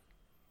 failed son.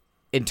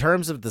 In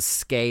terms of the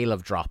scale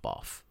of drop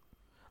off,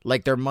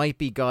 like there might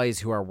be guys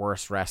who are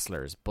worse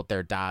wrestlers, but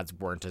their dads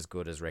weren't as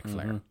good as Ric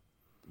Flair.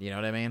 You know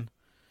what I mean?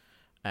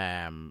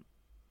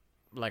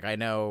 Like I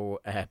know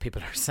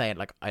people are saying,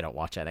 like, I don't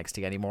watch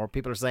NXT anymore.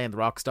 People are saying The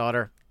Rock's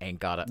daughter ain't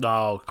got it.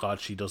 No, God,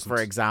 she doesn't.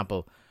 For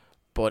example.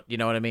 But you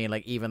know what I mean?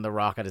 Like even The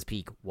Rock at his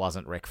peak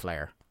wasn't Ric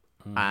Flair.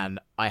 And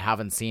I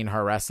haven't seen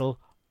her wrestle.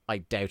 I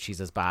doubt she's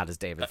as bad as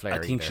David Flair. I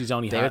think she's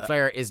only David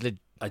Flair is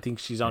I think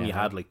she's only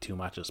had like 2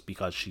 matches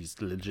because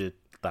she's legit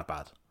that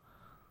bad.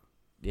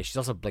 Yeah, she's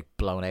also like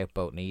blown out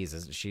both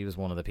knees. She was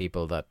one of the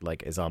people that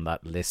like is on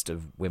that list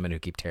of women who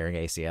keep tearing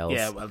ACLs.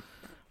 Yeah, well,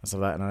 so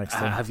that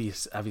have you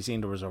seen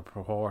there was a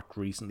report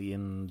recently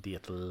in The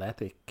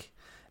Athletic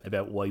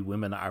about why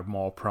women are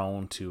more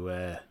prone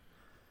to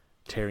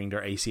tearing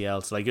their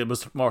ACLs? Like it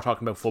was more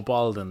talking about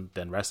football than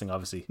wrestling,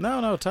 obviously.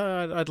 No,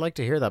 I'd like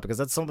to hear that because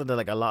that's something that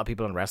like a lot of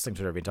people in wrestling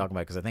Twitter have been talking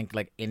about. Because I think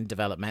like in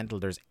developmental,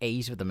 there's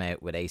 8 of them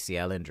out with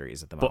ACL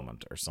injuries at the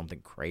moment, or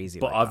something crazy.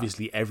 But like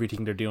obviously,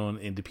 everything they're doing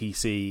in the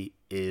PC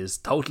is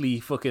totally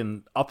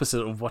fucking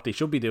opposite of what they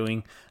should be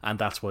doing, and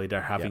that's why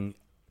they're having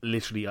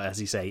literally,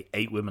 as you say,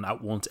 8 women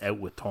at once out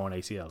with torn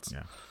ACLs.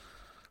 Yeah,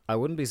 I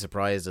wouldn't be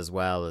surprised as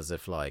well as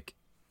if like,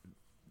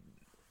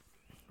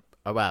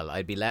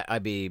 I'd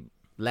be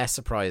less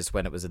surprised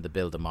when it was in the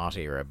Bill DeMott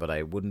era, but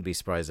I wouldn't be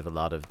surprised if a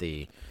lot of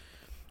the,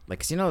 like,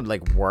 'cause, you know,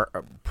 like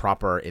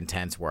proper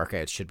intense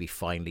workouts should be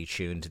finely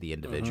tuned to the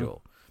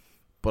individual.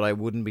 But I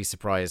wouldn't be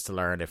surprised to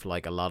learn if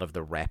like a lot of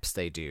the reps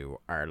they do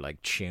are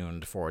like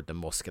tuned for the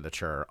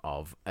musculature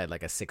of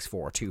like a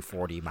 6'4",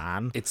 240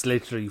 man. It's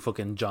literally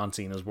fucking John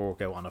Cena's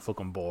workout on a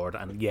fucking board,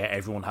 and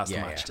everyone has to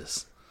match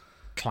this,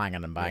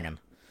 clanging and banging.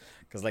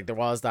 Because like there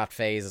was that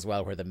phase as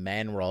well where the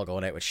men were all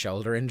going out with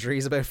shoulder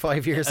injuries about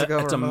 5 years ago.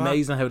 It's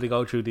amazing how they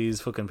go through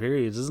these fucking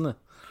periods, isn't it?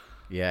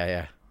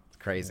 Yeah, it's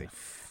crazy.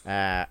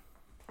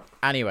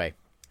 Anyway,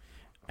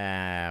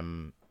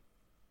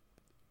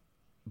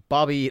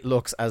 Bobby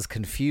looks as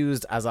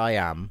confused as I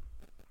am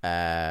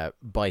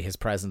by his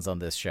presence on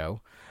this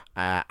show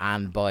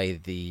and by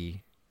the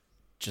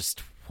just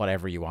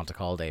whatever you want to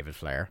call David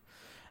Flair.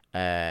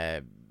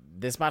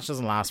 This match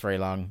doesn't last very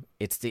long.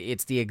 It's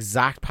the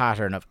exact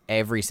pattern of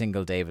every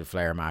single David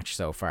Flair match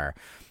so far.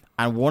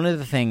 And one of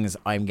the things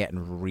I'm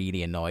getting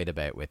really annoyed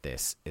about with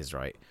this is,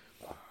 right,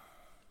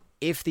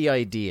 if the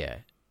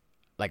idea,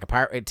 like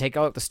take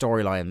out the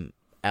storyline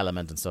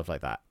element and stuff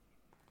like that,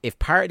 if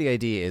part of the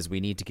idea is we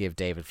need to give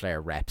David Flair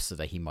reps so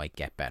that he might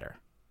get better,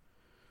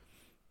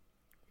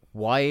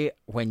 why,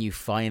 when you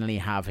finally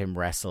have him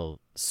wrestle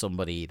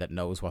somebody that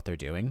knows what they're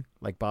doing,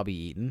 like Bobby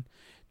Eaton,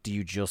 do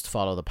you just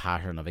follow the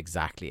pattern of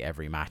exactly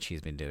every match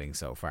he's been doing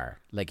so far?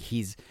 Like,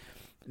 he's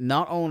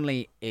not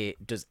only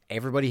does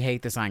everybody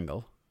hate this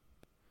angle,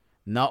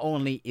 not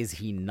only is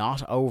he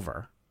not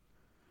over,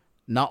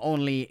 not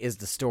only is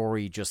the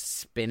story just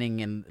spinning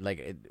in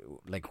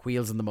like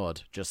wheels in the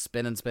mud, just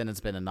spinning,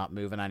 not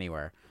moving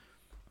anywhere,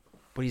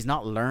 but he's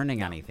not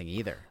learning anything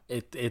either.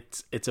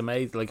 It's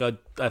amazing. Like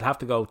I'd have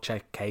to go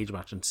check Cage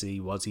Match and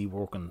see was he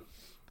working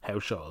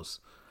house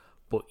shows.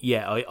 But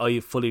yeah, I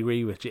fully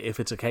agree with you. If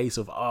it's a case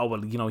of, oh,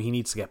 well, you know, he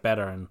needs to get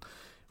better and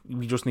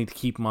we just need to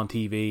keep him on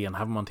TV and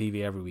have him on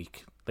TV every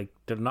week. Like,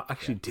 they're not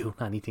actually doing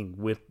anything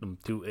with him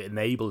to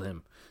enable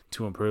him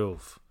to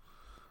improve.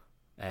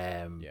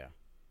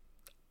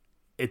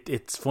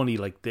 it's funny,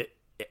 like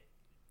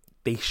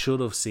they should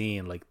have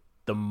seen, like,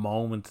 the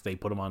moment they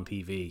put him on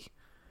TV,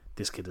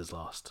 this kid is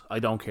lost. I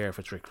don't care if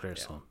it's Ric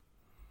Flair's son.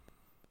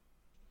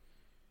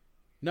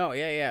 No,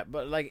 yeah,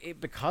 but like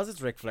because it's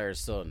Ric Flair's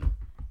son,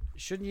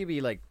 shouldn't you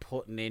be like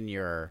putting in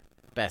your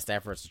best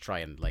efforts to try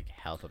and like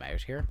help him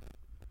out here?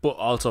 But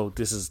also,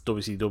 this is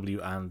WCW,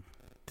 and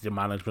the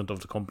management of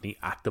the company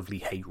actively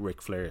hate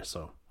Ric Flair,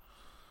 so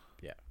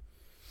yeah.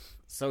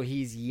 So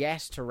he's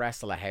yet to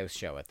wrestle a house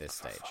show at this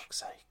stage. For fuck's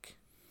sake.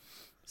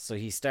 So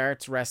he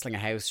starts wrestling a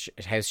house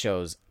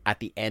shows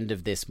at the end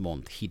of this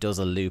month. He does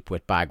a loop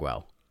with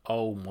Bagwell.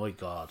 Oh my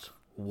god,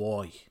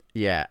 why?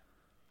 Yeah.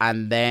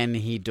 And then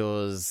he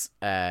does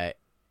then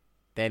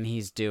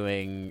he's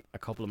doing a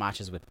couple of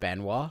matches with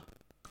Benoit.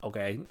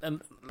 Okay.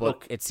 And but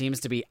look, it seems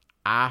to be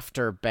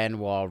after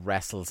Benoit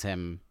wrestles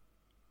him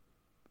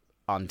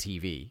on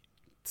TV.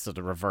 So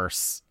the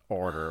reverse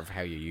order of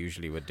how you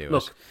usually would do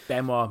it.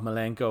 Benoit,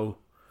 Malenko,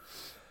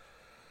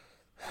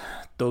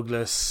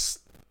 Douglas,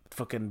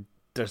 fucking,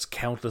 there's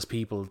countless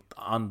people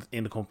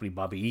in the company.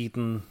 Bobby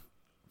Eaton,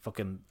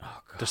 fucking,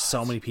 there's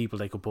so many people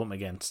they could put him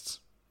against.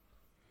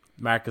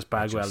 Marcus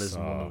Bagwell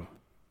isn't one of them.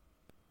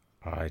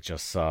 I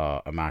just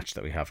saw a match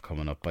that we have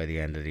coming up by the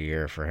end of the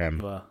year for him.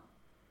 Well,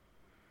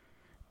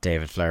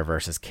 David Flair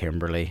versus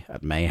Kimberly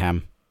at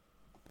Mayhem.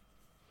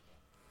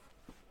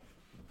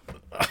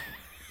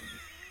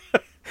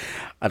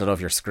 I don't know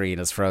if your screen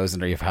is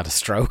frozen or you've had a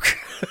stroke.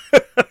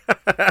 It's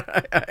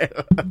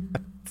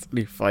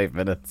only 5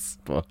 minutes,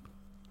 but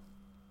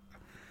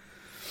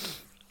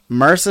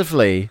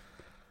mercifully,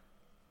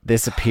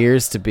 this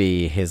appears to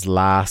be his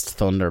last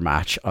Thunder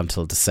match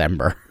until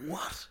December.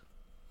 what?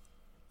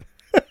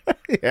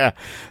 Yeah.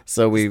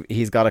 So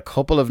he's got a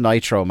couple of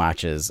Nitro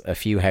matches, a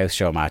few house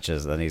show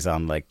matches, and he's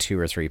on like 2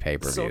 or 3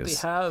 pay-per-views. So they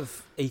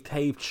have a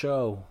taped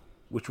show,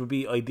 which would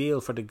be ideal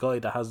for the guy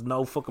that has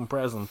no fucking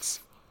presence.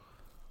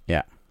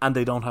 Yeah. And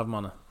they don't have him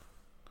on it.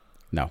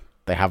 No.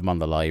 They have him on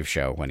the live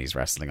show when he's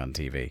wrestling on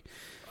TV.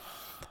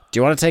 Do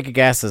you want to take a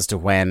guess as to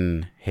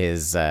when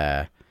his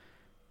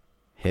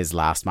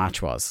last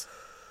match was?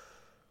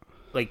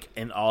 Like,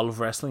 in all of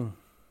wrestling?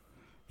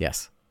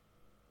 Yes.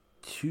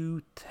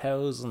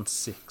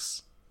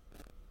 2006.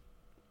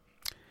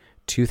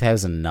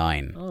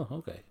 2009. Oh,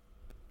 okay.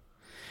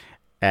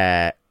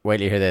 Wait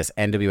till you hear this.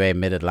 NWA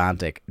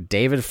Mid-Atlantic.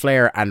 David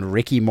Flair and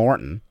Ricky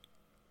Morton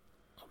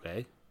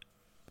Okay.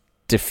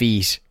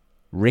 defeat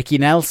Ricky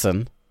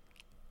Nelson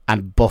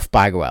and Buff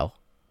Bagwell.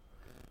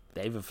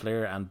 David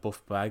Flair and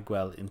Buff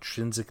Bagwell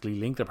intrinsically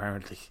linked,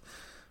 apparently.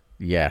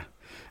 Yeah.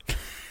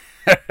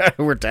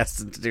 We're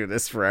destined to do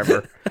this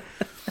forever.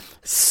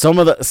 Some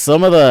of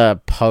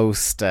the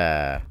post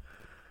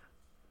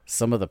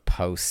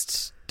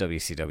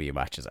WCW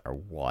matches are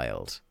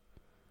wild.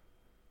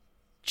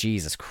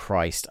 Jesus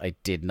Christ, I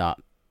did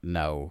not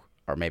know,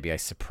 or maybe I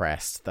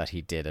suppressed that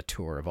he did a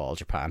tour of All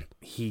Japan.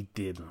 He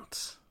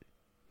didn't.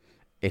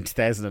 In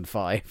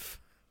 2005.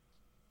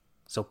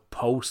 So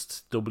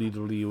post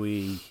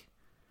WWE,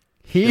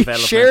 He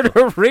shared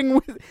a ring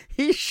with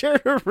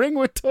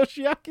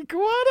Toshiaki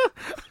Kawada.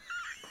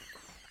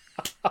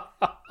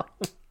 oh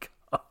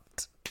God.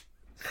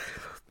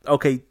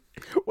 Okay.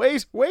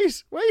 Wait.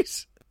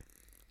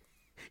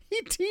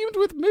 He teamed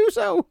with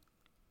Muto.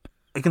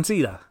 I can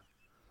see that.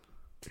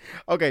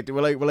 Okay,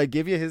 will I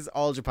give you his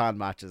All Japan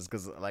matches?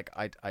 Because like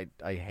I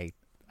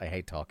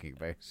hate talking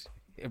about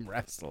him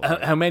wrestling.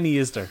 How many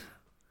is there?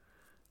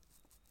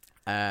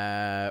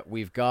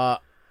 We've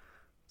got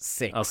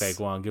 6. Okay,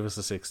 go on. Give us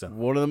the 6 then.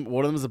 One of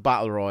them is a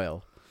battle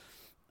royal.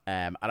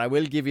 And I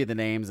will give you the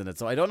names in it.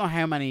 So I don't know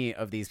how many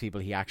of these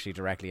people he actually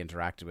directly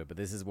interacted with, but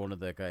this is one of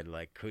the kind of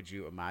like, could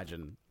you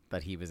imagine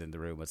that he was in the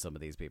room with some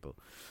of these people?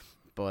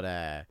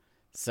 But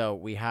so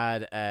we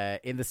had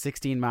in the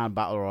 16-man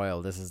battle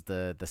royal. This is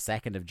the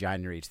 2nd of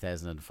January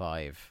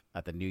 2005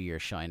 at the New Year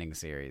Shining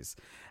series.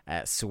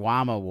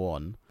 Suwama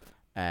won,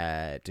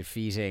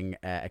 defeating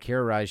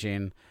Akira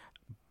Rajin,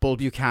 Bull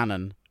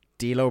Buchanan,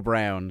 D'Lo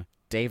Brown,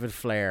 David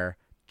Flair,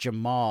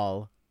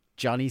 Jamal,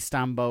 Johnny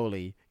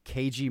Stamboli,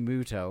 Keiji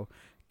Muto,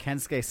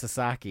 Kensuke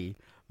Sasaki,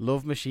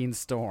 Love Machine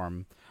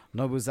Storm,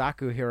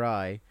 Nobuzaku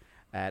Hirai,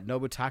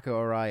 Nobutaka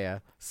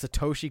Araya,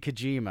 Satoshi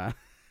Kojima,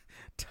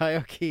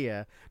 Taiyo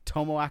Kiya,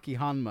 Tomoaki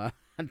Honma,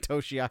 and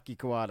Toshiaki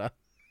Kawada.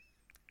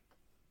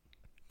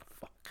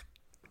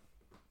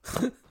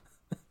 Fuck.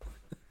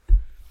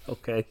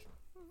 Okay.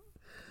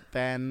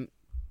 Then,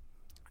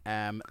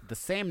 the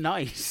same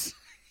night,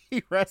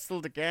 he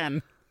wrestled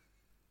again.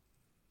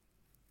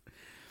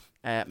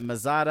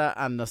 Mazada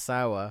and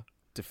Nasawa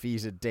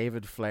defeated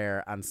David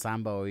Flair and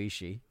Sambo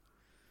Oishi.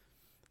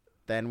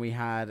 Then we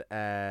had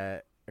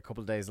a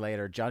couple of days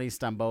later Johnny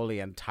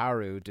Stamboli and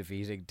Taru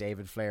defeating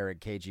David Flair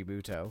and Keiji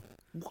Muto.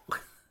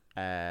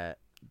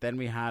 Then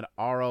we had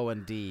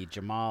RO&D,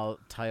 Jamal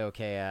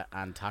Taiokeya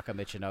and Taka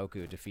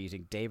Michinoku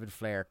defeating David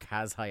Flair,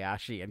 Kaz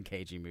Hayashi and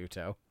Keiji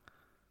Muto.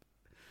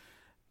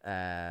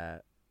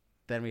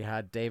 Then we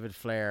had David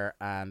Flair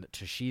and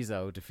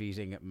Toshizo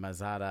defeating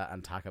Mazada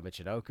and Taka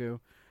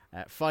Michinoku.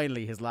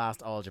 Finally, his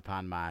last All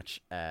Japan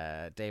match,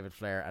 David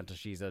Flair and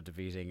Toshizo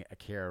defeating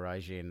Akira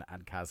Raijin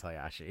and Kaz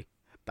Hayashi.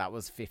 That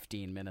was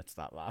 15 minutes,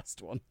 that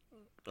last one.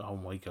 Oh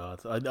my god.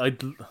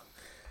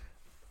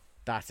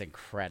 That's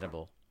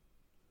incredible.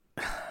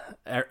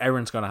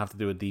 Aaron's going to have to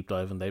do a deep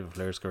dive on David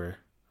Flair's career.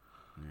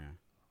 Yeah.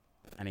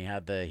 And he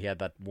had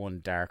that one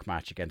dark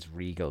match against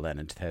Regal then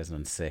in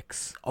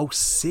 2006. Oh,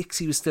 6?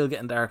 He was still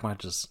getting dark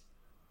matches.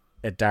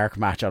 A dark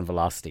match on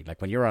Velocity.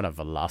 Like when you're on a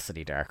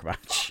Velocity dark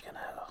match. Fucking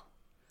hell.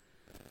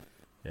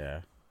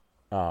 Yeah.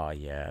 Oh,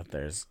 yeah.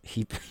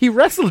 He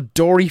wrestled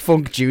Dory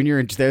Funk Jr.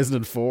 in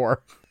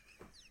 2004.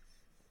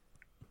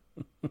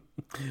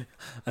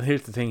 And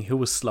here's the thing. Who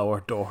was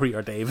slower, Dory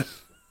or David?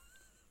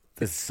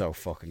 This is so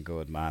fucking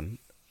good, man.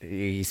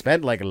 He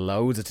spent like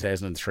loads of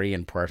 2003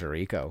 in Puerto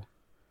Rico.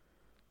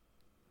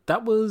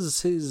 That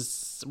was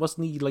his...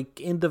 Wasn't he like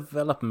in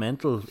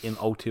developmental in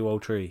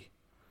 0203?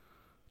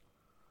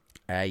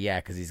 Yeah,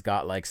 because he's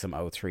got like some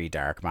 03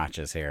 dark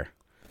matches here.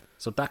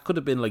 So that could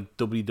have been like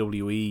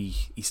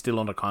WWE. He's still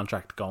under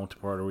contract going to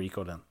Puerto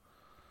Rico then.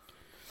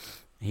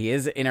 He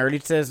is in early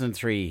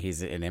 2003.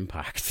 He's in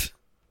Impact.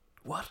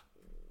 What?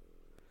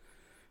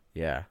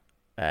 Yeah.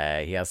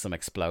 He has some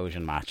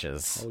explosion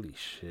matches. Holy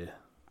shit.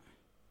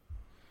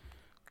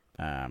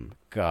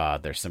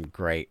 God, there's some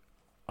great...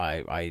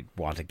 I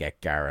want to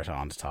get Garrett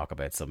on to talk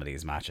about some of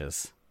these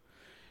matches.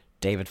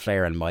 David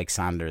Flair and Mike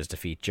Sanders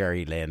defeat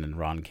Jerry Lynn and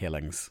Ron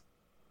Killings.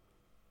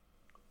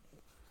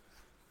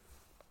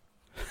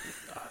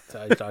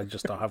 I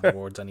just don't have the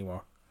words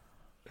anymore.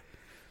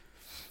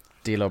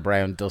 D'Lo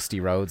Brown, Dusty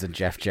Rhodes, and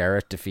Jeff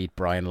Jarrett defeat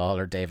Brian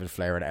Lawler, David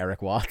Flair, and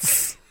Eric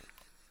Watts.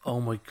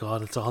 Oh my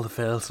god, it's all the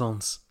fail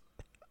sons.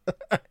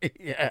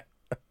 Yeah.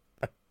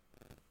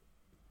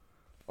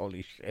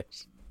 Holy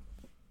shit.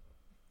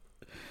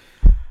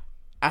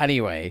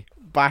 Anyway,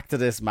 back to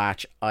this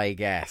match, I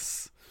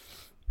guess.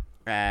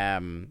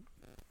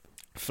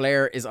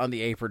 Flair is on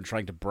the apron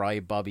trying to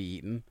bribe Bobby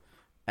Eaton.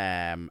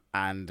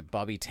 And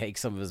Bobby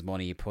takes some of his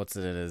money, puts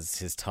it in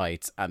his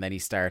tights, and then he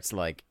starts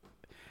like...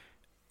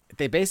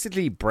 They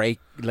basically break,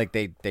 like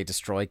they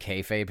destroy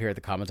kayfabe here,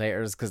 the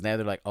commentators, because now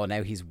they're like, oh,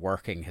 now he's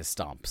working his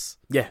stomps.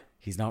 Yeah.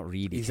 He's not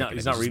really. He's not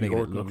really making it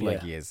working look them,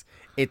 like he is.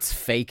 It's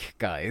fake,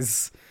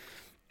 guys.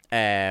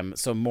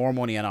 So more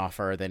money on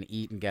offer. Then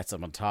Eaton gets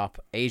him on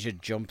top. Asia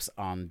jumps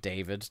on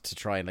David to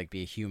try and like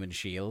be a human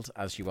shield,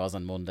 as she was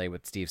on Monday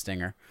with Steve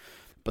Stinger.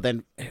 But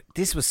then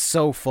this was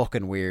so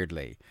fucking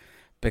weirdly,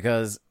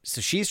 because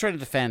so she's trying to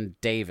defend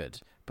David,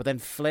 but then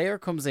Flair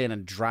comes in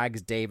and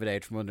drags David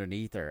out from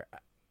underneath her,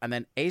 and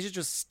then Asia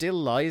just still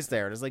lies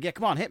there and is like, "Yeah,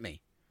 come on, hit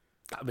me."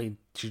 I mean,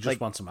 she just Like-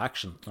 wants some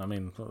action. I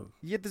mean,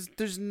 Yeah,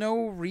 there's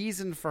no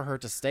reason for her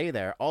to stay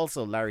there.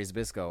 Also, Larry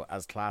Zbyszko,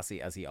 as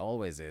classy as he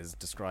always is,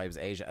 describes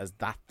Asia as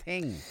that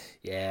thing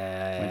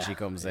yeah. when she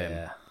comes in.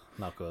 Yeah,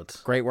 not good.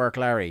 Great work,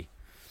 Larry.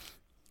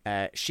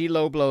 She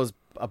low blows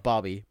a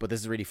Bobby, but this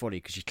is really funny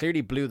because she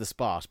clearly blew the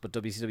spot, but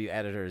WCW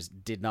editors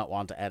did not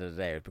want to edit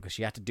it out because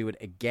she had to do it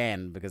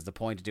again because the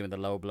point of doing the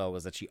low blow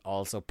was that she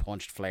also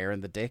punched Flair in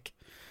the dick.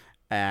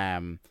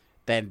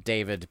 Then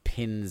David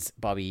pins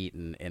Bobby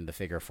Eaton in the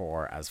figure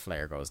 4 as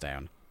Flair goes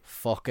down.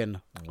 Fucking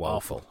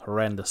woeful. Awful.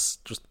 Horrendous.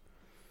 Just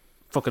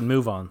fucking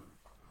move on.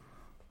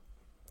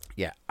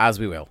 Yeah, as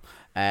we will.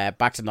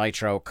 Back to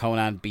Nitro.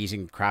 Conan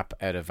beating crap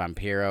out of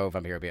Vampiro.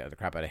 Vampiro beat the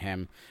crap out of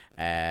him.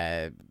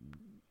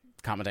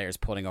 Commentators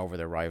putting over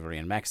their rivalry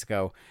in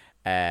Mexico.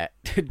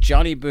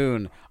 Johnny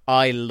Boone.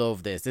 I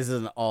love this. This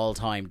is an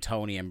all-time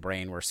Tony and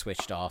Brain were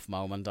switched off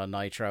moment on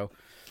Nitro.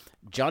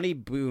 Johnny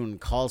Boone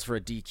calls for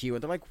a DQ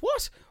and they're like,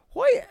 what?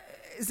 Why?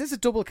 Is this a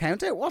double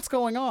count out? What's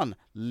going on?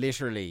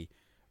 Literally,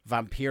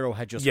 Vampiro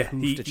had just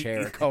hoofed a chair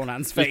at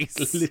Conan's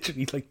face.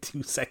 Literally like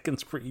 2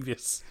 seconds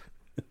previous.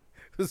 It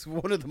was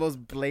one of the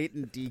most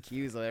blatant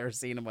DQs I've ever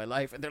seen in my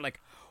life. And they're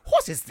like,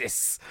 what is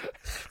this?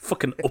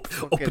 Fucking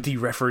uppity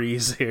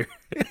referees here.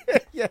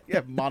 yeah,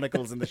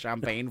 monocles and the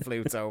champagne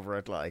flutes over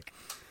it. Like,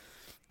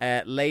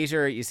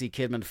 later, you see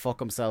Kidman fuck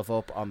himself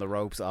up on the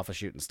ropes off a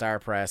shooting star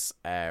press,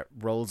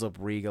 rolls up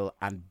Regal,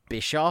 and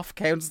Bischoff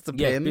counts the pin.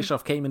 Yeah,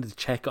 Bischoff came in to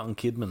check on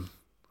Kidman.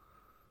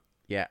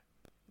 Yeah.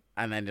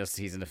 And then just,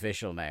 he's an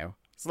official now.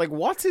 It's like,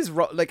 what's his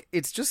role? Like,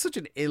 it's just such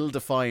an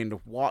ill-defined,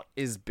 what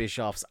is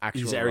Bischoff's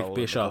actual He's role Eric in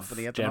Bischoff, the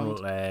company at the general.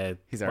 moment?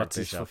 He's Eric what's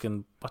his Bischoff.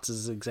 fucking what's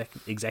his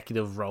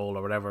executive role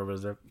or whatever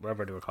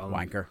whatever they were calling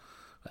him. Wanker.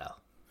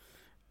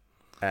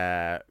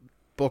 Well,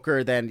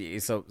 Booker then,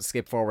 so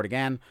skip forward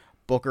again.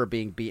 Booker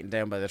being beaten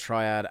down by the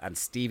Triad, and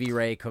Stevie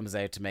Ray comes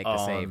out to make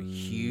the save.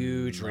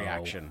 Huge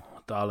reaction.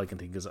 All I can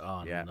think is,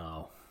 Yeah.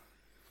 no.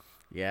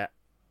 Yeah.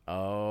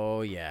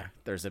 Oh, yeah.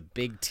 There's a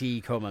big T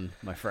coming,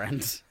 my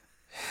friend.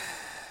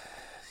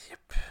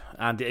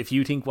 And if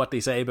you think what they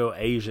say about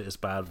Asia is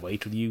bad,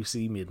 wait till you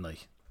see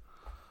Midnight.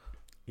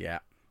 Yeah.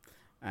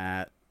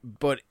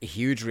 But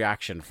huge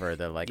reaction for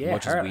the, like, Yeah,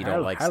 much as we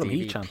don't like Harlem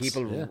Stevie, Heat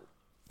chants,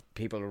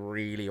 people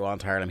really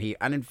want Harlem Heat.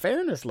 And in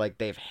fairness, like,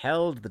 they've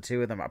held the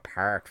two of them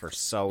apart for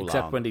so long.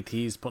 Except when they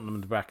teased putting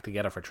them back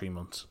together for 3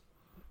 months.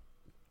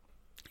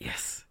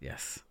 Yes.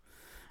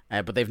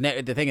 But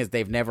the thing is,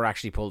 they've never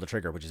actually pulled the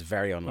trigger, which is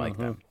very unlike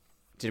them.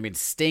 Do you know what I mean?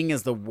 Sting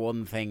is the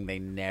one thing they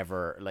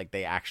never, like,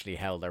 they actually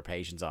held their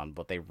patience on,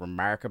 but they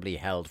remarkably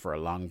held for a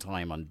long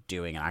time on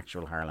doing an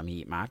actual Harlem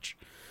Heat match.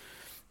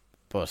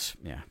 But,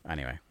 yeah,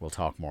 anyway, we'll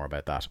talk more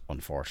about that,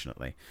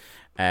 unfortunately.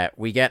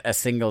 We get a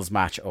singles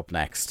match up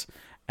next.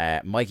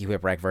 Mikey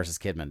Whipwreck versus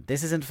Kidman.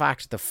 This is, in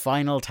fact, the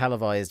final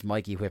televised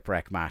Mikey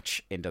Whipwreck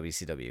match in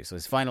WCW. So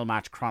his final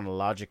match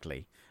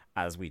chronologically,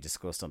 as we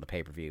discussed on the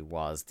pay-per-view,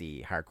 was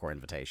the Hardcore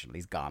Invitational.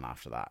 He's gone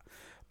after that.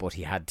 But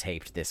he had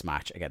taped this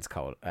match against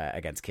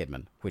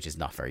Kidman, which is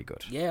not very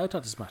good. Yeah, I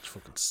thought this match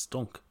fucking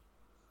stunk.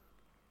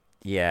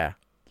 Yeah.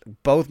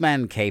 Both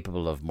men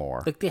capable of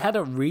more. Like, they had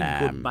a really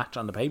good match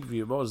on the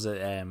pay-per-view. What was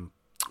it?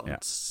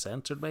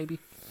 Uncensored, maybe?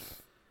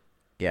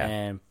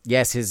 Yeah.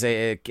 Yes, his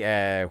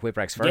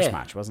Whipwreck's first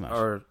match, wasn't it?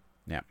 Or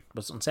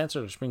was it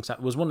Uncensored or Spring? It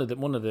was one of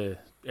the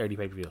early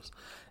pay-per-views.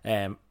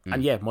 And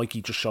yeah,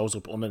 Mikey just shows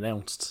up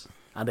unannounced,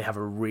 and they have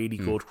a really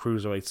good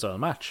cruiserweight style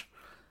match.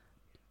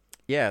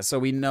 Yeah, so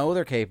we know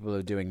they're capable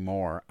of doing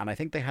more, and I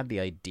think they had the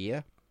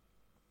idea,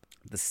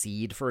 the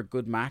seed for a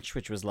good match,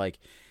 which was like,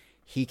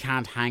 he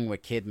can't hang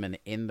with Kidman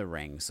in the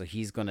ring, so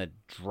he's going to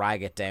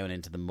drag it down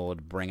into the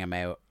mud, bring him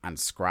out, and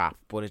scrap.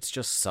 But it's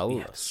just soulless.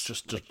 Yeah, it's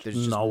just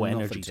there's no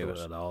energy to it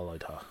at all, I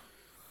thought.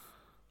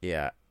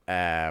 Yeah.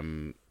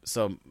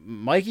 So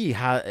Mikey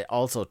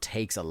also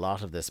takes a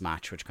lot of this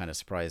match, which kind of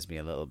surprised me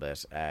a little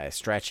bit.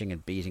 Stretching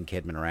and beating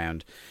Kidman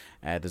around.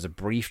 There's a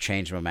brief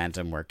change of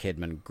momentum where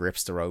Kidman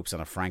grips the ropes on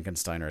a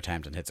Frankensteiner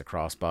attempt and hits a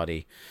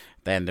crossbody.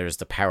 Then there's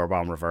the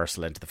powerbomb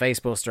reversal into the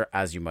facebuster,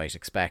 as you might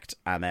expect,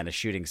 and then a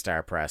shooting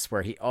star press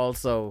where he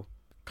also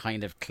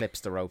kind of clips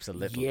the ropes a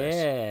little bit.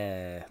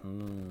 Yeah,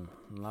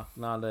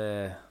 not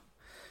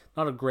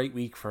a great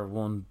week for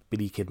one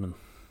Billy Kidman.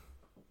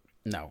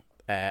 No,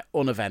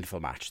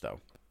 uneventful match though.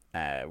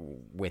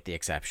 With the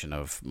exception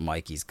of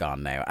Mikey's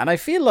gone now. And I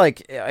feel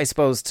like, I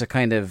suppose, to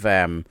kind of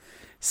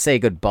say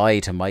goodbye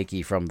to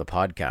Mikey from the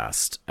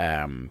podcast,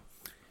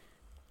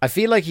 I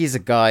feel like he's a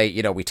guy,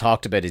 we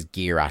talked about his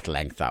gear at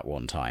length that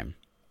one time.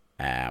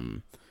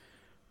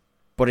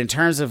 But in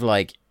terms of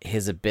like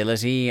his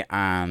ability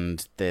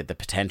and the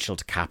potential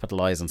to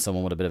capitalize on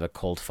someone with a bit of a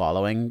cult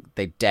following,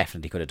 they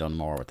definitely could have done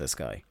more with this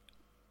guy.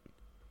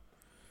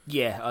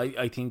 Yeah,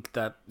 I think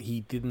that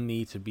he didn't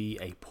need to be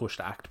a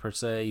pushed act per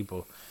se,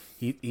 but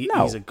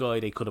he's a guy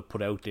they could have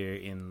put out there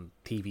in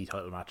TV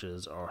title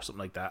matches or something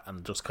like that,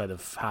 and just kind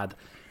of had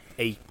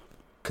a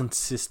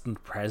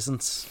consistent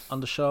presence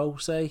on the show,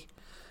 say.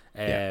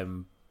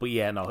 But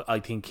yeah, no, I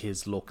think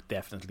his look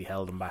definitely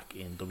held him back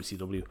in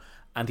WCW,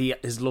 and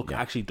his look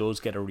actually does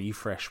get a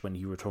refresh when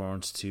he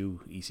returns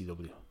to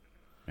ECW.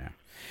 Yeah,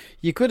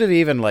 you could have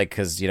even, like,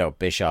 because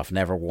Bischoff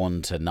never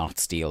won to not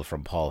steal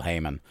from Paul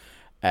Heyman.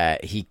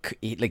 He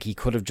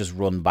could have just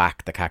run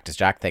back the Cactus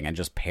Jack thing and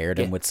just paired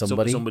him with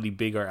somebody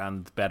bigger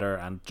and better,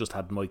 and just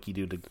had Mikey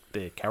do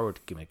the coward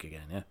gimmick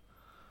again.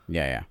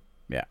 Yeah.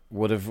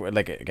 Would have,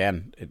 like,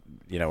 again,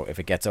 if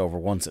it gets over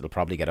once, it'll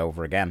probably get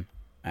over again,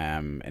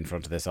 in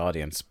front of this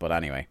audience. But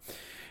anyway,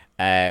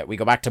 we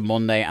go back to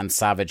Monday, and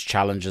Savage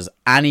challenges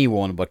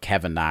anyone but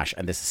Kevin Nash,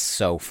 and this is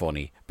so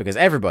funny because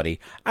everybody,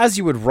 as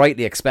you would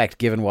rightly expect,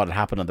 given what had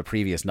happened on the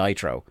previous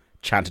Nitro,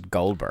 chanted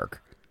Goldberg.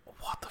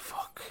 What the fuck?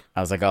 I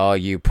was like, oh,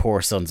 you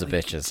poor sons of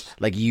bitches.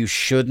 Like, you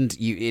shouldn't,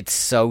 it's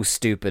so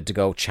stupid to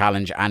go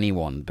challenge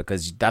anyone,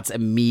 because that's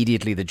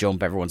immediately the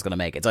jump everyone's going to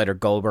make. It's either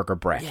Goldberg or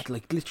Bret. Yeah,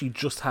 like, literally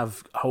just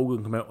have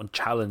Hogan come out and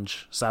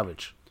challenge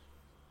Savage.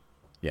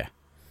 Yeah.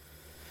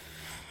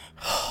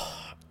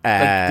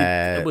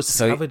 It was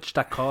Savage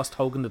that cost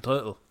Hogan the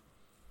title.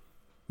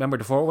 Remember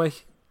the 4-way?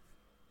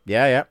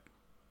 Yeah.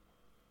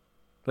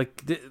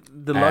 Like,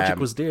 the logic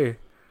was there.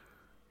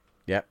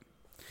 Yep.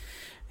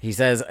 He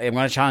says, I'm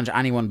going to challenge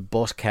anyone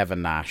but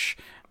Kevin Nash.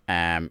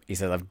 He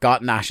says, I've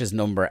got Nash's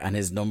number, and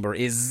his number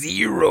is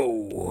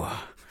 0.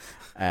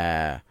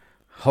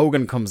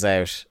 Hogan comes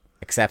out,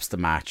 accepts the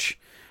match.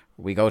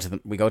 We go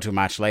to a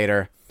match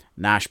later.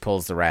 Nash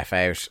pulls the ref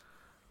out.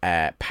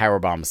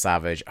 Powerbomb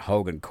Savage.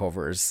 Hogan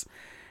covers.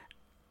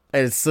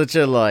 It's such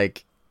a,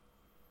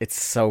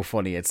 it's so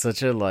funny. It's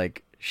such a,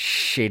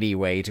 shitty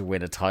way to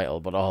win a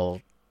title, but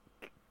all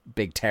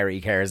Big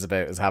Terry cares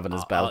about is having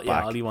his belt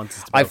back. All he wants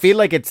is I feel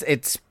like it's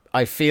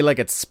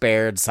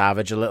spared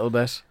Savage a little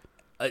bit.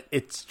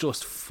 It's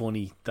just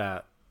funny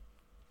that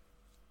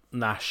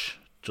Nash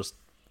just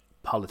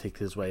politicked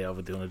his way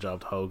over doing a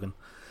job to Hogan.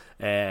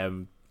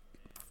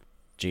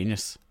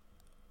 Genius.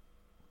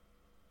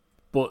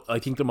 But I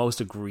think the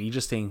most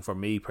egregious thing for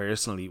me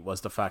personally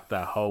was the fact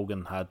that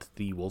Hogan had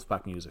the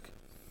Wolfpack music.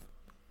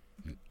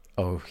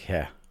 Oh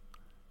yeah.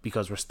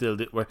 Because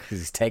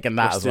he's taking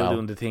that as well. We're still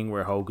doing the thing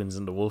where Hogan's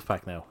in the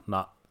Wolfpack now,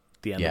 not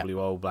the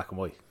NWO black and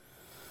white.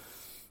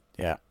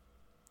 Yeah.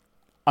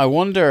 I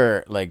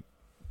wonder,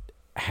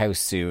 how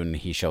soon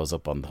he shows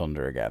up on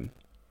Thunder again.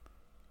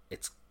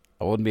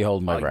 I wouldn't be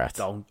holding my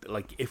breath.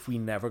 If we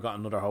never got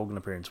another Hogan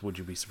appearance, would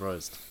you be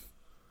surprised?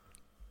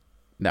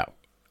 No,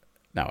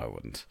 I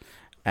wouldn't.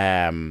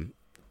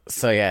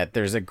 So yeah,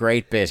 there's a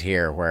great bit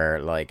here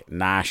where like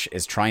Nash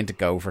is trying to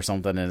go for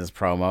something in his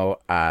promo,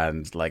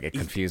 and like it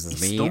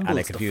confuses me and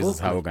it confuses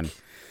Hogan.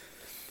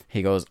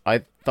 He goes,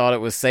 "I thought it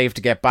was safe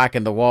to get back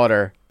in the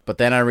water, but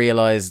then I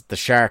realized the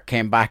shark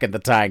came back in the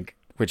tank,"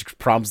 which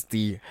prompts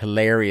the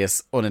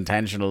hilarious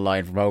unintentional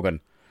line from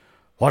Hogan.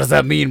 "What does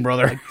that mean,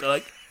 brother?"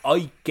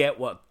 I get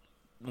what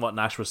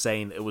Nash was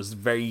saying. It was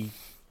very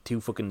too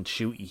fucking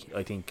shooty,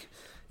 I think.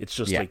 It's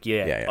just I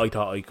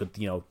thought I could,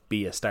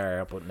 be a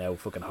star, but now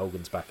fucking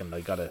Hogan's back and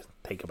I gotta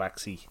take a back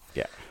seat.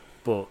 Yeah.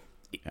 But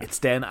it's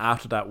then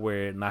after that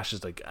where Nash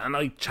is like, "And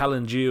I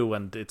challenge you,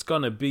 and it's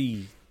gonna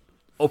be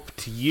up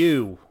to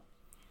you."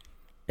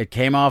 It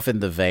came off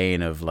in the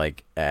vein of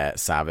like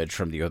Savage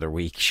from the other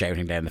week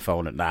shouting down the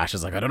phone at Nash.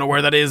 It's like, "I don't know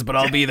where that is, but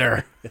I'll be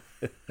there."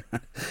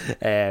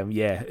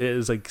 It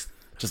was like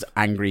just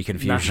angry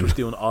confusion. Nash was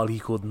doing all he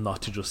could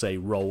not to just say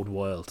 "Road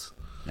Wild."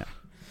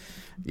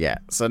 Yeah.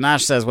 So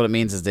Nash says what it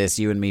means is this: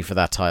 you and me for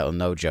that title,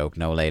 no joke,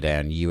 no lay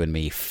down. You and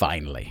me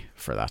finally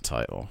for that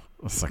title.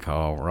 It's like,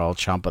 oh, we're all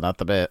chomping at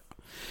the bit.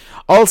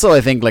 Also, I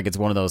think like it's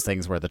one of those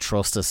things where the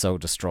trust is so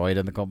destroyed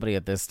in the company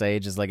at this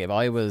stage. Is like if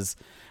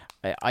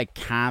I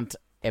can't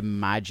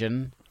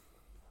imagine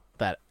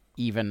that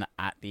even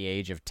at the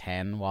age of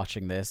 10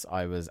 watching this,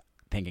 I was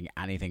thinking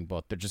anything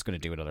but they're just going to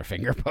do another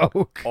finger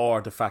poke.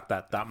 Or the fact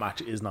that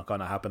match is not going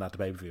to happen at the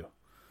pay-per-view.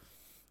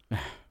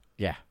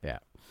 Yeah.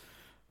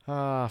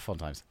 Fun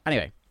times.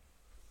 Anyway,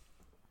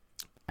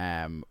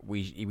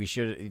 we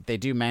should. They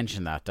do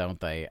mention that, don't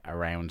they?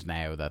 Around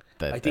now that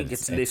I think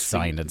it's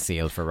signed and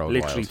sealed for Road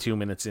literally Wild. 2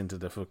 minutes into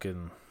the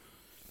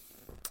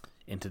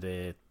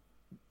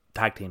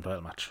tag team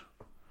title match.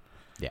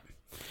 Yeah.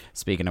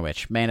 Speaking of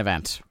which, main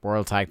event,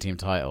 World Tag Team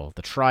title,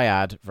 the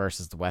Triad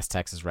versus the West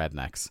Texas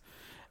Rednecks.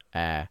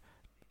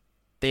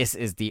 This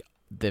is the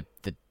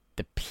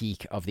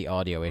peak of the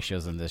audio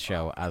issues in this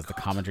show, as the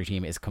commentary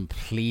team is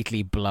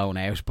completely blown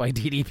out by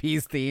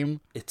DDP's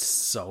theme. It's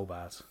so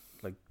bad,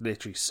 like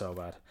literally so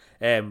bad.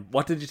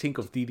 What did you think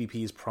of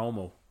DDP's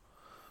promo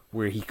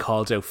where he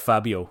calls out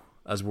Fabio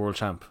as world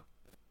champ?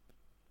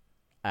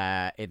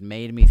 It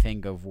made me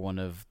think of one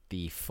of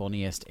the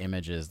funniest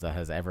images that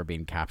has ever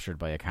been captured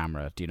by a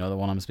camera. Do you know the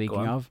one I'm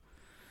speaking of?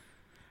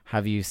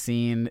 Have you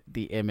seen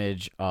the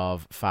image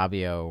of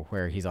Fabio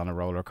where he's on a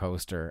roller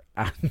coaster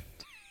and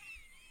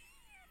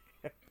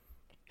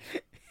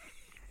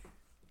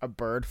a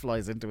bird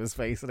flies into his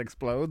face and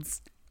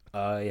explodes?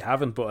 I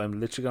haven't, but I'm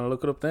literally going to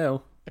look it up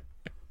now.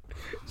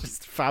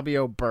 Just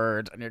Fabio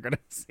Bird, and you're going to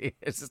see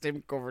it's just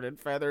him covered in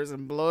feathers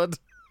and blood.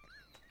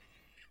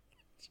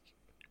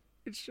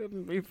 It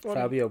shouldn't be funny.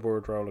 Fabio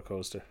Bird roller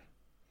coaster.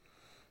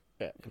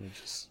 Yeah.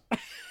 Images.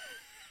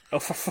 Oh,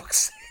 for fuck's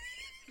sake.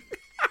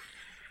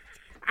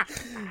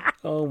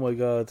 Oh my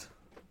god.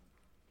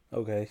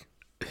 Okay.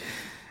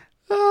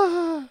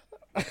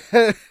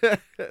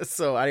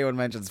 So anyone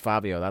mentions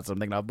Fabio, that's what I'm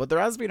thinking of. But there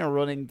has been a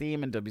running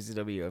theme in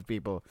WCW of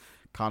people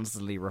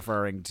constantly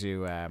referring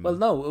to... well,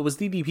 no, it was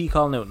DDP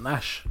calling out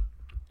Nash.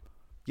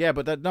 Yeah,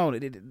 but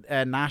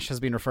Nash has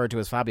been referred to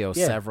as Fabio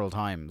several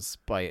times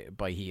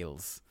by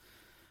heels.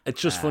 It's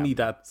just funny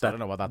that I don't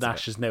know what that's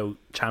Nash is now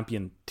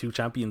champion 2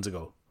 champions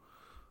ago.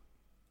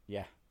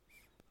 Yeah.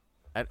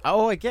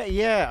 I get.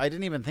 Yeah, I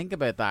didn't even think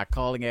about that,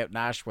 calling out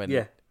Nash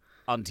when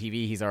on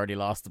TV he's already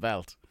lost the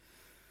belt.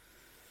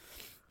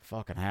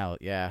 Fucking hell,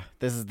 yeah.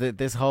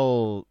 This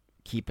whole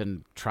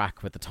keeping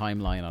track with the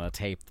timeline on a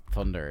taped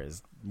Thunder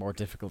is more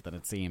difficult than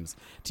it seems.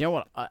 Do you know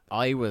what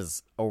I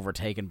was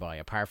overtaken by,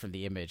 apart from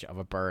the image of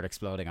a bird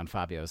exploding on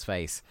Fabio's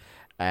face,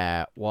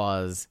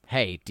 was,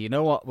 hey, do you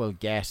know what will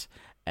get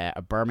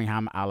a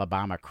Birmingham,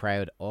 Alabama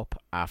crowd up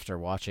after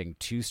watching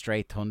 2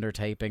 straight Thunder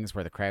tapings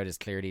where the crowd is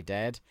clearly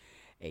dead?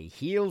 A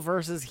heel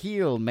versus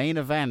heel main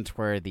event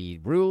where the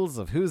rules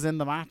of who's in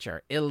the match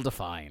are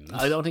ill-defined.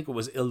 I don't think it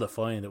was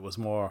ill-defined. It was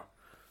more,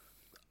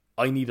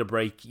 I need a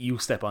break, you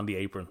step on the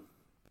apron.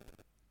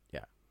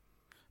 Yeah.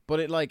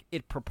 But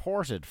it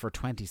purported for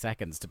 20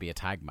 seconds to be a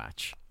tag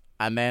match.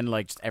 And then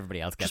just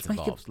everybody else gets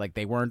involved.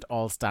 They weren't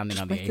all standing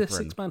on the apron. Just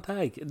make it a 6-man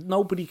tag.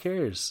 Nobody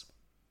cares.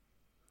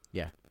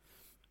 Yeah.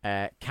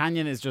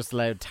 Canyon is just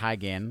allowed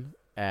tag in.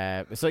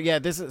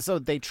 So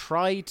they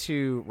try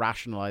to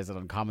rationalize it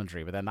on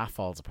commentary, but then that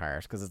falls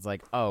apart because it's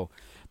like, oh,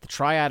 the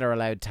Triad are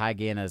allowed tag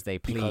in as they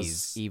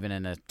please, even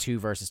in a 2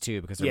 versus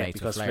 2 because they're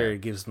mates with Flair. Flair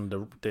gives them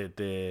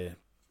the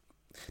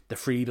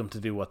freedom to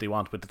do what they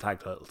want with the tag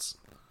titles.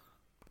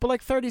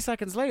 But 30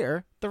 seconds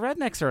later, the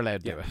Rednecks are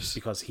allowed to do it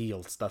because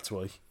heels. That's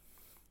why.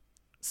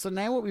 So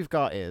now what we've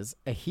got is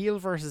a heel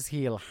versus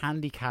heel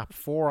handicap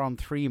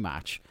 4-on-3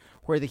 match,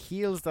 where the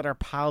heels that are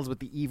pals with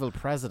the evil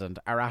president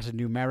are at a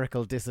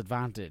numerical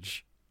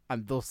disadvantage,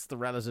 and thus the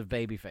relative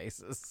baby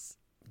faces.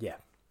 Yeah.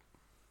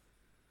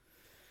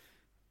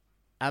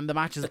 And the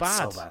match is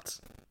bad. So bad.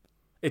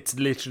 It's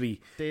literally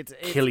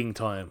killing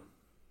time.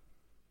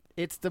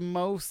 It's the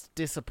most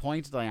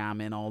disappointed I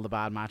am in all the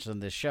bad matches on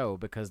this show,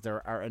 because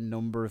there are a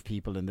number of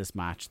people in this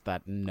match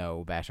that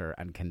know better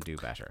and can do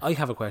better. I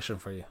have a question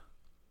for you.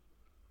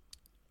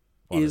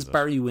 Is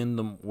Barry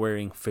Windham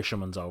wearing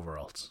fisherman's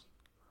overalls?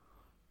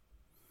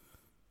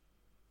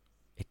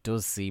 It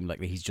does seem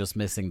like he's just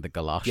missing the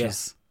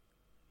galoshes.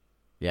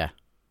 Yeah.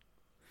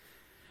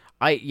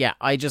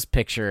 I just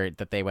picture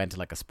that they went to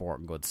like a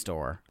sporting goods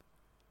store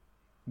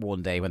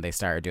one day when they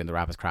started doing the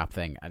rap is crap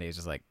thing, and he's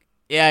just like,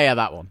 yeah,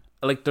 that one.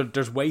 Like,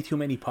 there's way too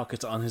many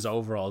pockets on his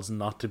overalls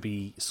not to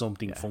be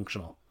something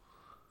functional.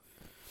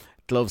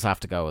 Gloves have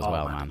to go as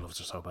well, man. The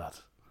gloves are so bad.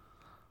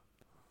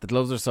 The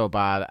gloves are so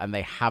bad, and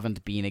they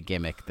haven't been a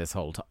gimmick this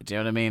whole time. Do you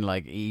know what I mean?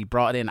 Like, he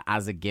brought it in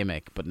as a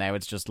gimmick, but now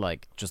it's just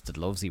the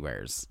gloves he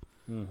wears.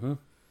 Mm-hmm.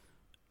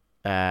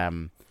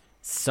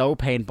 So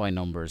paint by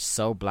numbers,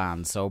 so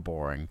bland, so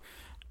boring.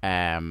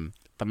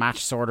 The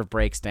match sort of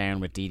breaks down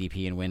with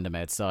DDP and Wyndham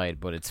outside,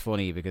 but it's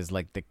funny because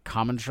like the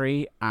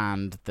commentary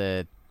and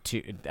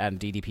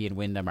DDP and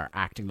Wyndham are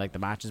acting like the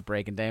match is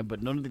breaking down,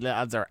 but none of the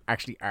lads are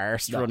actually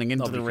arsed running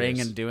into the ring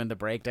and doing the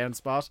breakdown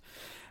spot.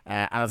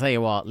 And I'll tell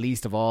you what,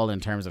 least of all in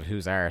terms of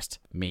who's arsed,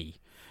 me.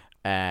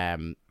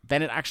 Then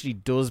it actually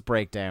does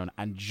break down,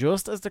 and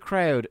just as the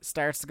crowd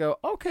starts to go,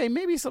 okay,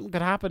 maybe something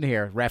could happen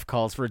here, ref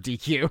calls for a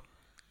DQ.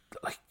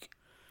 Like,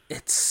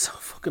 it's so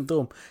fucking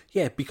dumb.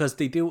 Yeah, because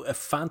they do a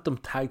phantom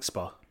tag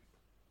spot.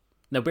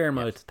 Now, bear in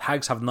mind,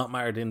 tags have not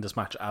mattered in this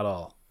match at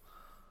all.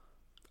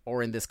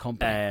 Or in this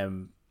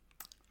company.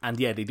 And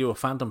yeah, they do a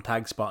phantom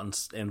tag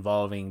spot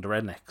involving the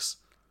Rednecks.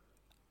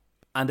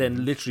 And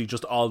then literally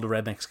just all the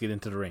Rednecks get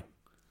into the ring.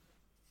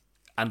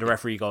 And the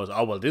referee goes,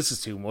 oh, well, this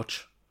is too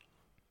much.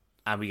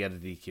 And we get a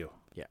DQ.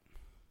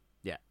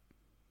 Yeah.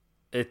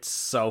 It's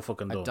so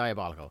fucking dumb.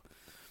 Diabolical.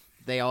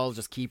 They all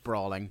just keep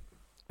brawling.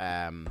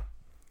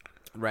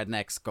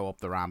 Rednecks go up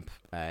the ramp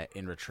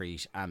in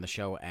retreat, and the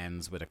show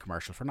ends with a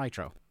commercial for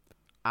Nitro.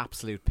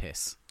 Absolute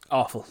piss.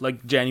 Awful.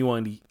 Like,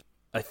 genuinely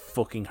a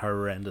fucking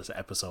horrendous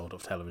episode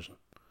of television.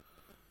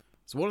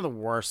 It's one of the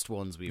worst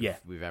ones we've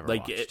ever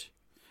watched.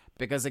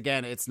 Because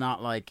again, it's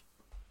not like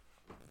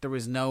there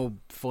was no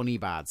funny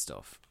bad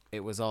stuff.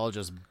 It was all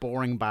just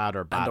boring bad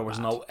or bad. And there was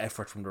no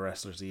effort from the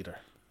wrestlers either.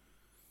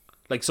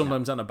 Like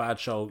sometimes on a bad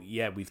show,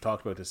 we've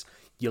talked about this,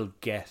 you'll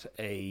get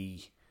a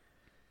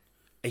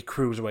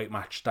cruiserweight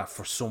match that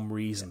for some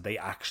reason they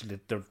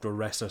actually the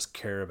wrestlers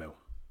care about.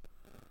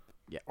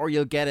 Yeah, or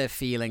you'll get a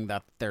feeling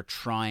that they're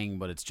trying,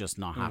 but it's just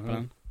not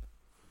happening.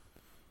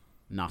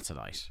 Not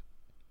tonight.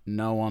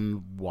 No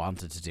one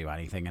wanted to do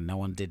anything, and no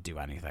one did do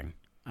anything.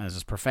 And it's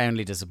just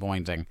profoundly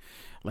disappointing.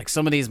 Like,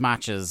 some of these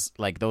matches,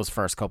 like those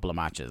first couple of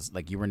matches,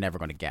 like, you were never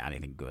going to get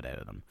anything good out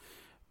of them.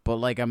 But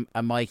like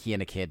a Mikey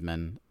and a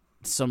Kidman,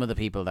 some of the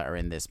people that are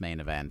in this main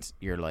event,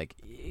 you're like,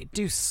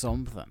 do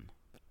something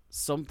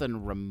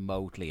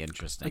remotely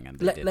interesting.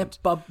 Like, and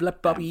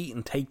let Bobby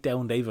Eaton take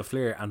down David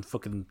Flair and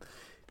fucking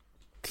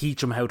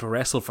teach him how to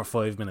wrestle for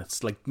 5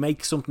 minutes. Like,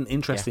 make something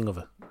interesting of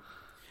it.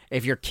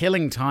 If you're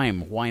killing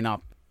time, why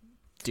not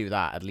do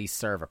that? At least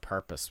serve a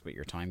purpose with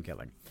your time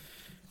killing.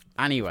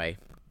 Anyway,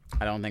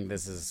 I don't think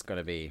this is going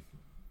to be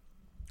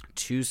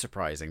too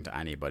surprising to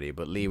anybody,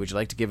 but Lee, would you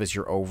like to give us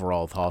your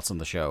overall thoughts on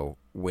the show,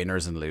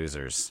 winners and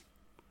losers?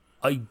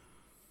 I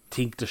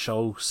think the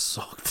show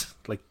sucked,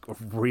 like,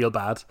 real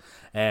bad.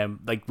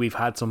 Like, we've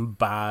had some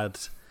bad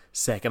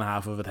second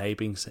half of the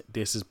tapings.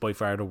 This is by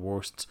far the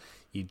worst.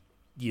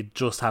 You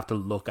just have to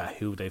look at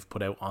who they've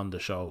put out on the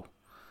show.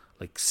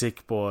 Like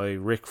Sick Boy,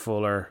 Rick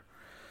Fuller,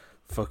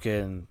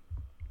 fucking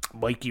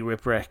Mikey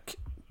Whipwreck.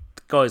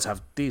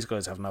 These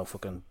guys have no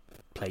fucking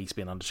place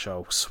being on the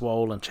show.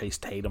 Swole and Chase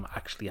Tatum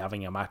actually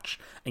having a match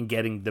and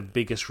getting the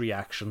biggest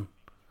reaction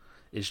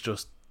is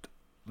just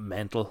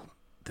mental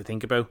to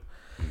think about.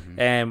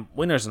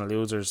 Winners and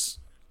losers,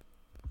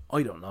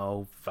 I don't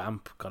know.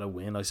 Vamp got a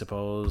win, I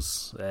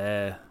suppose.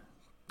 I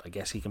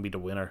guess he can be the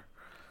winner.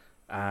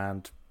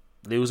 And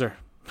loser,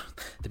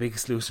 the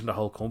biggest loser in the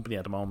whole company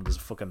at the moment is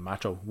fucking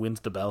Macho. Wins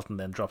the belt and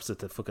then drops it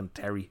to fucking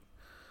Terry.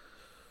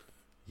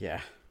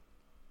 Yeah.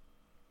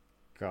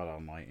 God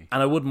almighty.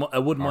 And I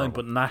wouldn't mind,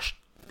 but Nash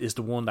is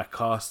the one that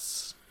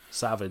costs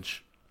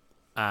Savage,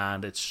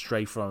 and it's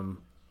straight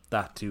from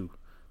that to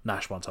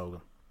Nash wants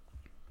Hogan.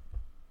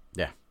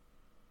 Yeah.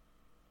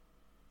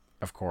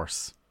 Of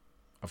course.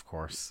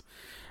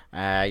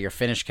 Your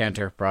finish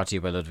counter brought to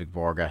you by Ludwig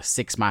Borga.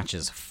 6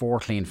 matches, 4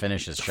 clean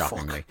finishes,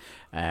 shockingly.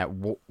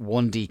 1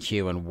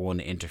 DQ and 1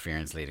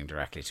 interference leading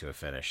directly to a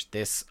finish.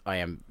 This, I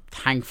am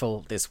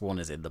thankful this one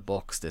is in the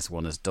books. This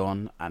one is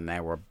done. And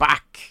now we're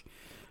back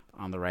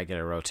on the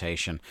regular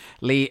rotation.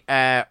 Lee,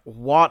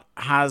 what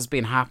has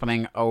been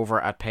happening over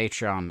at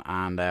Patreon,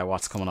 and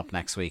what's coming up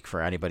next week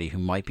for anybody who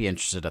might be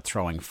interested at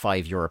throwing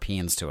 5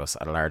 Europeans to us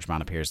at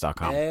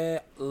largemanappears.com?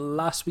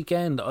 Last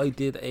weekend I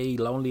did a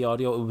lonely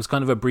audio. It was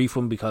kind of a brief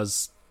one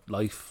because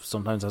life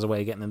sometimes has a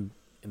way of getting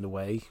in the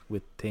way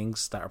with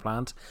things that are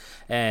planned.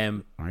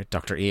 All right,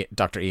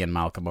 Dr. Ian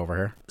Malcolm over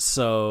here.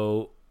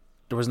 So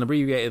there was an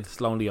abbreviated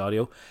lonely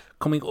audio.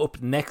 Coming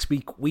up next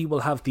week, we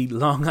will have the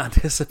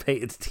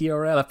long-anticipated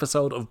TRL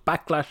episode of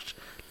Backlash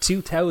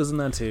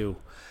 2002.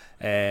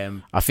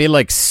 I feel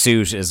like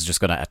Suit is just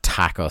going to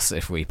attack us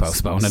if we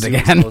postpone it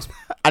again.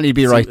 And he'd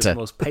be right to. He's the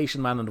most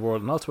patient man in the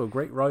world and also a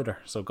great writer.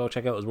 So go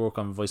check out his work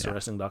on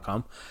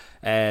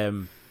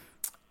voiceofwrestling.com.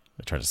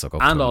 I tried to suck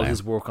up and to all him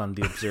his work on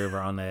The Observer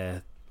on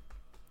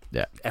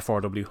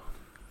FRW.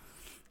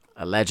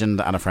 A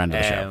legend and a friend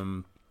of the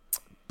show.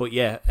 But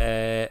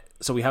yeah,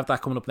 so we have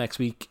that coming up next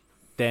week.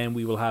 Then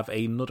we will have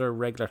another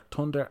regular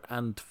Thunder,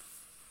 and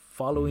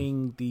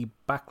following the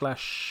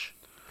Backlash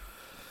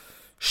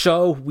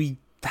show, we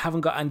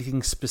haven't got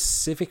anything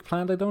specific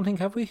planned, I don't think,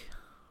 have we?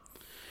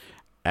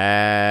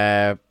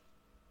 I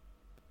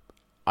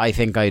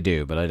think I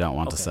do, but I don't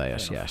want to say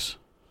it yet.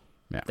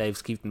 Yeah.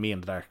 Dave's keeping me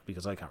in the dark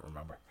because I can't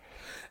remember.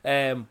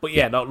 But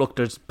yeah, no, look,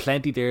 there's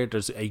plenty there.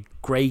 There's a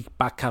great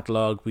back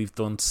catalogue. We've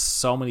done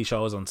so many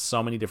shows on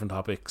so many different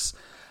topics,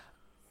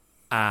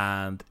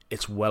 and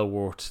it's well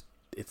worth.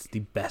 It's the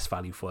best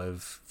value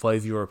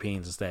five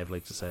Europeans, as Dave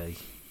like to say.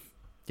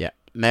 Yeah.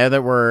 Now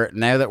that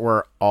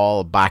we're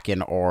all back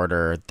in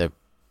order, the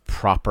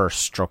proper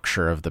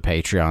structure of the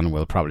Patreon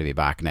will probably be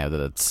back now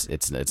that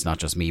it's not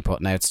just me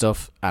putting out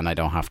stuff, and I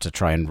don't have to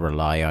try and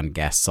rely on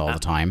guests all the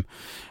time.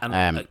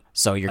 And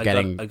so you're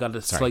getting. I got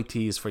a slight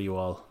tease for you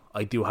all.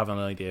 I do have an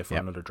idea for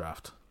another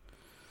draft.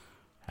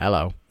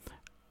 Hello,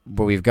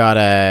 but we've got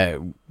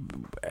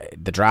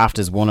the draft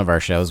is one of our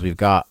shows. We've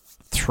got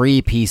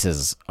 3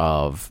 pieces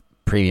of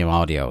premium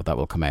audio that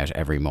will come out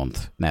every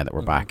month now that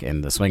we're back in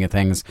the swing of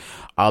things.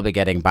 I'll be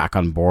getting back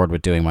on board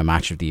with doing my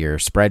match of the year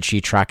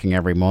spreadsheet tracking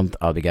every month.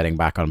 I'll be getting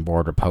back on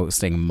board with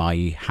posting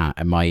my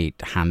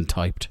hand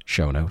typed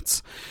show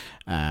notes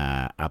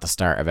at the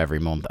start of every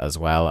month as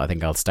well. I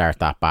think I'll start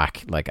that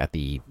back like at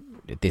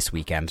this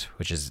weekend,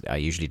 which is I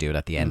usually do it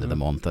at the end of the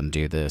month, and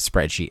do the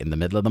spreadsheet in the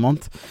middle of the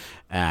month.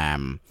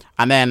 And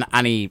then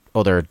any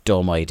other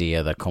dumb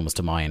idea that comes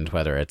to mind,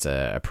 whether it's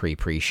a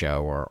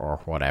pre-show or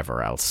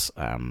whatever else.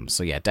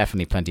 So yeah,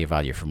 definitely plenty of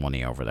value for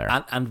money over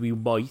there. And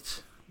we'll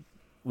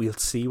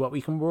see what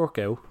we can work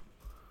out.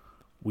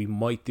 We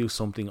might do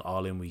something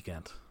all in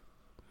weekend.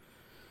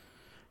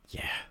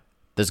 Yeah.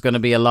 There's going to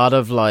be a lot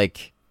of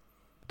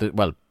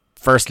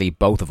firstly,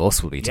 both of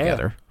us will be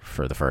together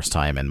for the first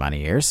time in many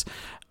years.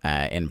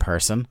 In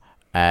person.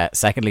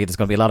 Secondly, there's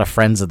going to be a lot of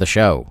friends of the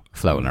show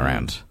floating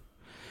around.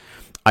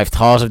 I've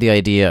thought of the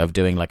idea of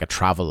doing like a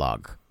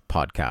travelogue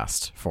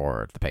podcast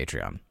for the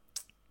Patreon.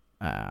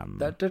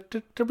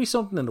 There'll be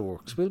something in the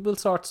works. We'll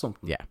sort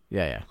something.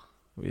 Yeah.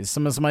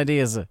 Some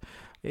ideas.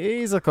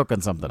 He's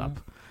cooking something up.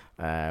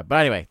 But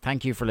anyway,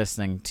 thank you for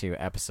listening to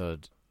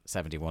episode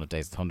 71 of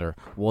Days of Thunder.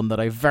 One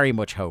that I very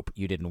much hope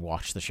you didn't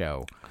watch the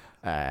show.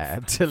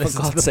 To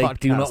listen for God's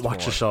sake, do not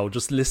watch the show.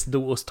 Just listen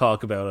to us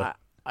talk about it.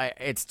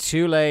 It's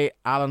too late.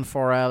 Alan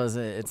Forel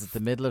it's the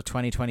middle of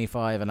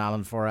 2025, and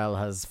Alan Forel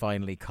has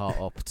finally caught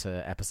up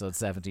to episode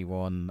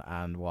 71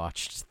 and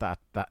watched that.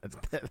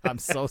 I'm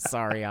so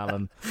sorry,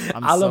 Alan.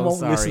 Alan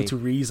won't listen to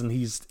reason.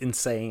 He's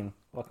insane.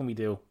 What can we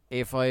do?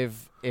 If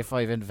I've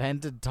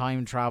invented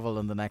time travel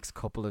in the next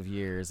couple of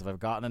years, if I've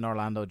gotten in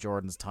Orlando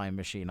Jordan's time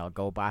machine, I'll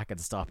go back and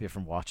stop you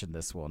from watching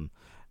this one.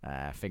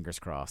 Fingers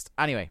crossed.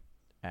 Anyway.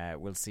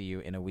 We'll see you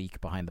in a week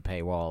behind the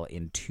paywall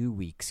in 2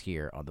 weeks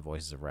here on the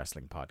Voices of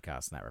Wrestling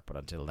Podcast Network. But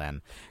until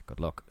then,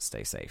 good luck,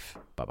 stay safe.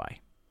 Bye-bye.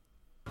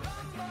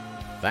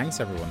 Thanks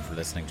everyone for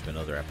listening to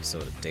another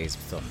episode of Days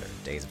of Thunder.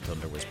 Days of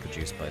Thunder was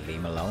produced by Lee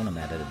Malone and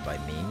edited by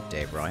me,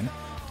 Dave Ryan.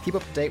 To keep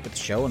up to date with the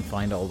show and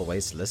find all the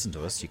ways to listen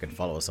to us, you can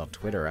follow us on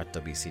Twitter at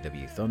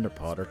WCW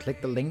Thunderpod, or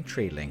click the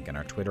Linktree link in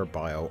our Twitter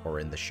bio or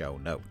in the show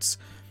notes.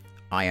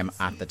 I am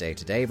at The Day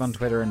to Dave on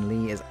Twitter, and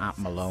Lee is at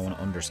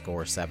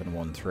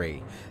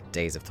Malone_713.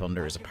 Days of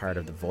Thunder is a part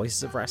of the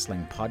Voices of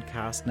Wrestling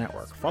Podcast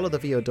Network. Follow the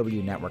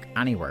VOW network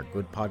anywhere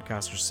good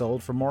podcasts are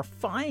sold for more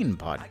fine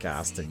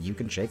podcasts than you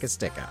can shake a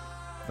stick at.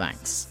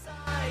 Thanks.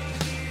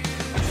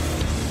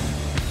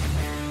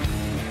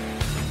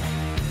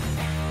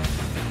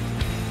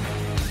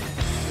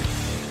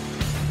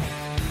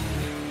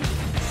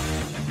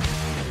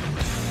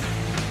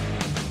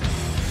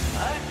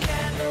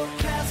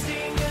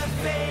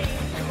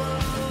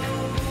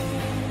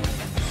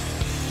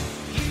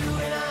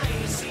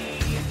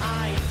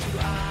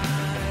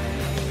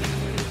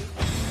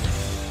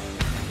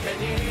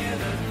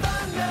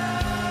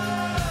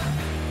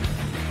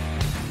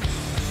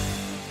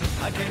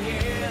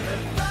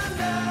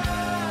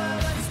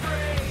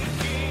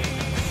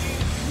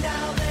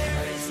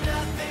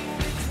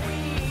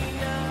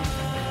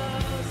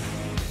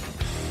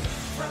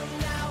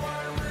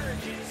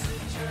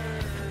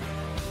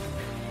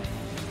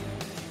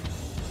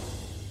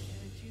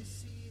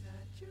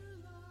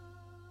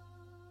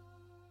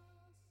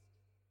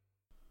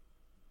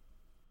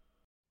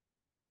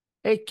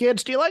 Hey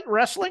kids, do you like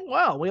wrestling?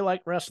 Well, we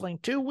like wrestling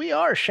too. We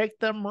are Shake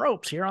Them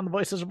Ropes here on the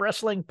Voices of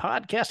Wrestling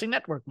Podcasting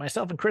Network.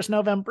 Myself and Chris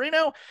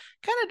Novembrino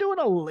kind of doing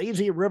a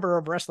lazy river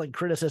of wrestling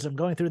criticism,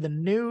 going through the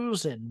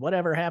news and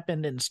whatever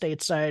happened in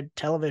stateside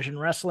television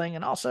wrestling.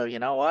 And also, you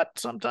know what?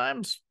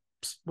 Sometimes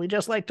we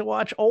just like to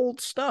watch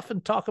old stuff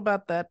and talk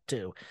about that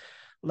too.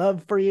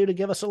 Love for you to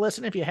give us a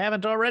listen. If you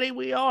haven't already,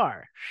 we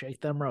are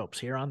Shake Them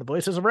Ropes here on the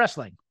Voices of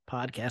Wrestling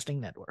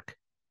Podcasting Network.